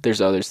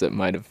there's others that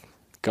might have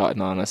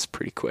gotten on us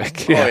pretty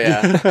quick. Oh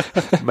yeah.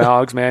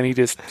 Moggs, man, he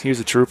was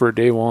a trooper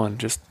day one.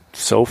 Just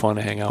so fun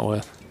to hang out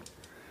with.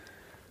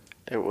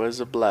 It was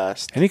a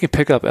blast. And he could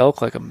pick up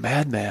elk like a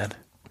madman.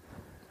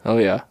 Oh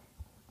yeah,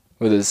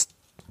 with his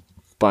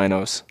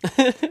binos.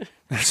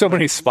 There's so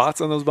many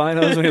spots on those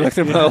binos when you look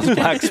at those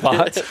black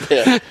spots.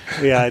 Yeah.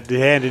 Yeah, I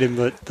handed him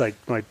like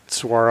my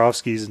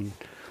Swarovskis, and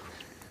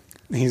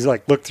he's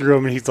like looked through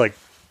them, and he's like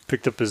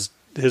picked up his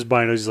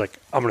binos. He's like,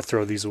 I'm gonna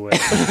throw these away.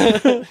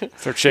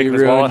 Start shaking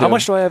his wallet. How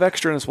much do I have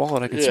extra in this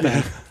wallet I can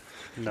spend?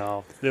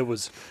 No, it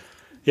was.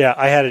 Yeah,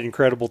 I had an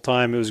incredible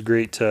time. It was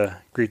great to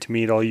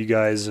meet all you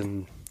guys,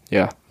 and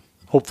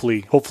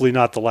hopefully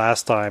not the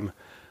last time.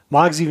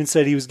 Moggs even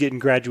said he was getting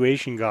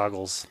graduation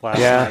goggles last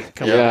night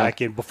coming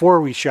back in before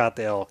we shot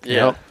the elk.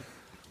 Yeah.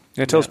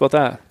 Yeah, tell us about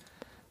that.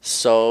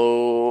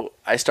 So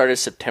I started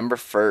September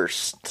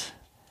 1st,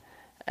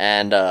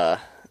 and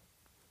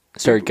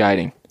started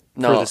guiding.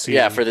 No, for the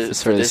season. for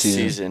this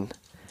season.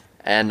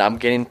 And I'm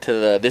getting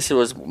to this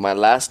was my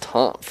last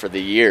hunt for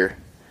the year.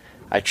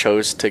 I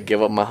chose to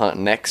give up my hunt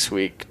next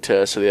week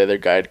so the other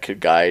guide could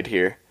guide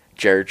here,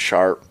 Jared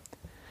Sharp.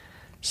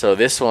 So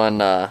this one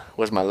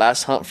was my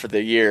last hunt for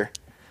the year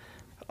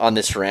on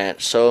this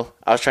ranch. So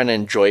I was trying to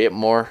enjoy it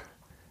more.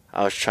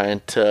 I was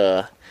trying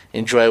to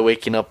enjoy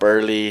waking up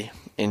early,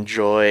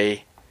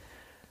 enjoy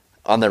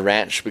on the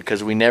ranch,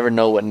 because we never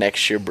know what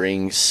next year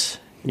brings.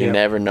 You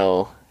never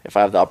know if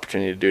I have the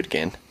opportunity to do it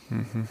again.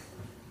 Mm-hmm.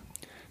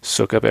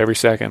 Soak up every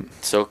second.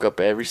 Soak up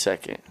every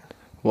second.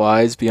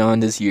 Wise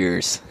beyond his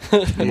years.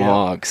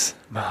 Moggs.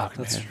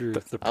 That's man. true.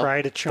 The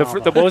pride of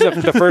Chama. What was it,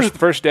 the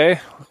first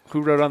day?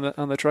 Who rode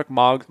on the truck?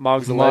 Moggs the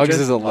Moggs legend.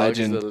 is a Moggs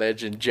legend. the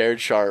legend.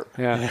 Jared Sharp.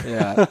 Yeah.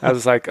 Yeah. I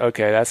was like,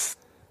 okay,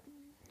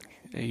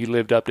 you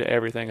lived up to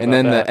everything. And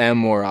then that. the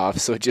M wore off,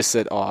 so it just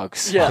said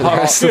Oggs. Yeah,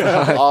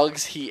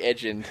 Oggs he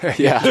edged.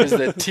 Yeah. There's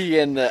the T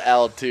and the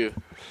L too.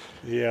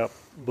 Yeah,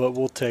 but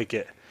we'll take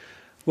it.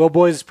 Well,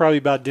 boys, it's probably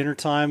about dinner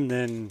time.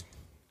 Then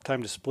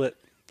time to split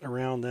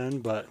around then.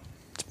 But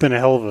it's been a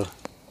hell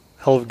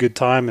of a good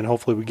time, and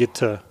hopefully we get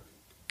to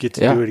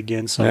do it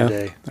again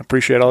someday. Yeah. I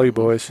appreciate all you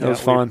boys. That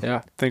was fun.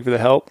 Yeah. Thank you for the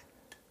help,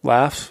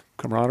 laughs,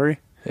 camaraderie.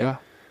 Yeah.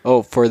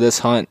 Oh, for this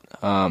hunt,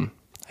 I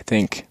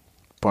think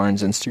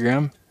Barnes'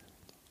 Instagram,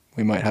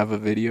 we might have a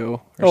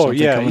video or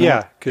something coming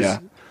up. Because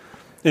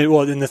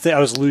and the thing I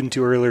was alluding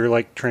to earlier,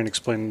 like trying to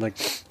explain,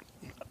 like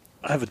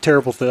I have a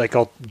terrible thing. Like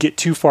I'll get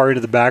too far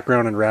into the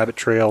background and rabbit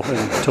trail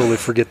and totally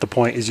forget the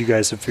point, as you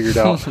guys have figured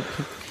out.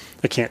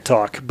 I can't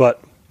talk,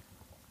 but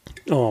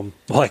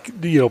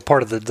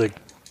part of the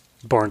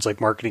Barnes like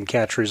marketing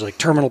catchphrase like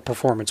terminal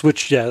performance,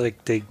 which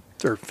they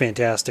are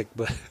fantastic.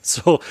 But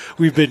so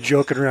we've been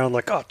joking around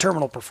like, oh,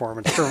 terminal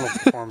performance,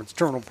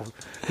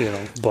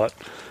 but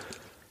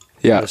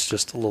that's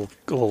just a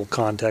little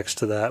context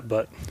to that.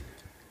 But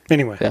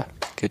anyway, yeah,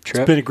 good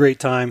trip. It's been a great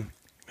time.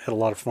 Had a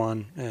lot of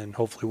fun, and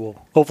hopefully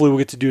we'll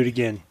get to do it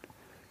again.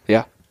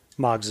 Yeah.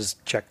 Moggs is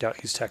checked out.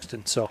 He's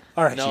texting. So,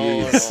 all right.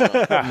 No.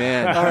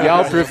 Man,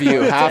 Yelp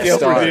review, half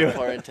star.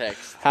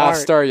 Half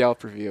star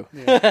Yelp review.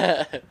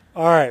 Yeah.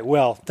 All right.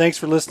 Well, thanks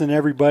for listening,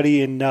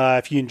 everybody. And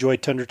if you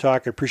enjoyed Tundra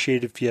Talk, I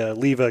appreciate it if you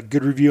leave a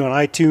good review on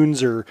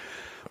iTunes or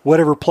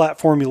whatever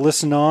platform you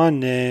listen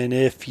on. And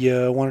if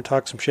you want to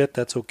talk some shit,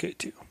 that's okay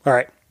too. All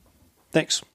right. Thanks.